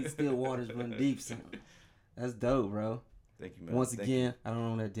 So these still waters run deep, son. That's dope, bro. Thank you, man. Once Thank again, I don't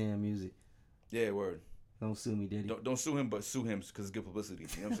own that damn music. Yeah, word. Don't sue me, Diddy. Don't sue him, but sue him because it's good publicity.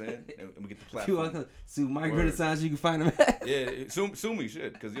 You know what I'm saying? And we get the If you platform. want to sue Mike Word. Renaissance, you can find him at. Yeah, sue me,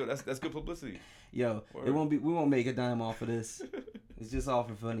 shit, because yo, that's good publicity. Yo, Word. we won't make a dime off of this. It's just all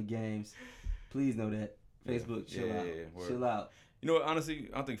for funny games. Please know that. Facebook, chill out. Word. Chill out. You know what? Honestly,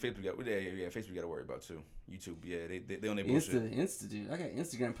 I don't think Facebook got. Facebook got to worry about too. YouTube, yeah, they on their bullshit. Insta, dude. I got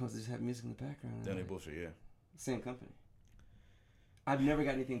Instagram posts that just have music in the background. They on their bullshit, yeah. Same company. I've never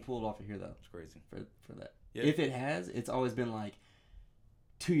got anything pulled off of here though. It's crazy. For that. Yeah. If it has, it's always been like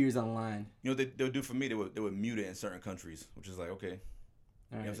 2 years online. You know what they would do for me? They would mute it in certain countries, which is like okay.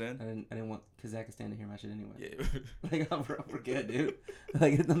 All right. You know what I'm saying? I didn't want Kazakhstan to hear my shit anyway. Yeah. Like we're good, dude.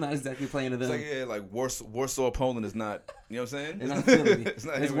 Like I'm not exactly playing to them. It's like Warsaw, Poland is not. You know what I'm saying? They're not feeling me. It's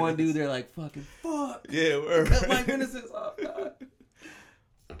not There's even- one dude there like fucking fuck. Yeah, word. Cut my goodnesses off, God.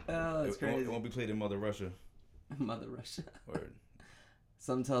 Oh, that's crazy. It won't be played in Mother Russia. Mother Russia. Word.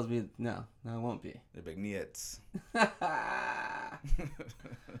 Something tells me no, it won't be. They're big Niets.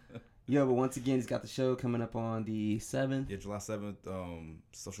 Yo, but once again, he's got the show coming up on the 7th. Yeah, July 7th,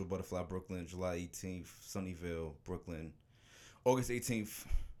 Social Butterfly, Brooklyn. July 18th, Sunnyvale, Brooklyn. August 18th,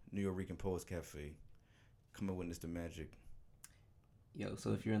 New York Poets Cafe. Come and witness the magic. Yo,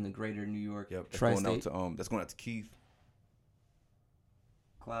 so if you're in the greater New York Yep, tri-state, that's going out to Keith.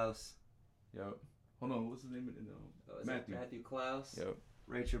 Klaus. Yep. Hold on, what's his name? Matthew. Matthew Klaus. Yep.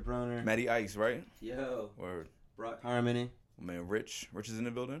 Rachel Broner. Matty Ice, right? Yo. Word. Brock Harmony. My man, Rich. Rich is in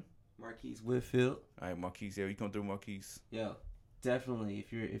the building. Marquise Whitfield. All right, Marquise. Yeah, you come through, Marquise. Yo, definitely.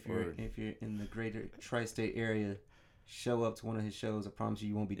 If you're in the greater tri-state area, show up to one of his shows. I promise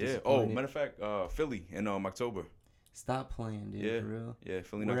you won't be Yeah. disappointed. Oh, matter of fact, Philly in October. Stop playing, dude. Yeah. For real. Yeah,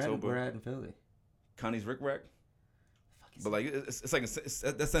 Philly in We're October. at in Philly. Connie's Rick Rack. Fucking But like it's like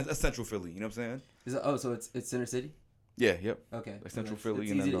that's central Philly. You know what I'm saying? Is it, so it's Center City. Yeah. Yep. Okay. Like Central It's Philly,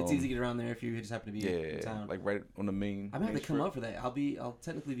 It's and easy. then, it's easy to get around there if you just happen to be in Yeah. town. Like right on the main. I'm gonna have main to come strip. up for that. I'll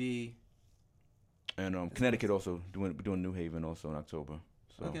technically be. And Connecticut also doing New Haven also in October.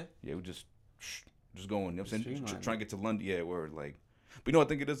 So Okay. yeah, we just going. You know what I'm saying? Streamline Trying to get to London. Yeah, word. Like, but you know what I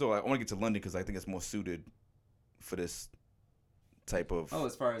think it is though. I want to get to London because I think it's more suited for this type of Oh,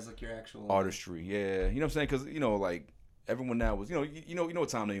 as far as like your actual artistry. Yeah, you know what I'm saying? Because like everyone now was you know what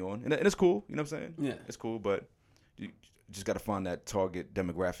time they on, and it's cool. You know what I'm saying? Yeah. It's cool, but you just got to find that target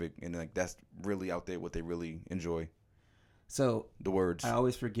demographic, and like that's really out there what they really enjoy. So The words. I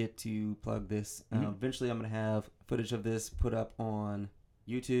always forget to plug this. Mhm. Eventually, I'm gonna have footage of this put up on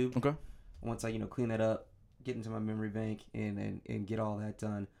YouTube. Okay. Once I clean that up, get into my memory bank, and get all that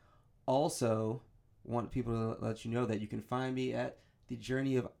done. Also, want people to let you know that you can find me at The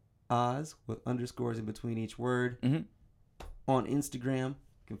Journey of Oz with underscores in between each word Mhm. on Instagram. You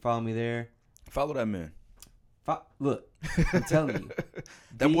can follow me there. Follow that man. Look, I'm telling you, That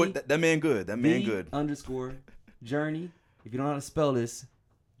The- boy, that man good. That man The good. underscore journey. If you don't know how to spell this, you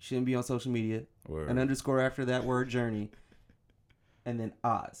shouldn't be on social media. Word. An underscore after that word journey, and then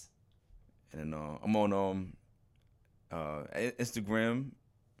Oz. And I'm on Instagram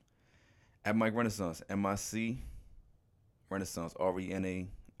at Mike Renaissance. MIC Renaissance. RENAISSANCE.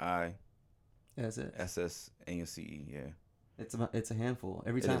 That's it. Yeah. It's a handful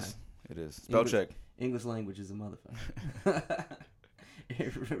every time. It is. Spell English- check. English language is a motherfucker.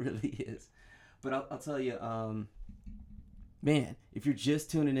 It really is. But I'll tell you, man, if you're just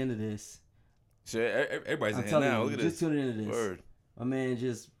tuning into this, Shit, everybody's I'm in here telling now. you, Look at just this. tuning into this. Word. My man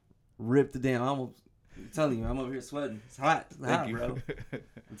just ripped it down. I'm telling you, I'm over here sweating. It's hot. It's hot, Thank you. bro.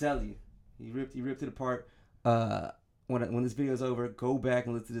 I'm telling you, he ripped it apart. When this video's over, go back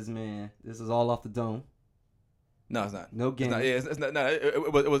and listen to this man. This is all off the dome. No, it's not. No It's game. not. Yeah, it's not. No,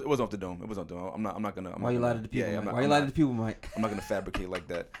 it was off the dome. It was off the dome. I'm not gonna. Why you lie to the people, Yeah, Mike? I'm Why you lie to the people, Mike? I'm not gonna fabricate like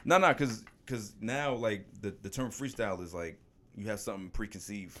that. No, because now like the term freestyle is like you have something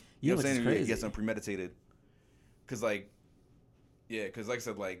preconceived. You know what I'm which is saying? crazy. You get something premeditated. Cause like I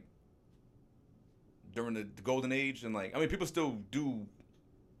said, like during the golden age and like I mean people still do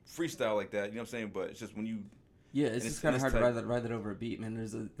freestyle like that. You know what I'm saying? But it's just when you Yeah, it's And just it's- kind of and hard it's to ride that over a beat, man.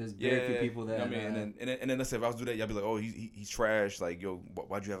 There's very few people that. You know what I mean, and then let's say if I was to do that, y'all be like, oh, he's trash. Like, yo,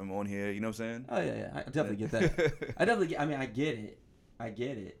 why'd you have him on here? You know what I'm saying? Oh yeah, I definitely get that. I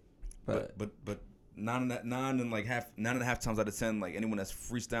get it. But nine and a half times out of 10, like anyone that's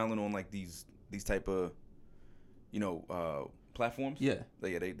freestyling on like these type of platforms, yeah,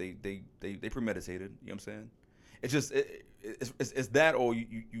 they premeditated. You know what I'm saying? It's just it's that or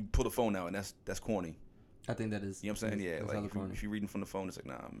you pull the phone out and that's corny. I think that is. You know what I'm saying? Yeah, that's like hella if corny. you're reading from the phone, it's like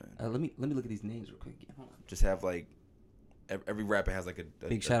nah, man. Let me look at these names real quick. Hold on. Just have like every rapper has like a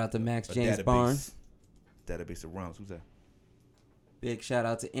Big shout out to Max a James database, Barnes. Database of rhymes. Who's that? Big shout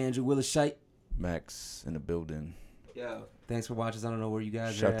out to Andrew Willis-Shite. Max in the building. Yo, thanks for watching. I don't know where you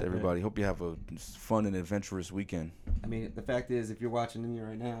guys are Shout out at, to but, everybody. Hope you have a fun and adventurous weekend I mean, the fact is, if you're watching me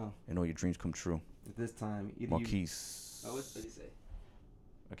right now, and all your dreams come true. at this time, either you. Marquise. Oh, what did he say?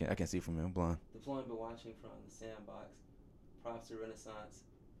 I can't see from here. I'm blind. Deploying but watching from the sandbox. Props to Renaissance.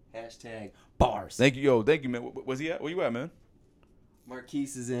 Hashtag bars. Thank you, man. Where's he at? Where you at, man?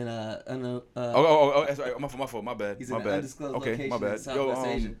 Marquise is in Oh, sorry. My fault. My bad. He's My in an bad. undisclosed Okay, location my in bad. Southwest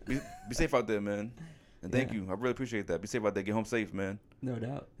Asia. Be safe out there, man. And thank Yeah. you. I really appreciate that. Be safe out there. Get home safe, man. No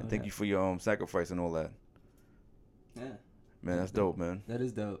doubt. And thank you for your sacrifice and all that. Yeah, Man, that's dope, man. that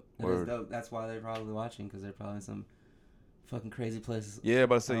is dope. Word. That's why they're probably watching, because they're probably in some fucking crazy places. Yeah,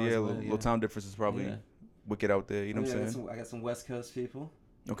 about to say Hours yeah. away, Little yeah. time difference is probably Yeah. wicked out there. You know I what mean, I'm saying? I got some West Coast people.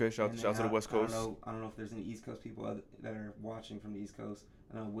 Okay, shout And out to then the West Coast. I don't know if there's any East Coast people that are watching from the East Coast.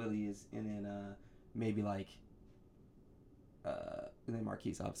 I know Willie is, and then maybe like, and then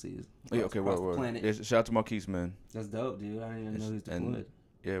Marquise obviously is. Yeah, okay, across the word. planet. Yeah, shout out to Marquise, man. That's dope, dude. I didn't even know he was And- deployed.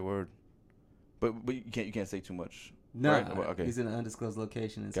 Yeah, word. But you can't say too much. No, Right? Well, okay. he's in an undisclosed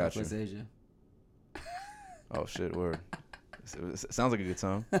location in Gotcha. Southwest Asia. Oh shit, word. It sounds like a good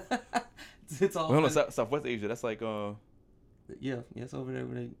time. It's all. Well, hold on, fun- Southwest Asia. That's like Yeah, it's over there.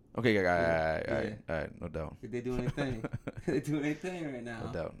 Where Okay, all Yeah. right, no doubt. they doing anything. They doing anything right now.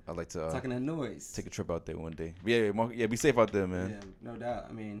 No doubt. I'd like to Talking that noise. take a trip out there one day. But yeah, Mark, yeah, be safe out there, man. Yeah, no doubt.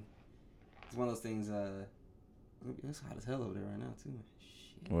 I mean, it's one of those things. It's hot as hell over there right now too.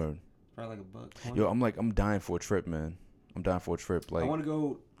 Shit. Word. Probably like $120. Yo, I'm dying for a trip, man. I'm dying for a trip. Like, I want to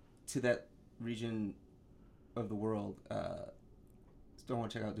go to that region of the world. Still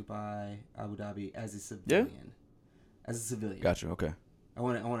want to check out Dubai, Abu Dhabi as a civilian. As a civilian. gotcha. Okay. I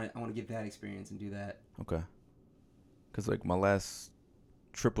want to get that experience and do that. Okay. Cause like my last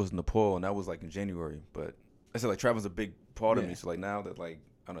trip was Nepal, and that was like in January. But I said like travel's a big part of Yeah. me. So like now that like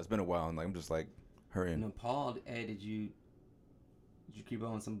I don't know, it's been a while, and like I'm just like hurrying. Nepal, hey, did you keep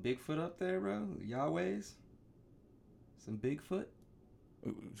on some Bigfoot up there, bro? Yahweh's? Some Bigfoot?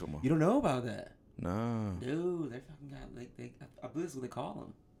 You don't know about that? Nah, Dude, they fucking got I believe that's what they call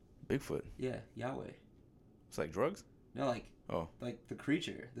them. Bigfoot. Yeah, Yahweh. It's like drugs. No, Oh. like the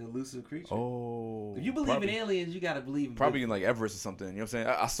creature, the elusive creature. Oh. If you believe probably, in aliens, you gotta believe in probably Bigfoot. in like Everest or something. You know what I'm saying?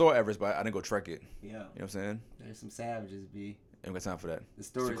 I saw Everest, but I didn't go trek it. Yeah, You know what I'm saying? there's some savages, B. Ain't got time for that. The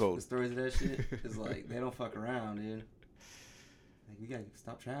stories, cold. the stories of that shit is like they don't fuck around, dude. Like we gotta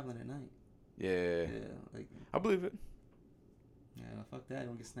stop traveling at night. Yeah. Yeah, like I believe it. yeah, fuck that.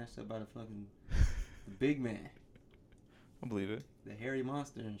 Don't get snatched up by the fucking the big man, I believe it. the hairy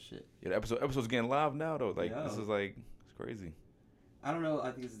monster and shit. Yeah, the episode's getting live now though. Like Yo. this is like it's crazy. I don't know.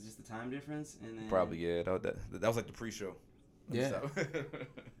 I think it's just the time difference, and then Probably yeah. That was like the pre-show. Yeah. Stop.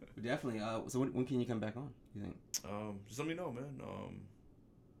 definitely. So when can you come back on? You think? Just let me know, man.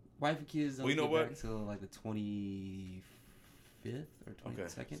 Wife and kids don't Well, you know get what? back until like the 25th or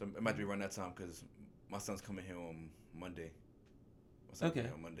 22nd. Okay. So it might be around that time because my son's coming here on Monday. My son's Okay. coming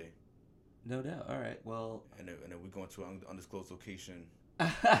here on Monday, No doubt. All right. Well, and then we're going to an undisclosed location.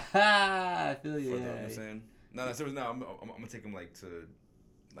 I feel For you. the, you know what I'm saying? No, seriously, no. I'm gonna take him like to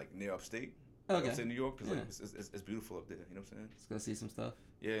like near upstate. Okay. Upstate New York, because like Yeah. it's beautiful up there. You know what I'm saying? Let's go see some stuff.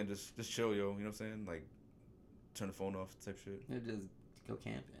 Yeah, and just chill, yo. You know what I'm saying? Like turn the phone off, type shit. Yeah, just go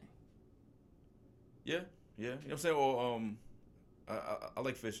camping. Yeah. You know what I'm saying? Or I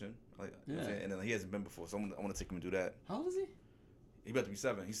like fishing. Like, you know what I'm Yeah. saying? And then he hasn't been before, so I want to take him and do that. How old is he? He about to be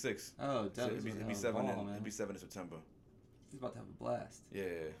 7. He's 6. Oh, So he'll he'll be 7. He'll be 7 in September. He's about to have a blast. Yeah.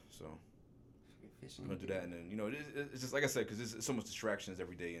 So Fishing. I'm gonna do that, and then it's just like I said, because there's so much distractions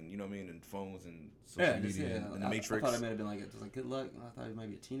every day, and you know what I mean, and phones and social media and the Matrix. I thought it might have been like it was like good luck. I thought he might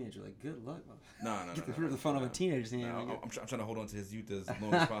be a teenager. Like good luck. No. Get the phone of a teenager's hand. Nah, I'm trying to hold on to his youth as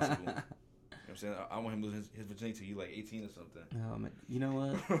long as possible. You know what I'm saying? I want him to lose his virginity till he's like 18 or something. Oh, man. You know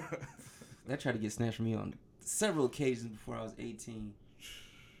what? That tried to get snatched from me on several occasions before I was 18.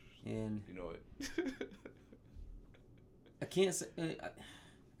 And You know it. I can't say.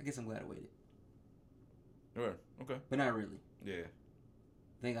 I guess I'm glad I waited, Alright, okay. but not really. Yeah.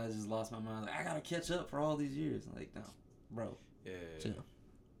 I think I just lost my mind. Like I gotta catch up for all these years. Like no, bro, Yeah. chill.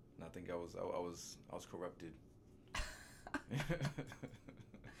 And I think I was corrupted.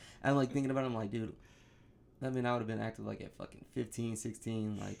 I'm like thinking about it. I'm like, dude, that mean I would have been active like at fucking 15,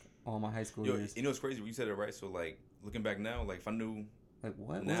 16, like all my high school Yo, years. you know what's crazy? You said it right. So like looking back now, like if I knew Like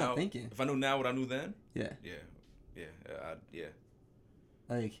what? What now, was I thinking? if I knew now what I knew then, Yeah. yeah.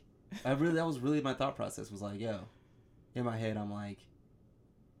 Like, that was really my thought process was like, yo, in my head, I'm like,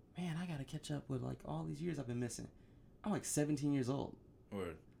 man, I gotta catch up with like all these years I've been missing. I'm like 17 years old.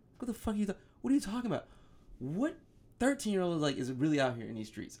 Word. What the fuck what are you talking about? What 13-year-old like is really out here in these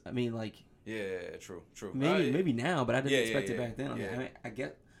streets? I mean, like, Yeah, true. maybe now, but I didn't expect it yeah, back then. yeah. I mean,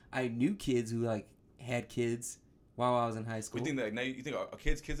 I knew kids who like had kids while I was in high school. We think that now you think are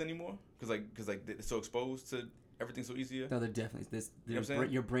kids anymore? Because they're so exposed to everything so easier. No, they're definitely You know what I'm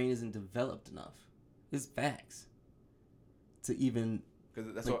saying? your brain isn't developed enough. It's facts to even.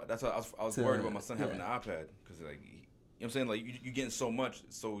 Because that's Like, why I was to- worried about my son having yeah. an iPad. Because like you know what I'm saying, like you getting so much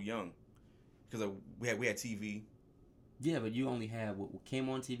so young. Because we had TV. Yeah, but you only had what came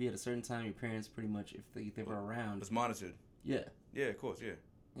on TV at a certain time. Your parents pretty much, if they were around, It's monitored. yeah, Yeah, of course, yeah.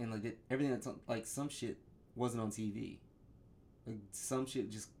 and like everything that's like some shit wasn't on TV. Like some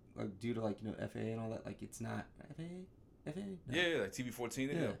shit just like due to like FAA and all that. Like it's not FAA. No. Yeah, like TV 14,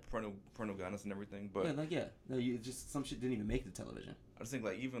 yeah, Yeah. parental guidance and everything. But no, you just some shit didn't even make the television. I just think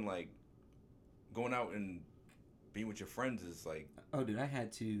like even like going out and being with your friends is like Oh, dude, I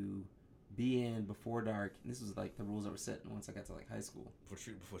had to be in before dark. And this was like the rules that were set once I got to like high school.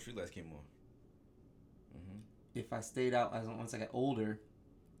 before Street Lights came on. If I stayed out once I got older,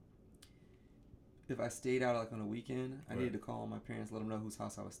 if I stayed out like on a weekend, I Right. needed to call my parents, let them know whose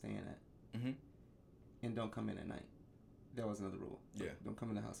house I was staying at, Mm-hmm. and don't come in at night. That was another rule. Yeah. Don't come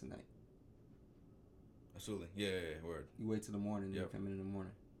in the house at night. Absolutely. Yeah. Word. You wait till the morning, then Yep. you come in the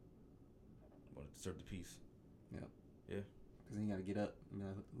morning. Want to disturb the peace. Because then you got to get up and be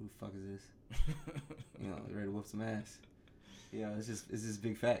like, who the fuck is this? You know, ready to whoop some ass. Yeah, it's just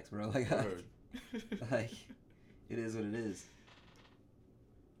big facts, bro. Like, Word. like, it is what it is.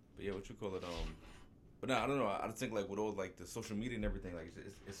 But yeah, what you call it? But no, I don't know. I just think like with all like the social media and everything, like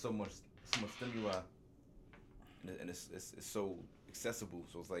it's so much stimuli, and it's so accessible.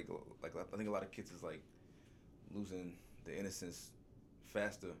 So it's like I think a lot of kids is like losing their innocence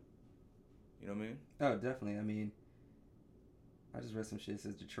faster. You know what I mean? Oh, definitely. I mean, I just read some shit that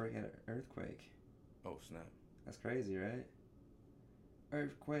says Detroit had an earthquake. Oh snap! That's crazy, right?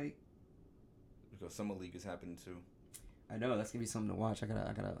 Earthquake. Because summer league is happening too. I know that's gonna be something to watch. I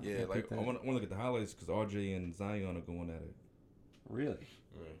gotta. Yeah, like pick I that. want to look at the highlights because RJ and Zion are going at it. Really?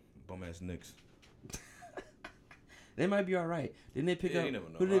 Right. Bum ass Knicks. They might be all right. Didn't they pick Yeah, up? you never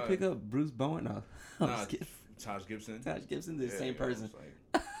know. Who did they pick up? Bruce Bowen? No. I'm Nah, just kidding. Taj Gibson. Taj Gibson, the same I person. was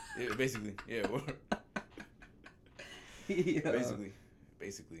like, yeah, basically. Yeah. Yeah.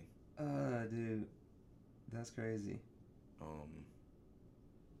 Basically. Dude, that's crazy.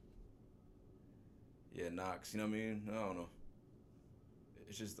 Yeah, Knox. You know what I mean? I don't know.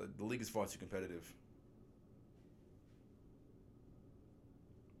 It's just the league is far too competitive.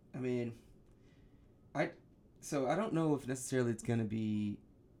 I mean, so I don't know if necessarily it's gonna be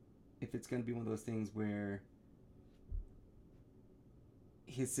one of those things where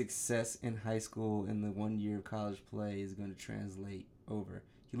his success in high school and the 1 year of college play is going to translate over.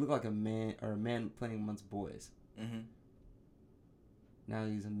 He looked like a man playing amongst boys. Mm-hmm. Now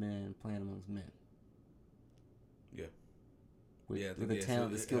he's a man playing amongst men. Yeah. With the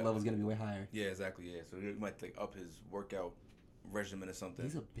talent, the skill level is going to be way higher. Yeah, exactly. Yeah, so he might like up his workout regimen or something.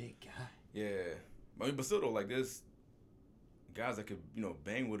 He's a big guy. Yeah, I mean, but still though, like there's guys that could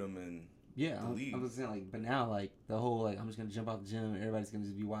bang with him and Yeah, the league. I was saying like, but now like the whole like I'm just gonna jump out the gym and everybody's gonna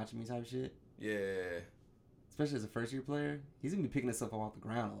just be watching me type shit. Yeah. Especially as a first year player, he's gonna be picking himself up off the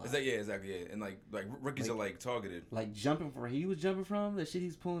ground a lot. Exactly. Yeah, and like rookies are like targeted. Like jumping from where he was jumping from, the shit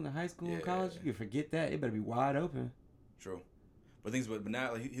he's pulling in high school and college, you can forget that. It better be wide open. True, but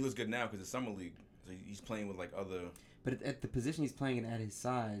now like, he looks good now because it's summer league, so he's playing with like other. But at the position he's playing in at his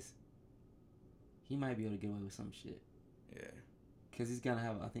size, he might be able to get away with some shit. Yeah. Because he's gonna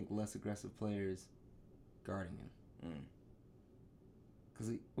have, I think, less aggressive players guarding him.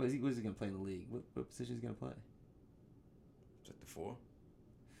 Because what is he gonna play in the league? What position is he gonna play? Is that the 4?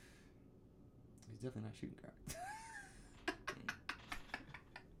 He's definitely not shooting guard.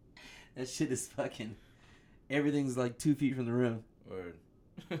 That shit is fucking. Everything's like 2 feet from the rim. Word.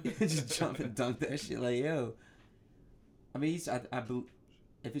 Just jump and dunk that shit. Like, yo. I mean,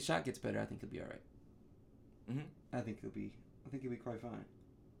 if his shot gets better, I think he'll be all right. Mm-hmm. I think he'll be quite fine.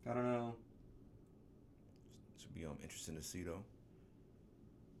 I don't know. Should be interesting to see though.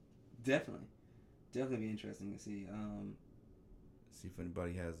 Definitely be interesting to see. See if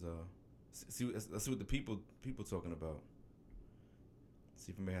anybody has let's see what the people talking about.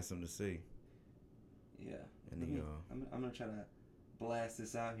 See if anybody has something to say. Yeah. Any I'm gonna try to blast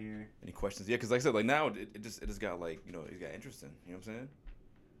this out here. Any questions? Yeah, because like I said, like now it just got like it got interesting. You know what I'm saying?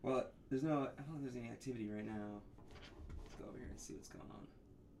 Well, I don't think there's any activity right now. Let's go over here and see what's going on.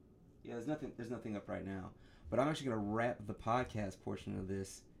 Yeah, there's nothing up right now. But I'm actually gonna wrap the podcast portion of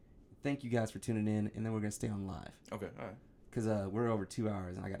this. Thank you guys for tuning in, and then we're gonna stay on live. Okay, all right. Cause we're over 2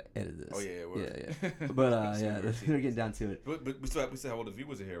 hours, and I gotta edit this. Oh yeah. Yeah. But yeah, we're getting down to it. But we still have all the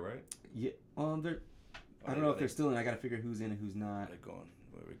viewers are here, right? Yeah. I don't know if they're still in. I gotta figure who's in and who's not. Like going,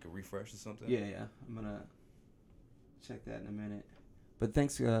 we can refresh or something. Yeah. I'm gonna check that in a minute. But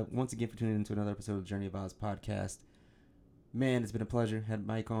thanks once again for tuning into another episode of Journey of Oz podcast. Man, it's been a pleasure. Had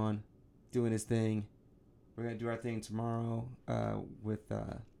Mike on, doing his thing. We're gonna do our thing tomorrow with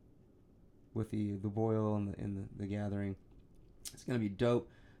the Boyle and the gathering. It's gonna be dope.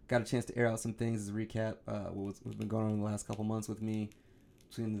 Got a chance to air out some things as a recap. What's been going on in the last couple months with me,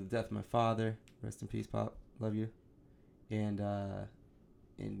 between the death of my father. Rest in peace, Pop. Love you. And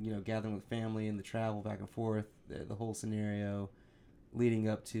gathering with family and the travel back and forth, the whole scenario, leading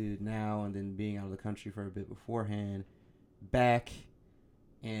up to now, and then being out of the country for a bit beforehand, back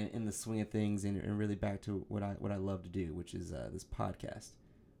and in the swing of things, and really back to what I love to do, which is this podcast.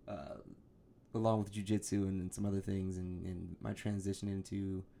 Along with jiu-jitsu and some other things, and my transition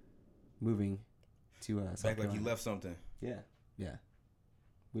into moving to South back like Carolina. you left something. Yeah,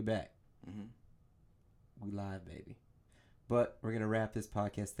 we back. Mm-hmm. We live, baby. But we're going to wrap this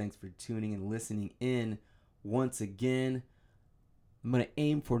podcast. Thanks for tuning and listening in once again. I'm going to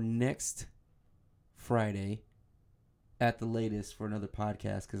aim for next Friday at the latest for another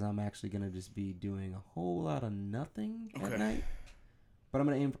podcast because I'm actually going to just be doing a whole lot of nothing at night. But I'm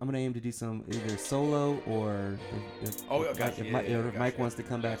gonna aim to do some either solo or if Mike wants to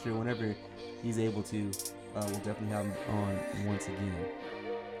come back here whenever he's able to, we'll definitely have him on once again.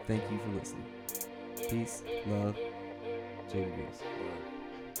 Thank you for listening. Peace, love, J Degrees.